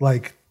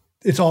 Like,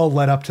 it's all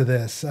led up to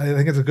this. I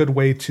think it's a good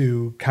way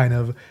to kind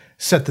of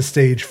set the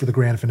stage for the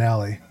grand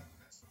finale.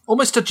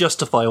 Almost to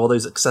justify all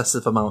those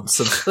excessive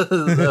amounts of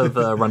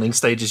running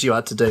stages you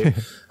had to do.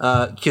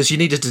 Because you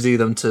needed to do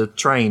them to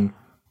train,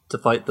 to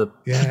fight the...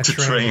 Yeah, to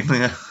train,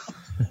 yeah.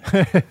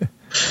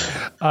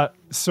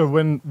 So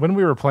when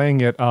we were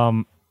playing it,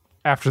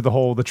 after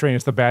the train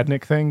is the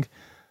badnik thing,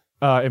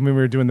 and when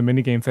we were doing the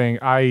minigame thing,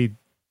 I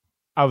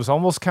was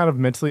almost kind of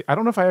mentally, I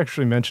don't know if I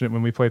actually mentioned it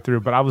when we played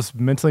through, but I was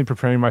mentally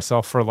preparing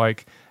myself for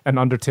like an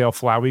Undertale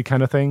Flowey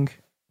kind of thing,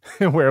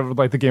 where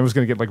like the game was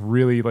going to get like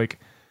really like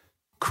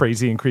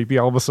crazy and creepy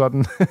all of a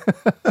sudden.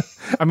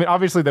 I mean,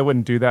 obviously they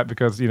wouldn't do that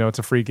because, it's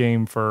a free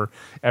game for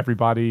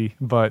everybody,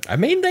 but I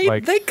mean, they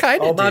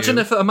kind of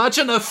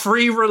imagine a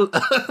free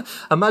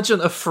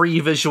imagine a free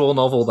visual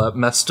novel that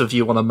messed with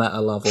you on a meta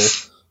level.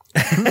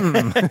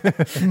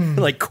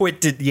 Like quit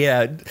to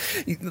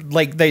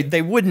like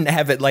they wouldn't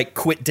have it like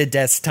quit to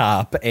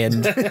desktop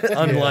and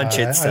unlaunch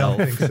itself.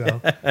 I don't think so.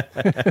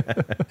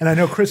 And I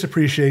know Chris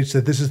appreciates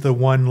that this is the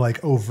one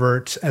like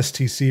overt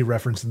STC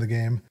reference in the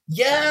game.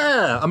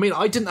 Yeah, I mean,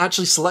 I didn't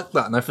actually select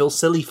that, and I feel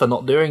silly for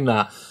not doing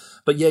that.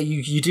 But yeah,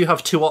 you do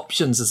have two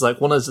options. It's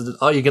like, one is,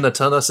 are you going to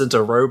turn us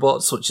into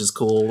robots, which is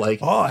cool. Like,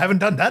 oh, I haven't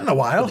done that in a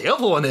while. The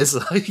other one is,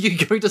 are you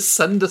going to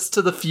send us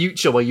to the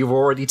future where you've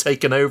already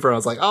taken over? I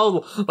was like,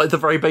 oh, like the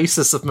very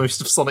basis of most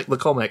of Sonic the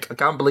Comic. I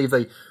can't believe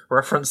they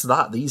reference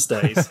that these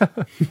days.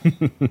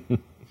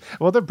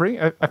 Well,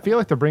 I feel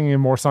like they're bringing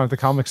in more Sonic the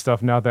Comic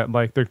stuff now that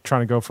like they're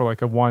trying to go for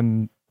like a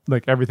one,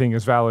 like everything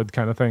is valid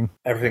kind of thing.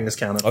 Everything is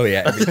canon. Oh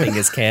yeah, everything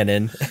is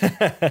canon.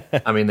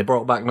 I mean, they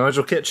brought back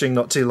Nigel Kitching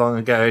not too long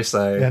ago,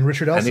 so and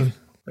Richard Elson.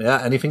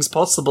 Anything's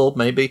possible.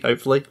 Maybe,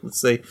 hopefully,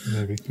 let's see.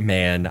 Maybe.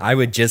 Man, I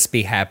would just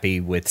be happy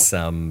with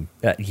some,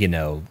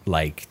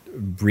 like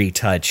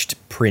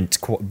retouched print,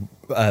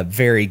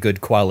 very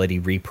good quality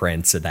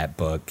reprints of that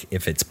book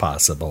if it's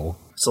possible.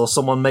 Saw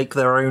someone make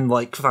their own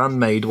like fan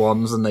made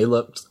ones, and they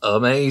looked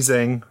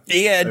amazing.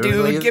 Yeah,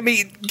 dude, give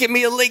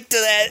me a link to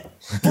that,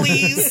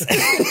 please.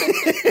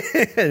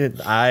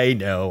 I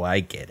know,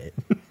 I get it.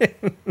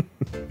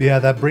 Yeah,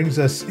 that brings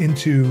us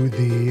into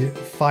the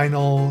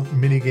final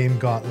minigame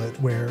gauntlet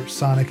where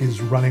Sonic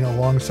is running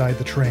alongside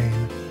the train.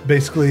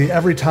 Basically,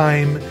 every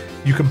time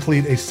you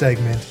complete a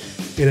segment,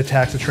 it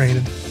attacks a train.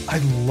 And I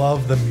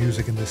love the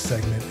music in this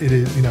segment. It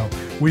is,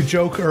 we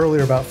joke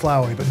earlier about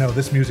Flowey, but no,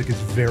 this music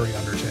is very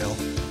Undertale.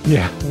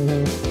 Yeah.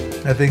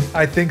 I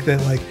think that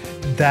like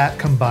that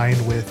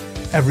combined with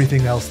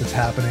everything else that's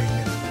happening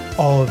and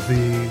all of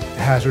the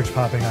hazards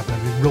popping up and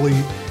everything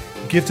really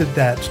gives it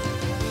that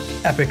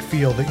epic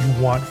feel that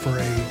you want for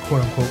a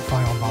quote-unquote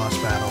final boss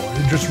battle.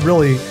 And it just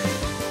really,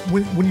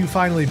 when you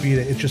finally beat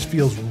it, it just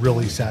feels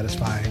really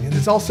satisfying. And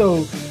it's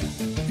also,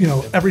 you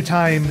know, every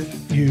time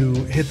you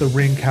hit the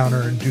ring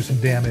counter and do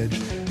some damage,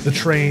 the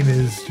train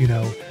is, you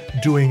know,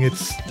 doing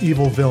its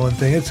evil villain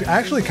thing. It's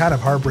actually kind of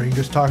heartbreaking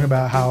just talking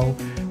about how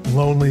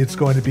lonely it's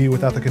going to be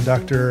without the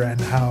conductor and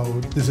how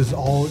this is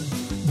all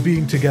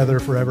being together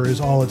forever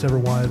is all it's ever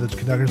wanted. The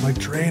conductor's like,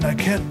 train, I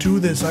can't do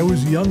this. I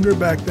was younger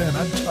back then.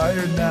 I'm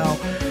tired now.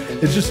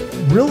 It's just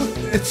really,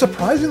 it's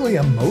surprisingly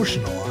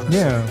emotional, honestly.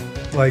 Yeah.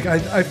 Like,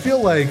 I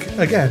feel like,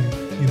 again,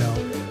 you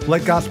know,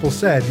 like Gospel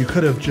said, you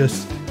could have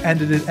just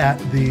ended it at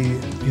the,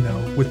 you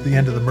know, with the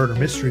end of the murder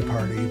mystery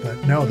party.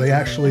 But no, they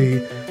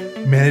actually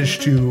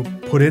managed to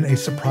put in a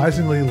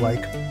surprisingly,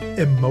 like,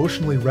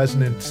 emotionally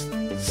resonant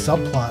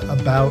subplot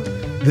about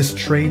this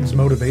train's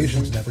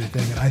motivations and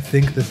everything. And I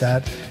think that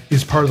that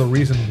is part of the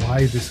reason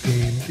why this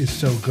game is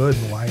so good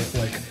and why it,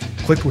 like,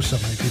 clicked with so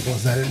many people,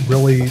 is that it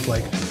really,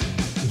 like,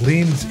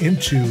 leans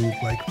into,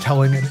 like,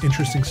 telling an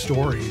interesting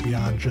story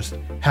beyond just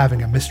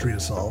having a mystery to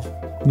solve.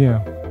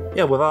 Yeah.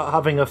 Yeah, without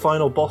having a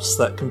final boss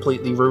that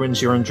completely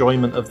ruins your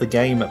enjoyment of the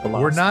game at the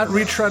last. We're not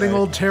retreading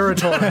old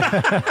territory.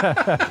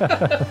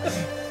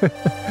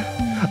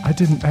 I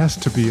didn't ask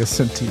to be a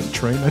sentient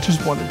train. I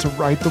just wanted to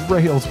ride the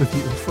rails with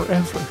you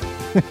forever.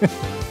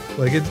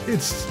 Like,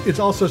 it's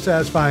also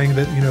satisfying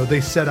that, you know,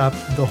 they set up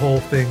the whole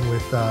thing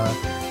with,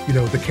 you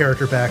know, the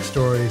character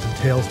backstories, and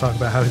Tails talking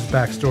about how his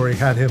backstory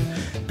had him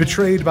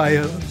betrayed by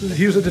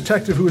he was a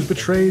detective who was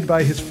betrayed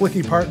by his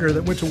Flicky partner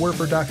that went to work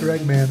for Dr.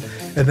 Eggman,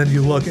 and then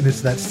you look and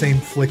it's that same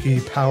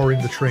Flicky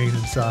powering the train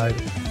inside.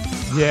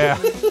 Yeah.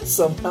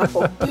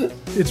 Somehow.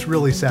 It's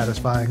really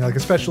satisfying, like,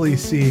 especially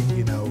seeing,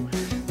 you know,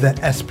 that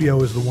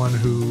Espio is the one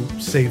who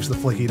saves the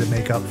Flicky to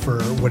make up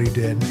for what he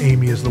did, and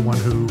Amy is the one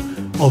who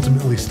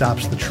ultimately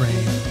stops the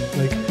train.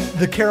 Like,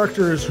 the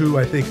characters who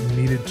I think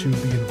needed to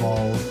be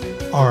involved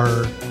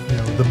are, you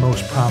know, the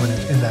most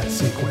prominent in that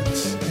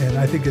sequence, and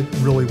I think it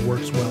really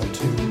works well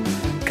to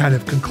kind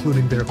of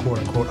concluding their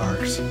quote-unquote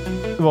arcs.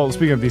 Well,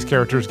 speaking of these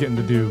characters getting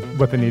to do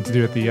what they need to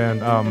do at the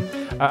end,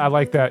 I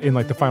like that in,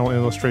 like, the final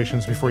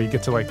illustrations before you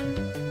get to, like,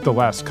 the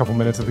last couple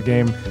minutes of the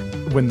game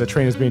when the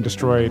train is being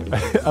destroyed.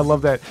 I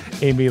love that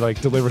Amy, like,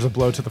 delivers a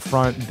blow to the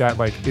front that,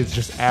 like, is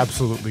just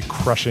absolutely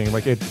crushing.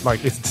 Like, it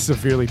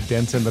severely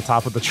dents in the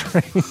top of the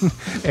train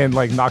and,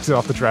 like, knocks it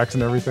off the tracks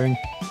and everything.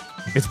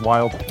 It's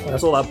wild.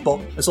 That's all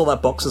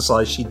that box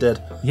exercise she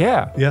did.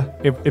 Yeah.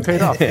 It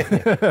paid off.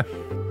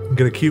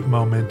 Get a cute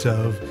moment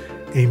of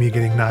Amy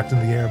getting knocked in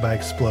the air by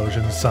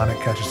explosions. Sonic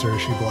catches her,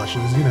 she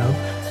blushes. You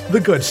know, the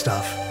good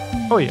stuff.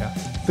 Oh yeah,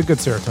 the good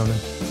serotonin.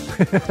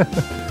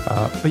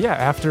 But yeah,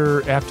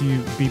 after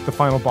you beat the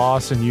final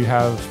boss and you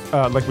have,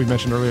 like we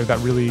mentioned earlier, that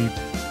really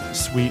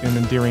sweet and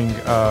endearing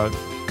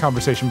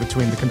conversation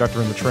between the conductor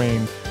and the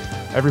train,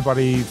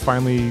 everybody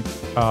finally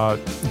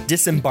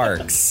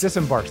disembarks.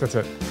 That's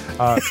it.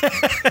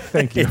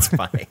 Thank you. It's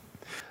fine.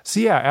 So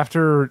yeah,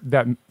 after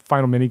that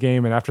final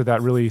minigame and after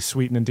that really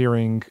sweet and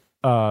endearing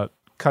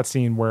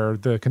cutscene where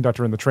the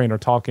conductor and the train are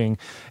talking,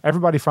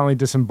 everybody finally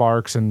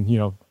disembarks and, you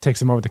know,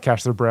 takes a moment to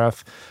catch their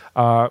breath.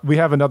 We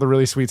have another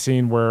really sweet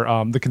scene where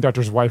the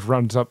conductor's wife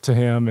runs up to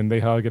him and they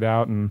hug it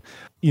out, and,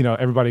 you know,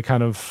 everybody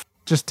kind of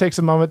just takes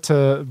a moment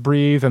to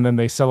breathe, and then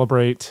they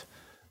celebrate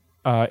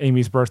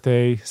Amy's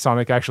birthday.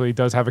 Sonic actually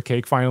does have a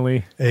cake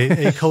finally.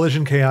 A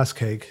Collision Chaos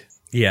cake.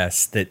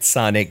 Yes, that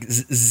Sonic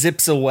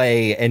zips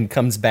away and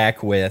comes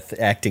back with,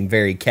 acting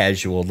very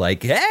casual,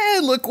 like, hey,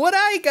 look what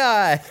I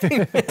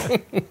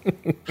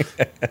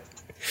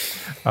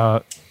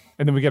got.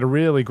 And then we get a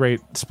really great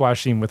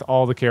splash scene with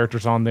all the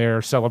characters on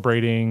there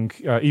celebrating,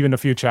 even a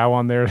few Chow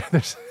on there.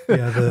 There's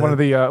one of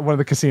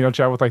the casino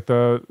Chow with, like,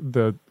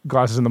 the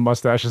glasses and the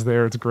mustaches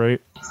there. It's great.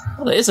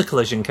 Well, it is a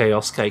Collision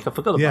Chaos cake. I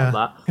forgot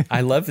about that.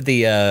 I love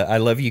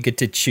you get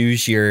to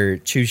choose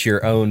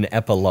your own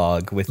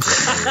epilogue with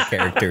your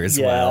character as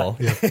well.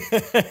 Yeah.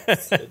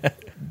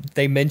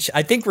 They mention,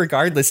 I think,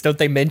 regardless, don't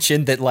they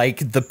mention that,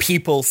 like, the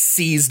people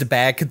seized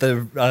back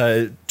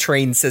the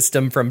train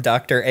system from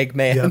Dr.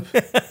 Eggman?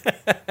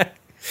 Yep.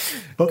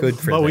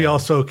 But we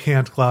also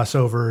can't gloss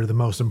over the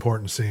most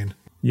important scene.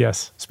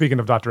 Yes. Speaking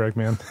of Dr.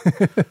 Eggman.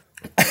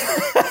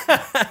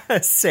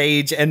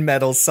 Sage and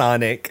Metal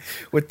Sonic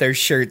with their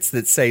shirts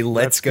that say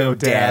 "Let's go,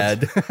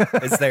 Dad,"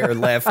 as they are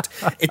left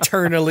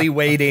eternally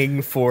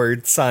waiting for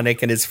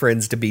Sonic and his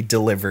friends to be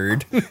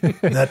delivered.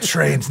 That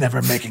train's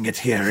never making it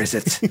here, is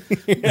it?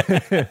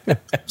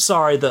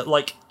 Sorry, that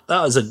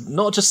is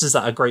not just is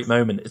that a great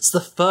moment, it's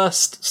the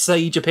first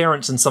Sage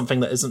appearance in something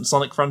that isn't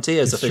Sonic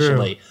Frontiers it's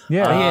officially. True.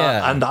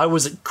 Yeah. And I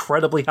was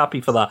incredibly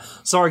happy for that.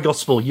 Sorry,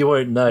 Gospel, you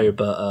won't know,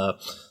 but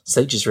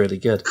Sage is really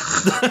good.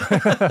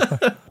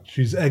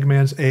 She's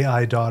Eggman's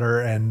AI daughter,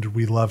 and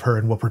we love her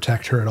and will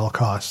protect her at all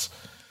costs.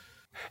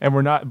 And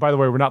we're not, by the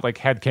way, we're not, like,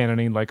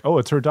 headcanoning, like, oh,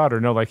 it's her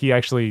daughter. No, like, he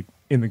actually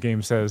in the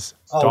game says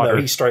daughter. No,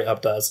 he straight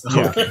up does.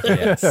 Yeah.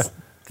 Yes.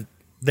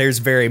 there's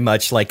very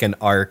much like an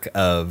arc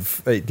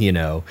of,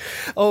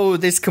 oh,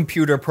 this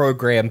computer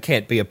program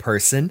can't be a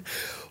person,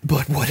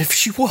 but what if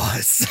she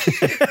was?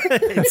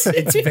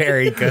 It's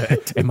very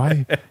good. Am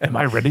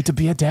I ready to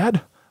be a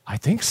dad? I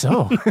think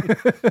so.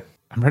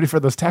 I'm ready for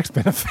those tax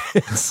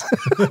benefits.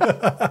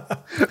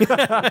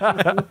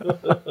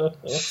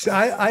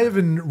 I have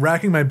been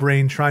racking my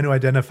brain trying to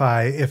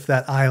identify if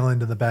that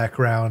island in the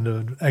background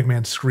of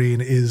Eggman's screen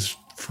is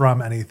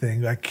from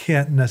anything. I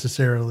can't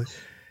necessarily.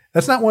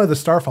 That's not one of the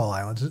Starfall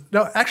Islands.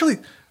 No, actually,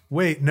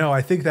 wait. No,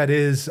 I think that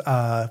is.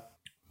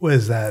 What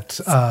is that?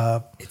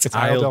 It's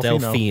Isle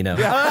Delfino.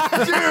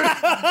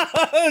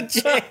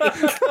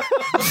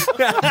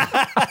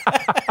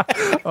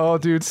 Oh,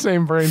 dude,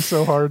 same brain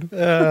so hard.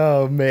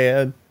 Oh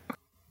man.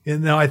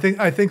 No, I think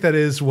that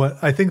is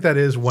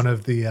one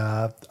of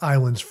the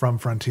islands from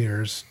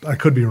Frontiers. I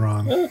could be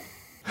wrong.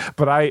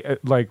 But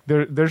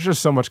there's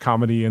just so much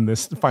comedy in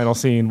this final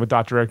scene with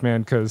Dr. Eggman,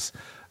 because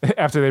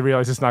after they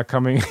realize it's not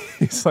coming,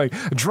 he's like,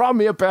 draw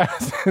me a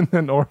bath. And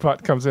then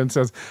Orbot comes in and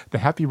says, the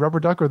happy rubber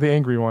duck or the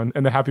angry one?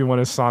 And the happy one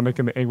is Sonic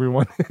and the angry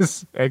one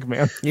is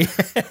Eggman.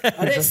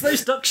 And it's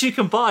those ducks you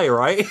can buy,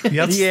 right?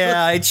 Yep.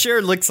 Yeah, it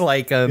sure looks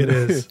like it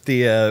is.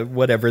 the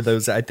whatever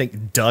those, I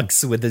think,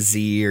 ducks with a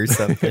Z or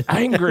something.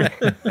 Angry.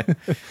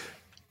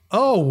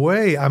 Oh,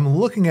 wait, I'm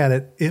looking at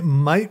it. It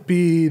might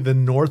be the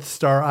North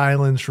Star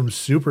Islands from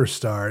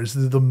Superstars.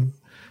 Looking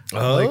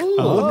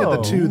at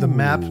the two, the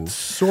map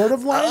sort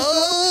of lines up.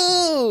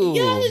 Oh,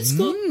 Yeah, it's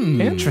got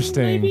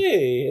Interesting.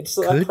 maybe it's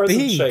that could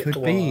present-shaped be, could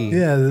one. be.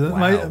 Yeah, that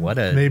Wow, what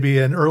a- maybe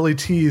an early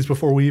tease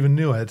before we even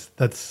knew it.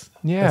 That's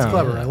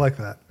clever. I like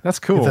that. That's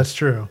cool. If that's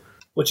true.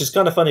 Which is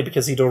kind of funny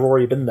because he'd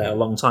already been there A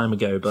long time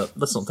ago, but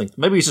let's not think.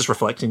 Maybe he's just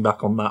reflecting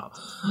back on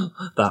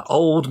that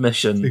old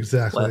mission,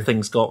 Exactly. where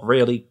things got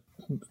really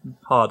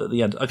hard at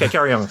the end. Okay,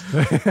 carry on.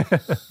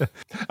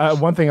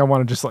 One thing I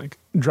want to just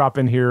drop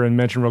in here and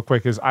mention real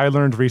quick is I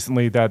learned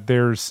recently that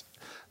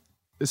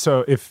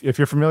so if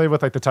you're familiar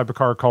with the type of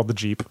car called the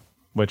Jeep,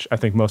 which I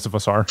think most of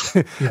us are,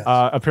 Yes.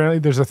 apparently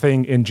there's a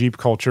thing in Jeep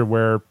culture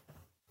where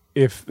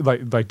if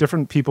like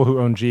different people who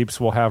own Jeeps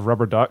will have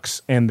rubber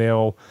ducks, and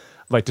they'll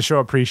to show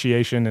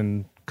appreciation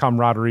and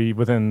camaraderie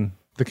within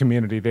the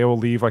community, they will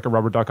leave a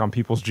rubber duck on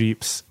people's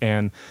Jeeps,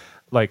 and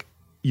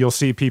you'll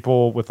see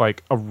people with a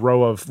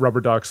row of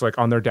rubber ducks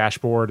on their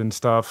dashboard and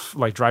stuff,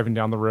 driving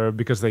down the road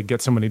because they get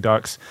so many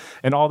ducks.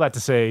 And all that to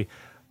say,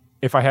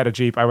 if I had a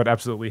Jeep, I would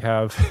absolutely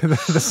have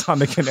the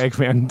Sonic and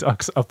Eggman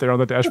ducks up there on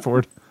the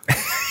dashboard.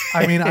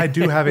 I mean, I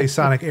do have a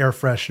Sonic air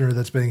freshener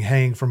that's been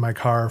hanging from my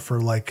car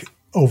for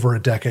over a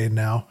decade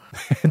now.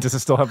 Does it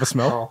still have a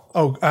smell?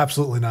 Oh,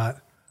 absolutely not.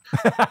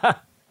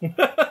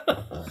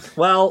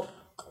 Well,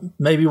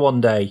 maybe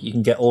one day you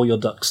can get all your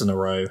ducks in a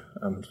row.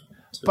 And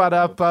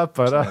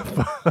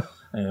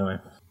anyway,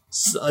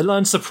 I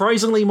learned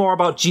surprisingly more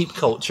about Jeep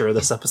culture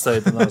this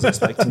episode than I was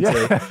expecting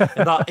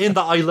to. In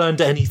that I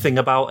learned anything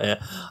about it.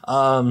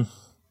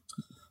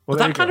 But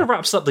that kind of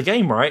wraps up the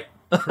game, right?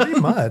 Pretty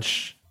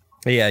much.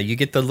 Yeah, you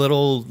get the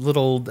little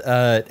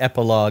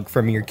epilogue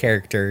from your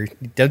character.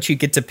 Don't you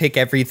get to pick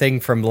everything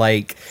from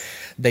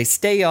they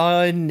stay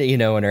on,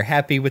 and are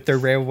happy with their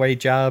railway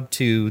job,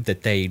 to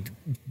that they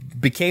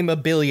became a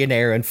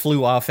billionaire and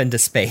flew off into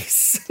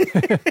space.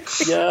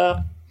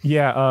 Yeah.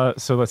 Yeah,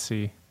 so let's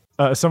see.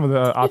 Some of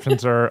the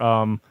options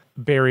are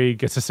Barry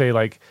gets to say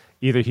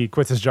either he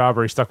quits his job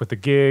or he's stuck with the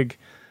gig.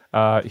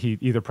 He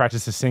either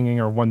practices singing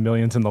or won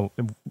millions in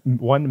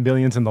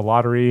the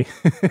lottery.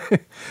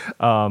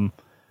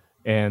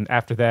 And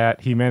after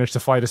that, he managed to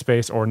fly to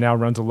space or now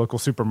runs a local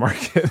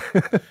supermarket.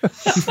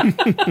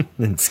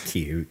 That's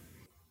cute.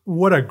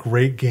 What a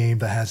great game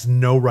that has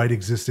no right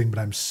existing, but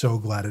I'm so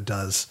glad it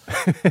does.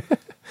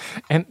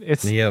 And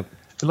it's Yep.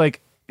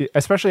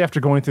 especially after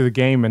going through the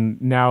game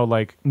and now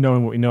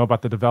knowing what we know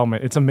about the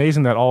development, it's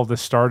amazing that all of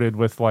this started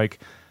with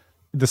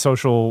the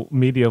social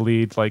media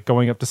lead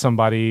going up to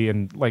somebody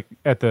and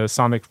at the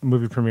Sonic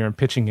movie premiere and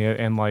pitching it,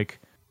 and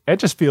it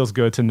just feels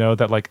good to know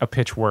that a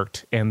pitch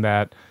worked and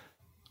that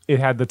it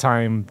had the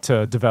time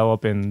to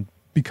develop and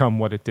become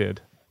what it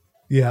did.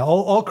 Yeah,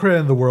 all credit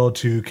in the world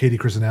to Katie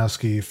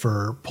Krasinowski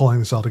for pulling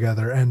this all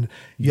together. And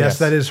yes,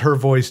 that is her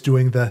voice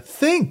doing the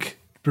think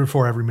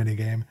before every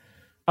minigame.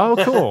 Oh,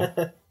 cool.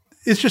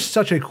 It's just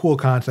such a cool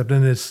concept.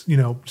 And it's,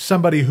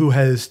 somebody who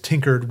has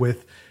tinkered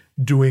with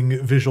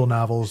doing visual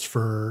novels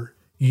for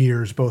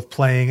years, both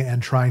playing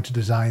and trying to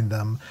design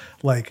them.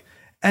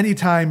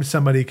 Anytime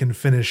somebody can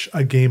finish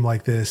a game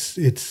like this,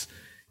 it's,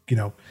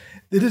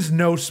 it is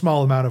no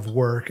small amount of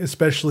work,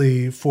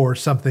 especially for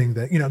something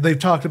that, they've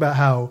talked about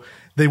how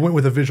they went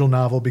with a visual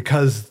novel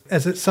because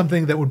as it's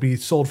something that would be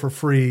sold for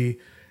free,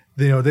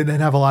 they didn't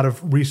have a lot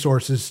of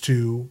resources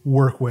to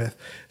work with.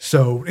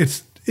 So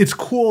it's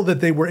cool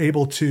that they were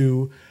able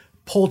to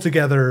pull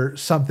together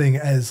something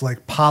as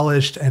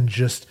polished and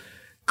just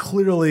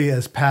clearly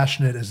as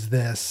passionate as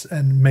this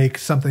and make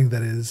something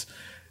that is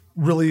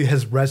really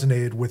has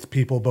resonated with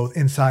people both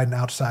inside and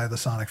outside of the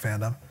Sonic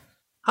fandom.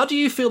 How do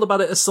you feel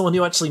about it as someone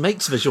who actually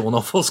makes visual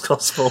novels,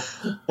 Gospel?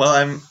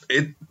 Well,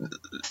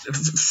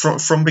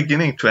 from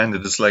beginning to end,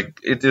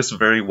 it is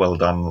very well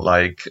done.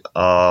 Like,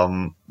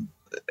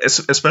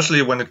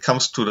 especially when it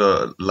comes to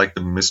the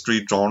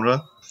mystery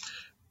genre,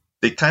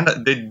 they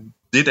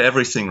did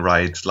everything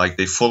right. Like,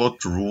 they followed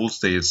the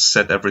rules, they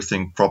set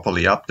everything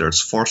properly up.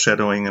 There's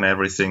foreshadowing and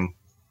everything.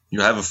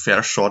 You have a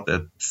fair shot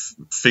at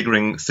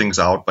figuring things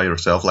out by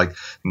yourself. Like,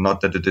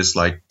 not that it is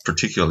like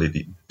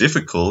particularly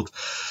difficult.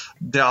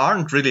 There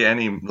aren't really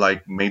any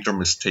like major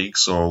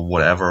mistakes or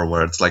whatever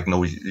where it's like,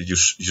 no, you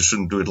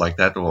shouldn't do it like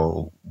that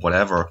or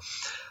whatever.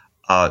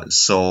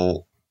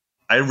 So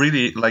I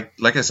really like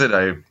I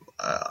said,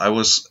 I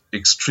was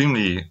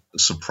extremely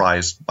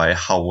surprised by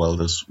how well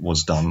this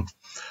was done,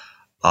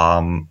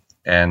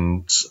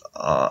 and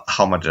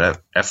how much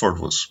effort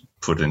was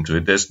put into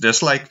it.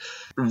 There's like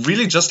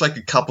really just like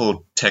a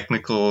couple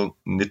technical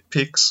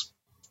nitpicks,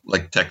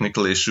 like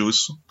technical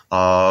issues.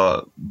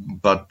 But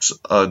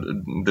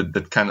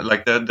that kind of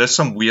like there's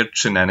some weird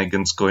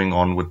shenanigans going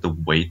on with the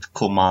wait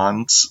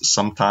commands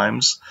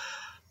sometimes,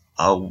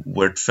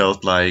 where it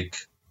felt like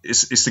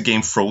is the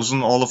game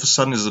frozen all of a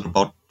sudden? Is it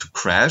about to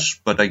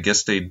crash? But I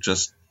guess they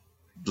just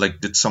like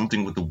did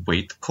something with the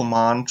wait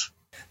command.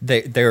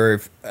 There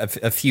are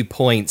a few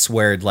points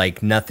where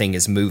like nothing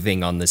is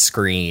moving on the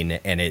screen,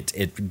 and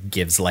it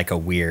gives like a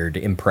weird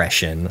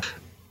impression.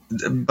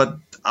 But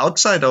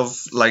outside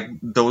of like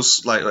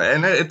those, like,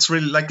 and it's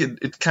really like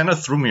it kind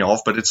of threw me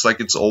off, but it's like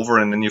it's over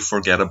and then you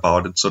forget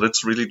about it. So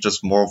that's really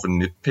just more of a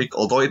nitpick,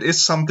 although it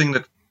is something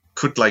that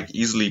could like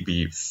easily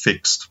be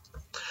fixed.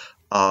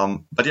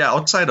 But yeah,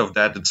 outside of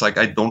that, it's like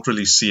I don't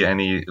really see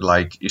any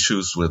like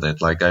issues with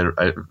it. Like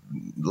I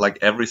like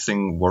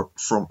everything worked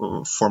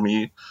for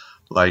me.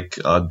 Like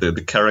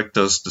the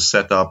characters, the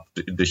setup,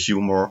 the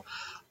humor.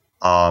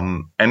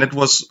 And it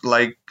was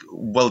like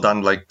well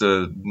done, like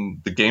the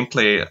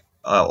gameplay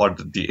or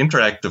the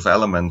interactive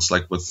elements,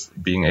 like with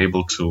being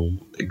able to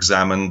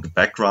examine the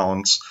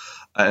backgrounds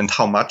and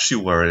how much you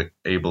were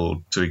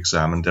able to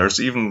examine. There's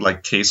even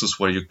like cases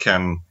where you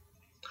can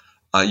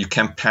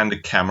pan the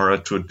camera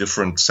to a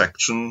different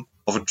section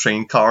of a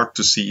train car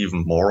to see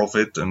even more of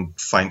it and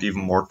find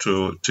even more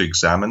to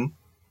examine.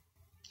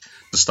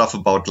 The stuff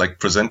about like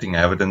presenting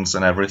evidence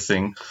and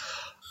everything.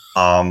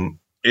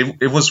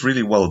 It was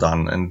really well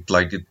done, and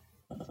like it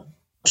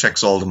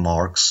checks all the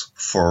marks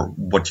for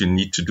what you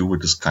need to do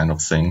with this kind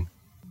of thing.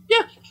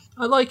 Yeah,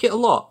 I like it a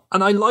lot.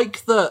 And I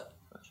like that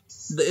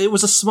it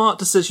was a smart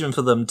decision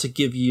for them to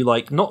give you,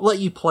 like, not let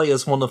you play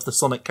as one of the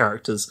Sonic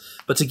characters,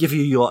 but to give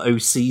you your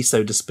OC,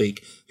 so to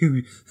speak,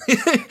 who's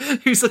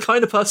the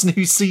kind of person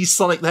who sees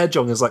Sonic the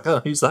Hedgehog and is like, oh,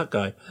 who's that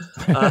guy?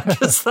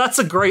 Because that's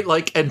a great,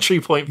 like,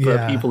 entry point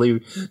for people who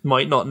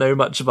might not know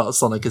much about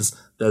Sonic, is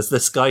there's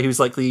this guy who's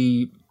like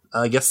the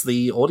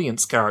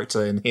audience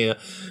character in here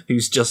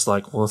who's just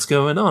like, what's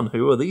going on?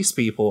 Who are these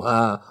people?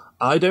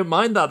 I don't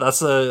mind that.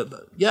 That's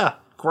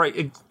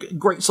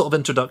great sort of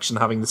introduction,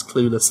 having this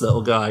clueless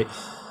little guy.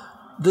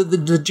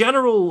 The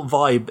general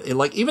vibe,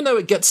 like, even though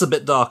it gets a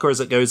bit darker as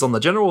it goes on, the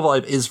general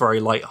vibe is very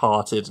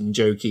light-hearted and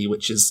jokey,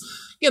 which is,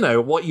 you know,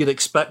 what you'd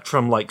expect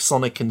from, like,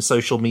 Sonic and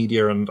social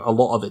media and a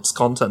lot of its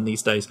content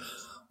these days.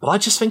 But I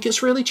just think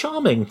it's really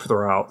charming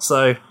throughout.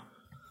 So,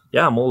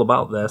 yeah, I'm all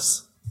about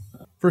this.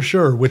 For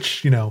sure,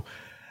 which, you know,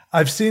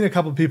 I've seen a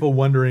couple of people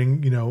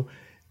wondering, you know,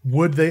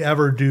 would they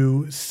ever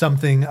do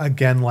something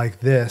again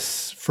like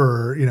this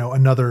for, you know,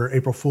 another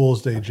April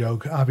Fool's Day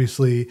joke?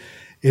 Obviously,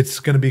 it's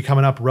going to be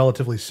coming up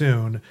relatively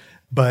soon.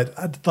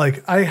 But,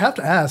 like, I have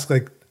to ask,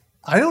 like,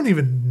 I don't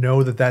even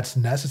know that that's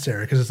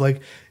necessary, because it's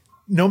like,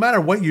 no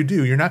matter what you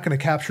do, you're not going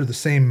to capture the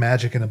same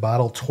magic in a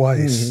bottle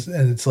twice. Mm-hmm.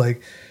 And it's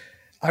like,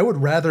 I would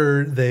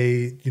rather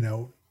they, you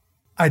know,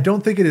 I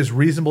don't think it is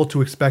reasonable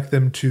to expect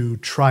them to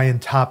try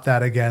and top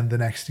that again the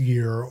next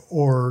year,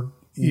 or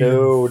even,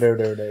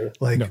 no.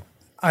 Like, no.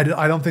 I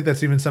don't think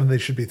that's even something they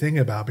should be thinking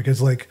about,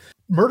 because like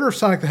Murder of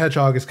Sonic the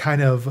Hedgehog was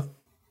kind of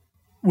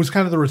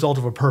the result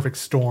of a perfect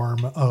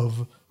storm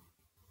of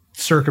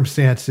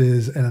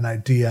circumstances and an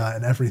idea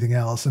and everything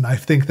else. And I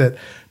think that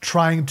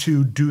trying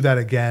to do that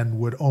again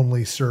would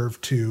only serve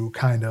to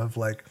kind of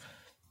like,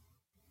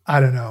 I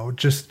don't know,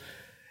 just,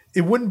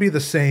 it wouldn't be the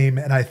same.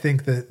 And I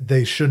think that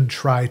they shouldn't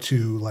try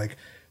to like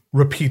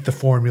repeat the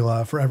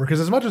formula forever. Because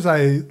as much as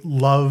I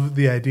love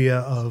the idea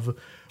of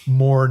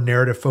more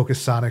narrative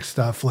focused Sonic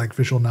stuff like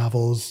visual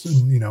novels,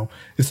 and, you know,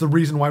 it's the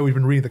reason why we've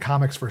been reading the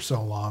comics for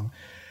so long.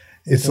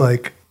 It's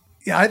like,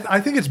 yeah, I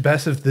think it's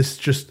best if this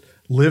just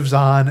lives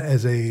on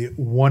as a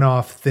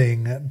one-off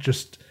thing,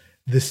 just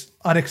this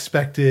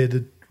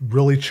unexpected,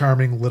 really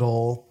charming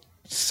little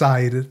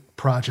side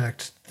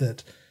project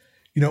that,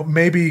 you know,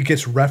 maybe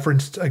gets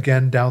referenced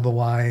again down the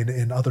line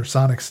in other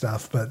Sonic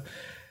stuff. But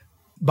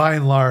by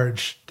and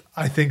large,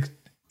 I think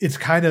it's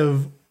kind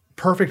of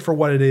perfect for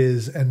what it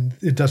is, and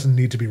it doesn't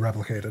need to be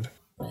replicated.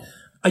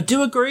 I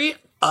do agree.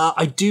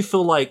 I do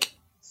feel like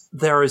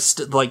there is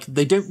like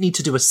they don't need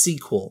to do a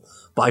sequel,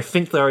 but I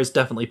think there is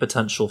definitely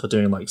potential for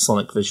doing like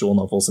Sonic visual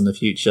novels in the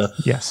future.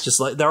 Yes. Just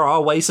like there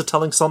are ways of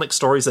telling Sonic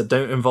stories that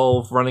don't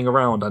involve running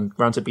around, and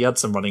granted we had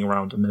some running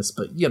around in this,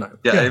 but you know.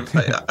 Yeah,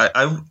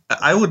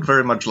 I would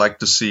very much like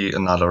to see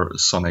another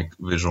Sonic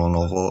visual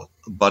novel,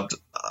 but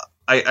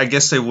I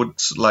guess they would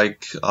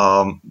like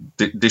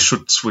they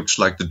should switch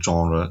like the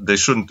genre. They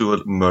shouldn't do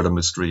a murder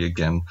mystery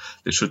again.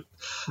 They should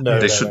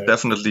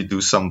definitely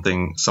do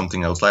something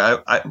else.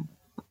 Like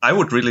I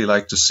would really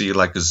like to see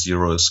like a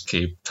Zero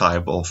Escape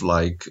type of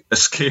like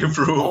escape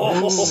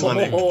room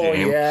Sonic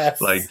game. Yes.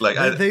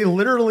 They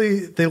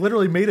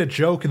literally made a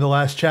joke in the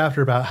last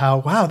chapter about how,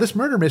 wow, this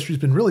murder mystery's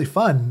been really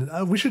fun.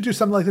 We should do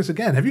something like this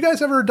again. Have you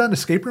guys ever done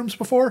escape rooms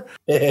before?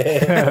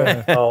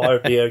 Oh,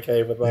 I'd be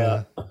okay with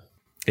that.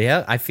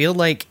 Yeah, I feel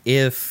like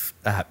if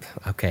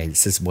okay,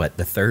 this is what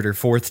the third or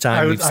fourth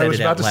time we've said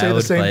it out loud. I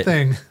was about to say the same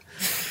thing.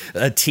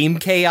 Team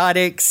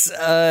Chaotix,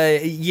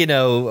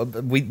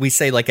 we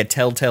say like a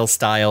Telltale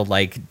style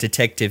like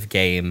detective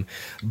game,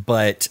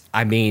 but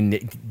I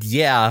mean,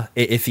 yeah,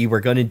 if you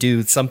were going to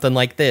do something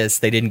like this,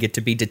 they didn't get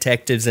to be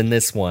detectives in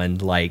this one.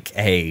 Like,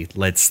 hey,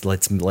 let's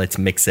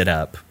mix it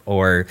up.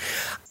 Or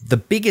the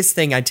biggest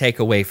thing I take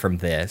away from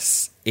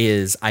this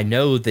is I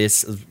know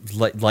this,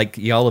 like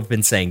y'all have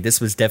been saying, this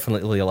was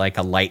definitely like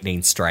a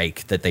lightning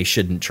strike that they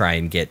shouldn't try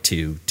and get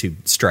to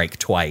strike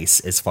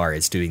twice as far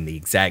as doing the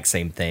exact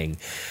same thing.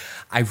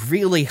 I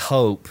really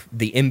hope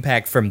the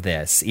impact from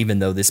this, even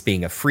though this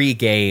being a free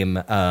game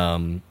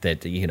that,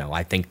 you know,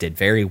 I think did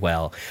very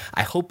well,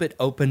 I hope it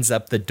opens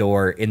up the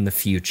door in the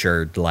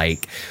future.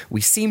 Like,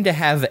 we seem to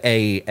have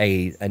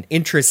an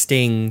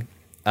interesting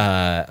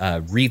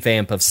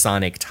revamp of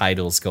Sonic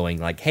titles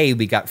going, like, hey,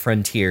 we got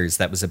Frontiers,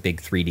 that was a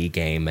big 3D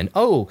game, and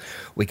oh,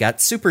 we got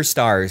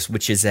Superstars,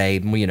 which is a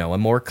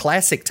more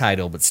classic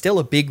title but still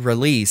a big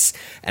release.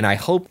 And I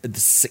hope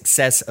the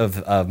success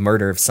of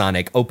Murder of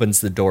Sonic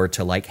opens the door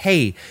to like,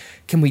 hey,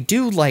 can we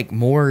do like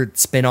more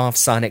spin-off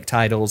Sonic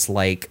titles,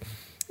 like,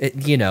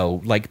 you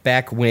know, like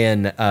back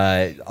when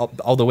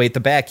all the way at the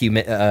back you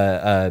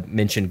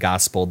mentioned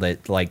Gospel,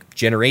 that like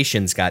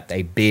Generations got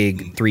a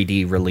big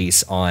 3D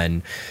release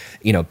on,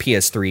 you know,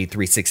 PS3,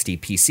 360,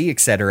 PC,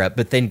 etc.,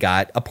 but then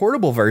got a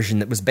portable version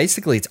that was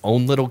basically its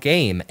own little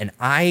game. And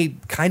I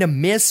kind of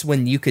miss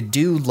when you could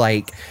do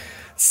like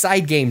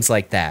side games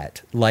like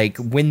that, like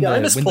when the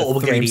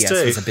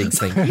 3DS was a big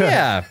thing.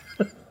 Yeah.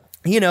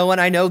 You know, and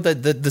I know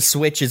that the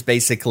Switch is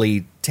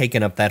basically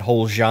taken up that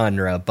whole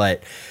genre,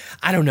 but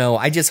I don't know.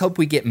 I just hope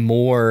we get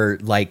more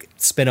like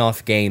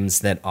spin-off games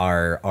that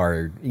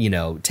are you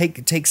know,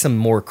 take some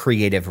more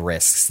creative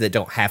risks that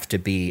don't have to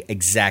be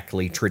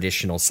exactly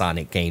traditional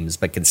Sonic games,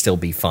 but can still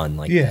be fun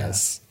like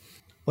this.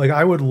 Like,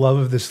 I would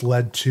love if this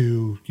led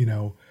to, you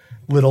know,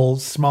 little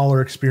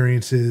smaller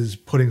experiences,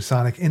 putting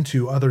Sonic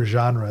into other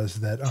genres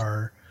that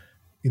are,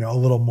 you know, a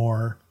little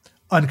more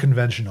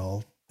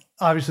unconventional.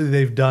 Obviously,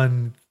 they've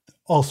done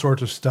all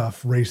sorts of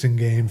stuff, racing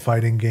game,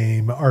 fighting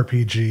game,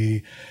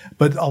 RPG,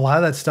 but a lot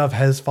of that stuff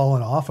has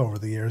fallen off over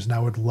the years, and I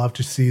would love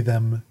to see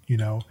them, you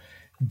know,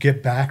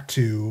 get back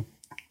to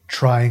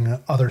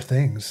trying other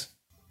things.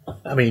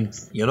 I mean,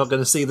 you're not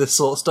going to see this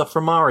sort of stuff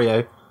from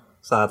Mario,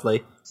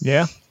 sadly.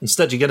 Yeah.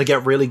 Instead, you're going to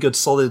get really good,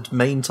 solid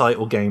main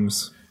title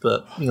games,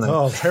 but, you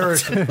know. Oh,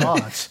 perish the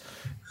thought.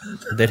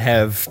 That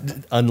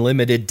have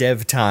unlimited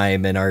dev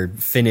time and are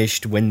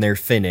finished when they're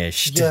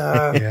finished.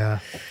 Yeah. Yeah.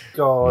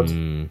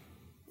 God.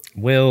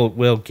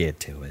 We'll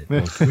get to it.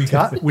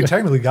 We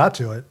technically got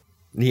to it.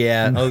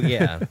 Yeah. Oh,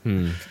 yeah.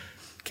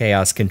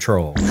 Chaos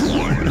Control.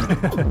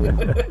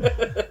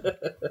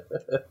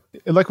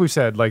 Like we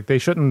said, like they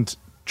shouldn't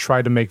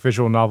try to make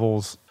visual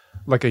novels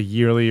like a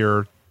yearly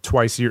or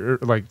twice year,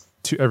 like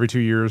every 2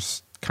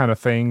 years kind of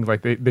thing.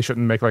 Like they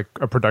shouldn't make like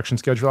a production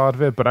schedule out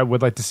of it. But I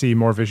would like to see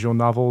more visual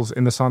novels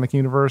in the Sonic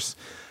universe.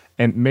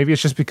 And maybe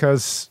it's just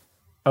because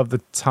of the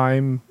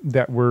time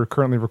that we're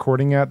currently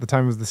recording at, the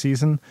time of the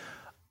season.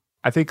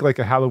 I think like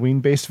a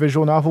Halloween-based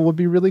visual novel would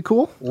be really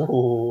cool.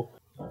 Ooh.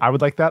 I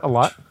would like that a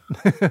lot.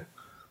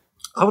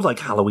 I would like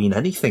Halloween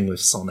anything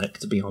with Sonic,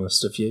 to be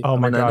honest with you. Oh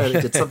my I gosh. know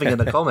they did something in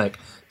the comic.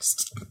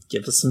 Just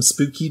give us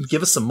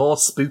some more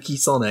spooky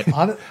Sonic.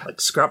 Like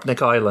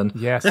Scrapnik Island.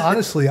 Yes.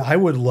 Honestly, I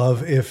would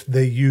love if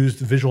they used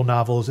visual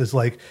novels as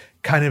like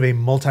kind of a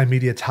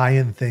multimedia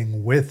tie-in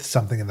thing with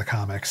something in the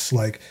comics.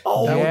 Like,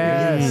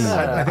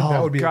 I think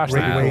that would be a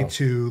great way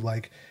to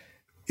like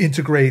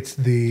integrate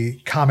the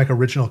comic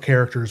original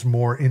characters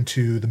more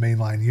into the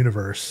mainline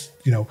universe.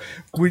 You know,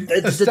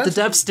 the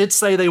devs did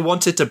say they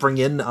wanted to bring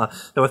in,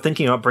 they were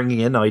thinking about bringing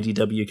in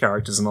IDW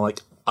characters, and they're like,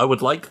 I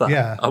would like that.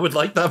 Yeah. I would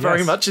like that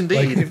very much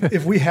indeed. Like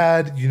if we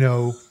had, you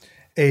know,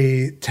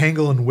 a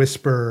Tangle and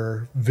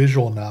Whisper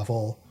visual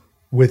novel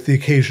with the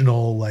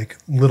occasional like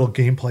little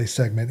gameplay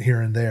segment here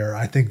and there,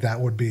 I think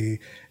that would be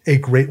a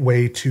great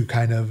way to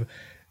kind of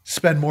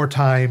spend more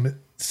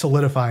time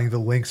solidifying the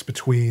links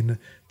between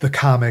the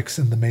comics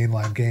and the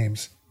mainline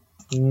games.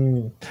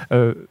 And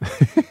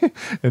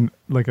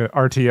like a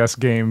RTS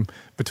game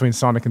between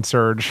Sonic and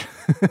Surge.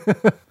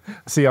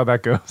 See how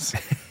that goes.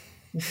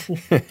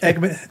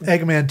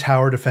 Eggman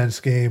tower defense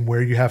game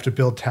where you have to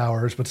build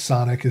towers, but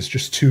Sonic is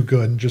just too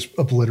good and just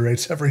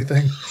obliterates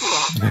everything.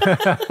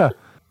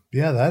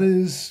 Yeah, that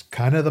is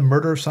kind of the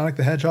murder of Sonic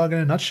the Hedgehog in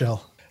a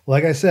nutshell.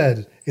 Like I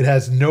said, it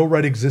has no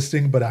right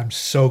existing, but I'm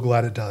so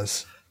glad it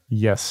does.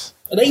 Yes.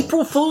 An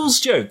April Fool's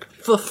joke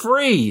for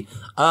free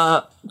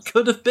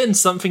could have been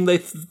something they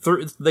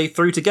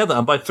threw together,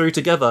 and by threw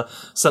together,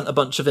 sent a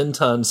bunch of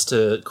interns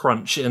to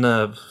crunch in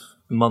a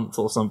month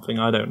or something.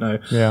 I don't know.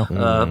 Yeah.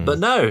 But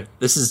no,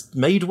 this is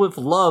made with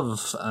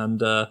love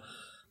and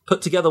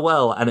put together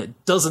well, and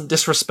it doesn't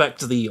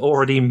disrespect the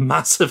already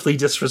massively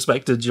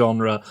disrespected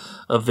genre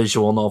of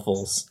visual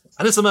novels.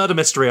 And it's a murder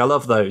mystery. I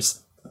love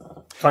those.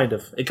 Kind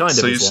of. It kind of.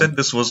 So you is said one.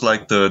 this was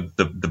like the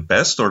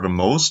best or the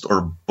most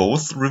or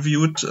both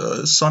reviewed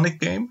Sonic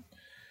game?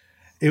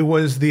 It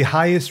was the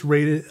highest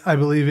rated, I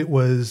believe it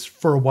was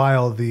for a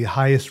while, the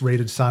highest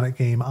rated Sonic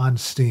game on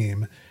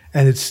Steam.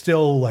 And it's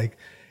still like,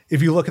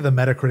 if you look at the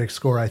Metacritic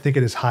score, I think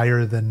it is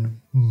higher than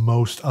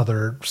most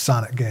other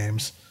Sonic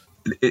games.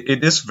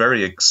 It is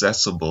very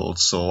accessible,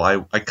 so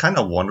I kind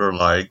of wonder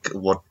like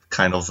what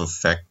kind of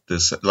effect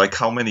this, like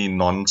how many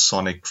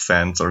non-Sonic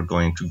fans are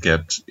going to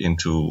get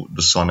into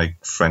the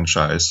Sonic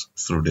franchise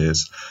through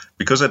this,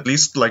 because at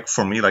least like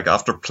for me, like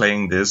after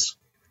playing this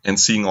and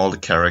seeing all the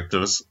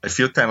characters, I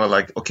feel kind of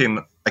like, okay,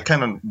 I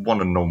kind of want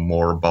to know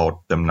more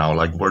about them now,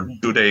 like where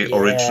do they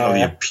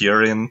originally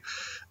appear in,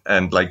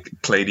 and like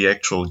play the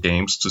actual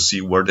games to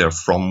see where they're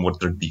from, what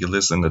their deal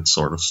is, and that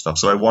sort of stuff.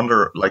 So I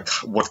wonder like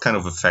what kind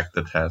of effect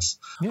it has.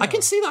 I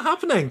can see that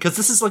happening, because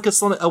this is like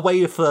a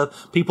way for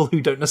people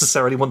who don't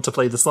necessarily want to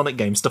play the Sonic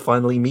games to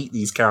finally meet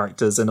these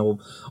characters in a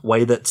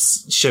way that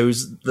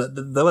shows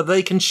that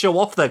they can show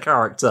off their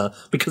character,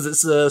 because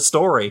it's a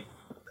story.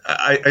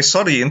 I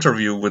saw the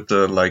interview with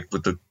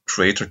the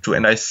creator too,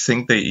 and I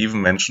think they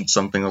even mentioned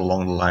something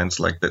along the lines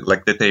like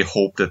that they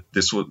hope that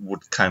this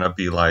would kind of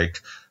be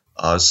like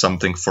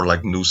something for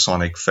like new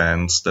Sonic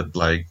fans, that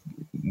like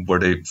where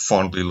they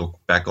fondly look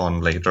back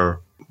on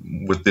later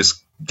with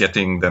this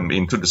getting them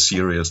into the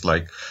series,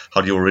 like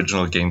how the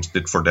original games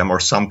did for them or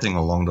something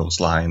along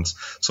those lines.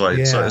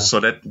 So so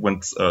that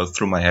went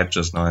through my head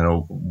just now, and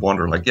I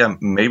wonder like, yeah,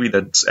 maybe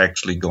that's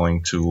actually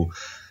going to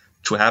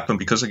happen,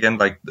 because again,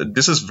 like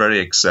this is very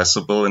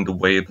accessible in the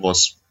way it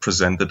was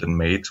presented and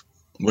made,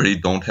 where you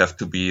don't have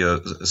to be a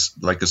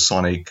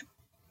Sonic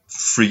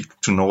freak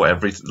to know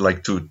everything,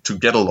 like to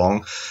get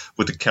along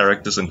with the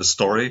characters in the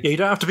story. Yeah, you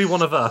don't have to be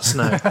one of us,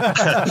 no.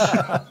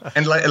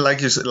 And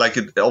like you said, like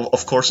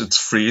of course it's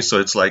free, so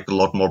it's like a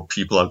lot more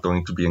people are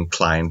going to be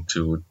inclined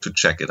to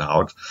check it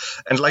out.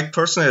 And like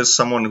personally, as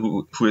someone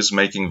who is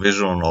making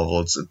visual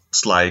novels,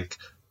 it's like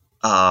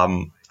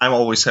I'm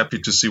always happy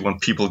to see when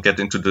people get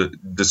into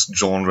this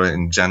genre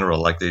in general.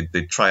 Like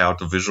they try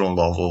out a visual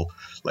novel,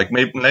 like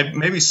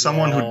maybe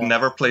someone who'd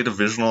never played a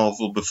visual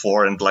novel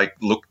before and like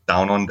looked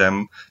down on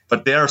them,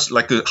 but they're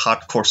like a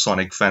hardcore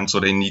Sonic fan, so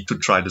they need to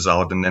try this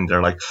out, and then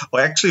they're like, oh,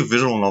 actually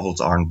visual novels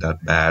aren't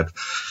that bad.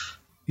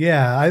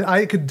 Yeah,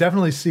 I could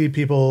definitely see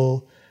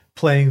people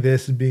playing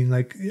this and being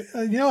like,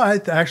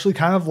 I actually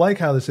kind of like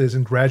how this is,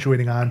 and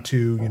graduating on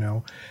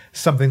to,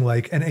 something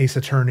like an Ace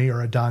Attorney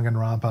or a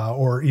Danganronpa,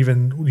 or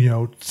even,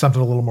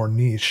 something a little more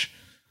niche.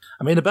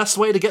 I mean, the best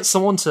way to get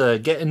someone to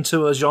get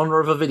into a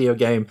genre of a video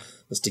game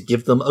is to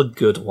give them a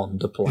good one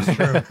to play.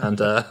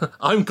 And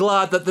I'm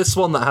glad that this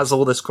one that has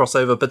all this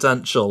crossover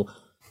potential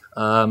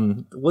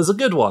was a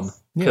good one,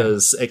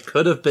 because it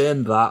could have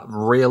been that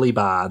really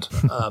bad,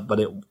 but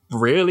it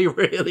really,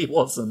 really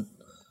wasn't.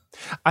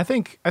 I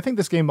think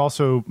this game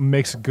also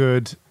makes a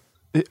good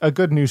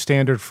new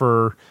standard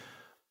for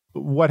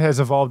what has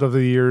evolved over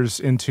the years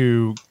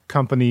into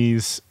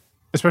companies,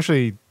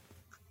 especially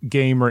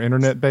game or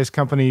internet-based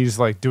companies,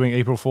 like doing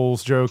April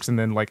Fool's jokes and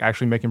then like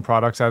actually making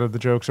products out of the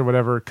jokes or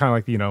whatever.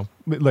 Kind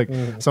of like,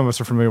 some of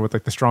us are familiar with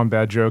like the Strong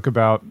Bad joke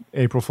about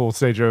April Fool's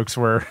Day jokes,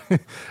 where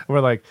we're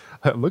like,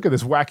 look at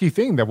this wacky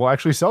thing that we'll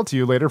actually sell to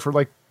you later for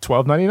like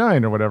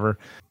 $12.99 or whatever.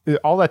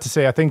 All that to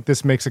say, I think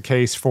this makes a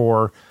case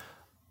for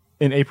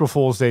an April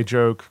Fool's Day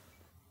joke,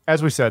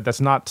 as we said, that's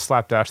not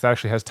slapdash, that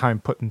actually has time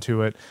put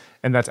into it,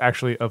 and that's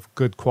actually of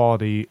good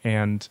quality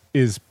and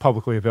is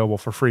publicly available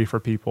for free for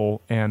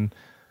people. And,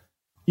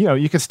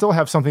 you could still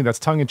have something that's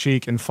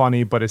tongue-in-cheek and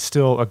funny, but it's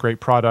still a great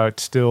product,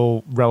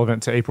 still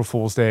relevant to April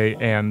Fool's Day,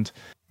 and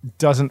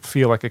doesn't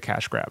feel like a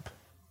cash grab.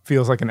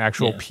 Feels like an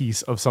actual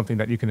piece of something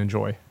that you can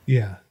enjoy.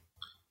 Yeah.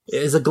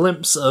 It is a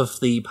glimpse of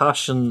the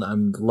passion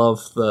and love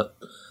that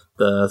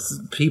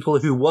the people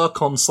who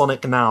work on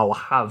Sonic now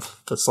have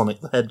for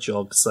Sonic the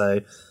Hedgehog,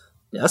 so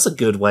yeah, that's a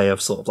good way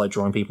of sort of like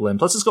drawing people in.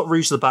 Plus it's got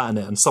Rouge the Bat in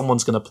it, and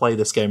someone's going to play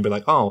this game and be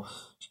like, oh,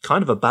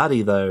 kind of a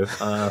baddie though,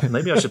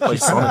 maybe I should play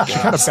Sonic.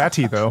 Kind of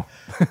batty though.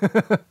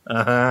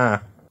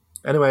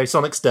 Anyway,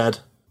 Sonic's dead.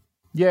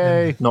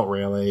 Yay. Not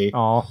really.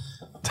 Aw.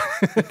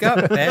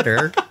 Got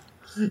better.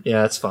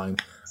 Yeah, it's fine.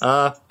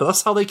 But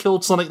that's how they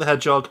killed Sonic the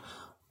Hedgehog.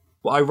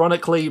 Well,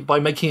 ironically, by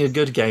making a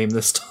good game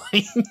this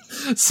time.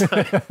 So,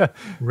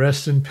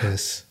 Rest in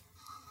piss.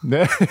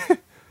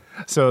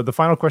 So the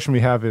final question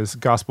we have is,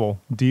 Gospel,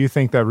 do you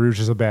think that Rouge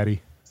is a baddie?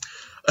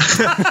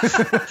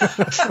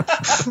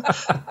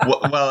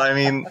 Well, I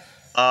mean,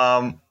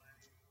 I'm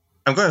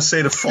going to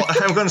say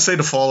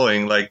the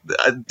following. Like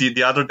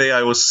the other day,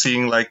 I was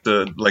seeing like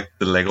the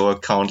Lego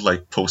account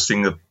like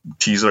posting a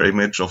teaser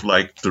image of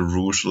like the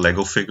Rouge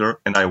Lego figure,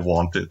 and I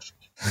want it.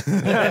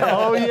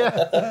 Oh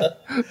yeah,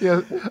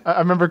 yeah. I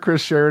remember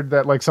Chris shared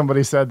that like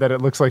somebody said that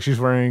it looks like she's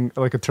wearing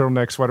like a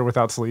turtleneck sweater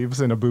without sleeves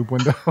in a boob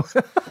window.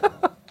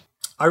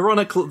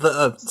 Ironic,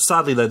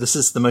 sadly though, this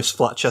is the most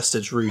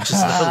flat-chested Rouge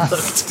has ever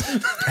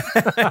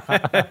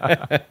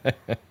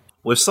looked.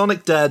 With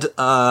Sonic dead,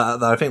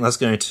 I think that's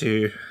going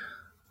to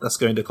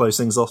close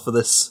things off for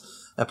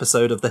this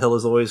episode of The Hill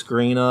is Always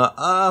Greener.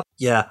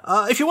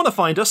 If you want to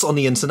find us on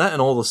the internet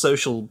and all the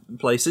social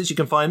places, you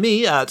can find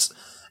me at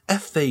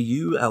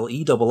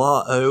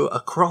FAULERRO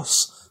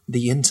across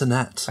the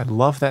internet. I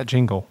love that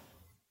jingle.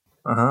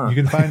 You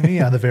can find me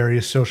on the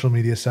various social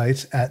media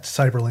sites at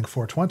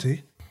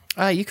Cyberlink420.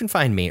 You can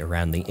find me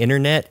around the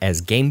internet as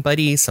Game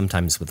Buddy,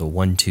 sometimes with a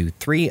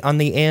 123 on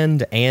the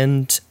end,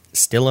 and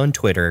still on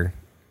Twitter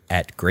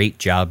at Great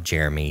Job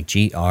Jeremy,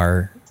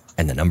 GR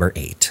and the number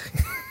 8.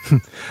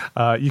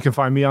 You can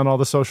find me on all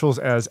the socials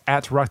as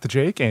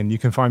 @RockTheJake, and you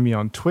can find me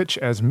on Twitch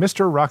as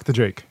Mr. Rock the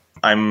Jake.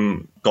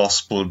 I'm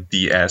Gospel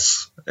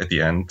DS at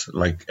the end,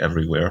 like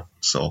everywhere.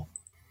 So,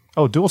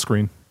 oh, dual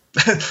screen.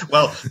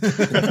 Well,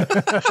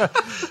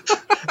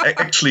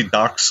 actually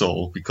Dark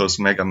Soul, because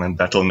Mega Man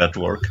Battle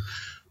Network.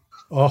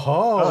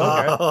 Oh,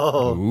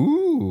 okay.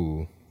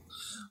 Ooh.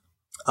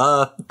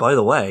 By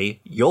the way,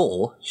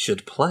 y'all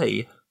should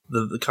play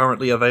the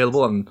currently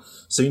available and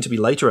soon to be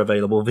later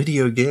available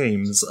video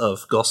games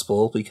of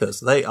Gospel,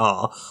 because they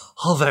are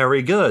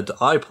very good.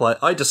 I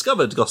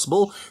discovered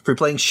Gospel through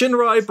playing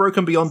Shinrai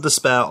Broken Beyond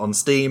Despair on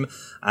Steam,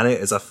 and it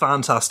is a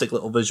fantastic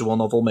little visual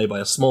novel made by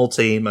a small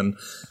team, and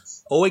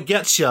it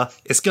gets you.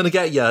 It's gonna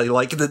get you.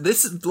 Like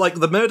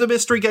the murder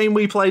mystery game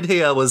we played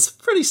here was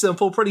pretty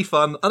simple, pretty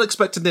fun,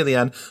 unexpected in the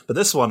end. But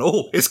this one,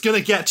 it's gonna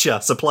get you.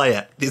 So play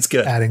it. It's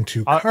good. adding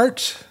to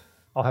cart,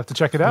 I'll have to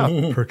check it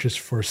out. purchase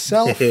for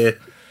self.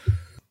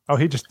 Oh,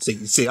 he just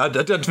See, I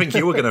don't think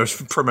you were going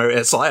to promote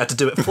it, so I had to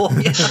do it for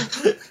you.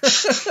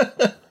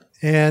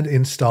 and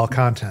install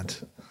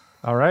content.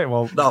 all right.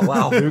 Well, Oh,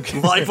 wow.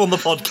 Live on the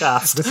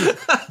podcast. this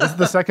is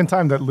the second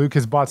time that Luke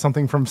has bought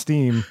something from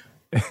Steam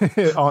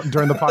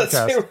during the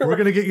podcast. We're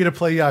gonna get you to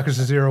play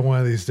Yakuza 0 one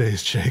of these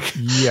days, Jake.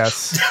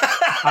 Yes.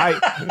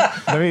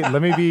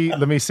 Let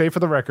me say for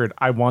the record,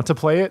 I want to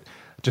play it.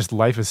 Just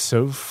life is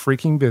so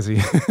freaking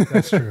busy.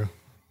 That's true.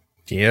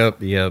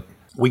 Yep. You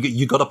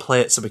got to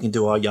play it so we can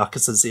do our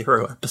Yakuza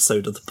 0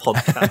 episode of the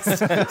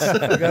podcast. We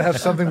gotta have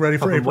something ready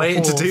for I've been April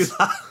waiting Fools. to do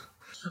that.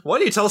 Why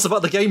don't you tell us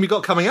about the game you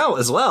got coming out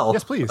as well?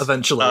 Yes, please.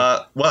 Eventually.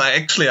 Well,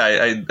 actually,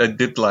 I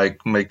did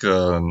like make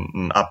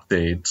an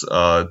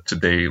update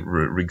today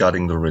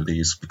regarding the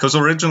release, because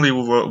originally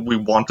we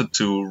wanted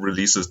to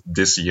release it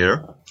this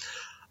year,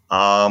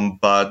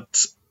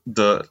 but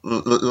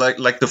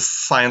the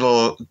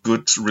final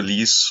good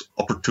release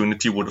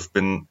opportunity would have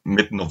been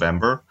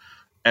mid-November,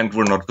 and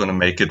we're not going to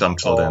make it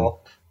until then.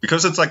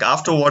 Because it's like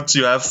afterwards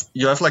you have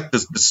like the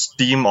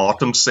Steam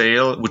Autumn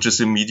sale, which is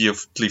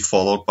immediately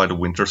followed by the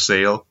Winter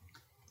sale.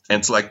 And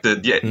it's like the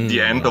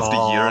end of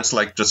the year is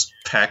like just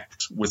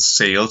packed with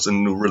sales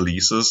and new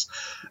releases,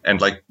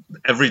 and like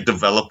every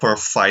developer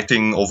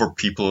fighting over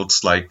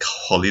people's like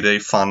holiday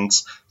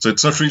funds. So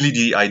it's not really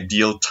the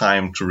ideal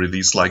time to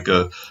release like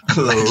a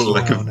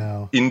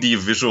indie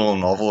visual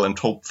novel and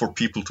hope for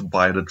people to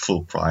buy it at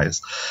full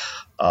price.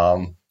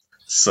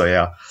 So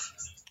yeah.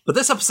 But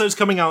this episode's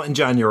coming out in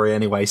January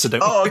anyway, so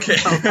don't worry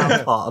about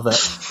that part of it.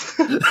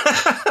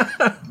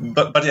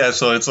 But yeah,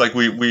 so it's like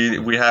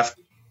we have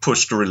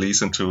pushed the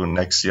release into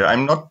next year.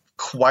 I'm not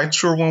quite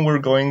sure when we're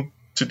going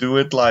to do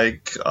it.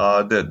 Like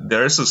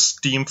there is a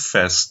Steam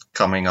Fest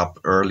coming up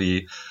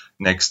early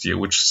next year,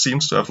 which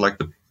seems to have like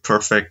the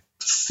perfect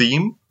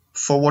theme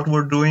for what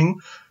we're doing.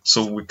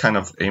 So we're kind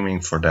of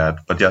aiming for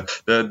that. But yeah,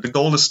 the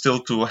goal is still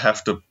to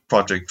have the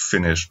project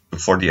finished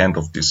before the end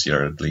of this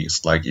year at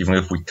least, like even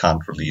if we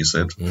can't release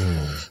it.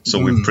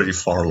 So we're pretty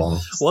far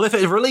along. Well, if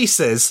it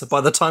releases, by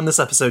the time this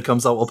episode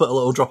comes out, we'll put a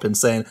little drop in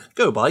saying,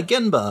 go buy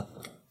Genba.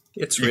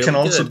 It's You really can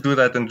also good. do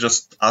that and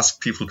just ask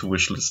people to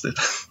wishlist it.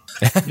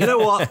 You know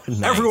what?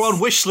 Nice. Everyone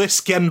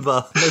wishlist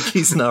Genba no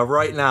Kizuna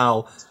right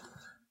now.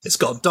 It's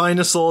got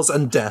dinosaurs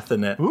and death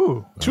in it.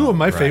 Ooh, two of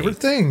my favorite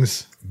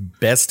things.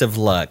 Best of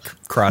luck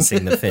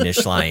crossing the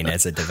finish line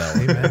as a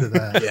developer. Amen to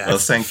that. Yes. Well,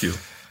 thank you.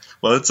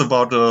 Well, it's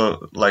about a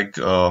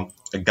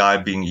guy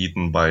being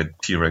eaten by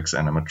T-Rex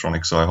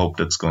animatronic, so I hope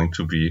that's going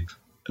to be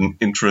an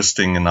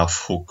interesting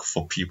enough hook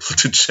for people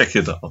to check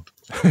it out.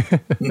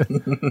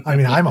 I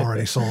mean, I'm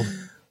already sold.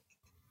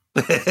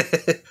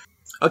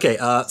 Okay,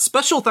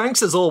 special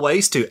thanks as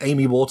always to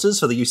Amy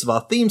Waters for the use of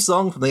our theme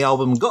song from the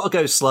album Gotta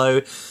Go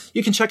Slow.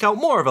 You can check out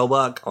more of her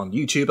work on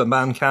YouTube and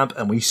Bandcamp,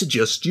 and we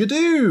suggest you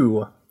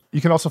do. You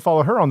can also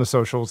follow her on the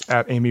socials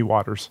at Amy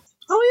Waters.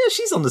 Oh yeah,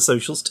 she's on the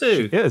socials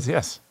too.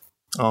 Yes.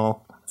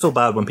 Oh, feel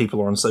bad when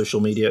people are on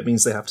social media. It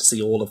means they have to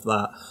see all of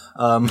that.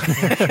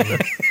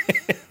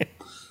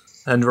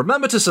 And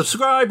remember to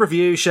subscribe,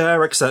 review,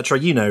 share, etc.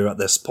 You know at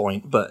this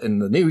point. But in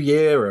the new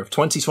year of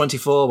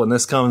 2024, when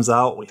this comes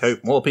out, we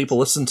hope more people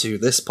listen to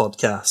this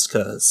podcast,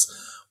 because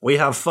we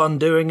have fun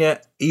doing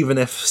it, even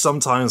if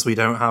sometimes we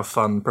don't have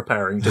fun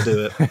preparing to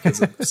do it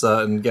because of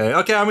certain game.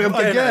 Okay, I'm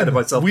getting ahead of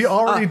myself. We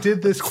already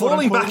did this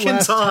falling back in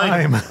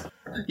time.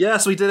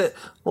 Yes, we did it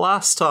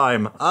last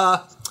time.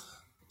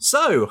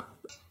 So,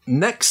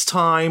 next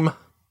time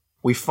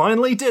we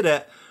finally did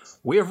it,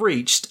 we have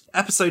reached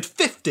episode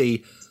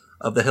 50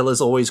 of The Hill is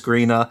Always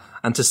Greener,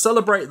 and to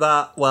celebrate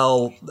that,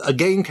 well, a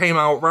game came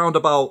out round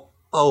about,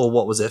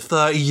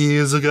 30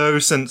 years ago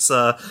since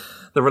the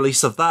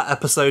release of that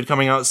episode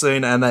coming out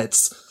soon, and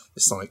it's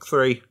Sonic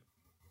 3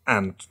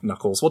 and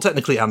Knuckles. Well,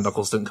 technically, and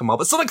Knuckles didn't come out,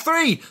 but Sonic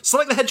 3!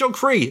 Sonic the Hedgehog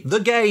 3, the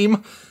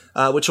game,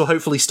 which will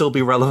hopefully still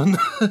be relevant.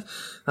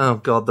 Oh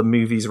god, the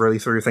movies really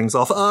threw things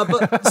off.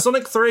 But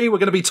Sonic 3, we're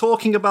going to be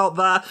talking about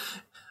that.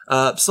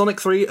 Sonic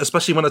 3,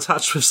 especially when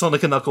attached with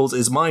Sonic and Knuckles,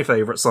 is my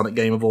favourite Sonic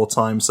game of all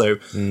time, so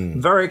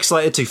very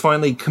excited to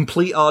finally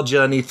complete our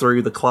journey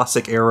through the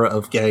classic era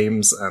of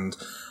games and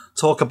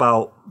talk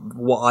about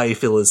what I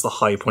feel is the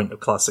high point of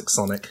classic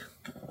Sonic.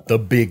 The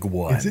big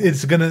one.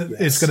 It's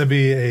gonna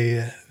be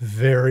a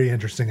very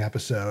interesting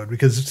episode,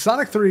 because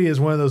Sonic 3 is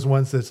one of those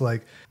ones that's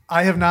like,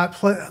 I have not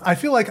played. I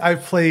feel like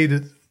I've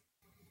played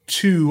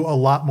 2 a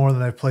lot more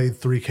than I've played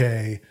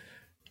 3K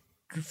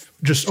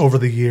just over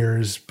the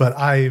years, but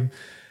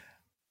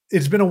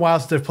it's been a while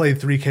since I've played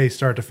 3K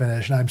start to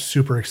finish, and I'm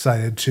super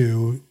excited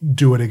to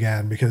do it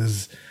again,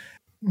 because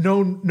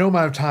no amount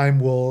of time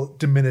will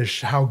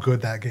diminish how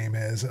good that game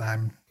is, and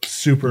I'm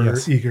super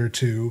eager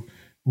to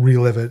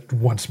relive it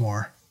once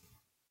more.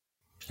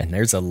 And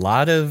there's a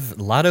lot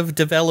of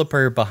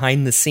developer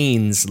behind the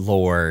scenes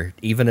lore,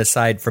 even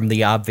aside from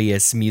the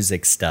obvious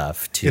music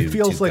stuff. It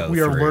feels like we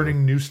are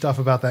learning new stuff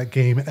about that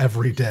game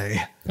every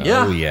day.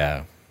 Yeah. Oh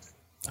yeah,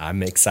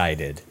 I'm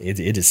excited. It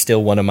is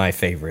still one of my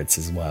favorites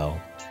as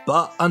well.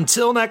 But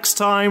until next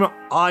time,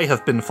 I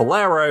have been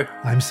Falero.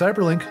 I'm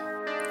Cyberlink.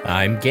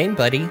 I'm Game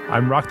Buddy.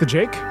 I'm Rock the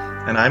Jake.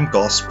 And I'm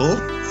Gospel.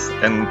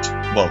 And,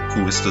 well,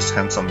 who is this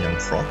handsome young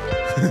frog?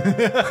 Don't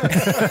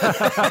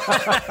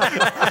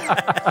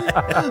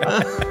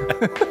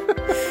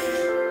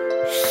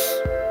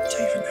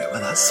even know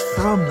where that's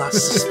from.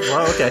 That's just,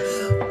 well, okay.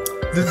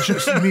 This is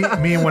just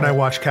me when I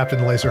watch Captain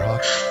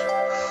Laserhawk.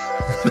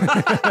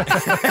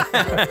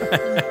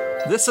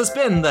 This has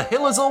been The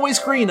Hill is Always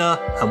Greener,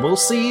 and we'll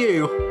see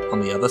you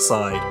on the other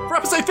side for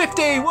episode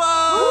 50.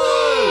 Whoa!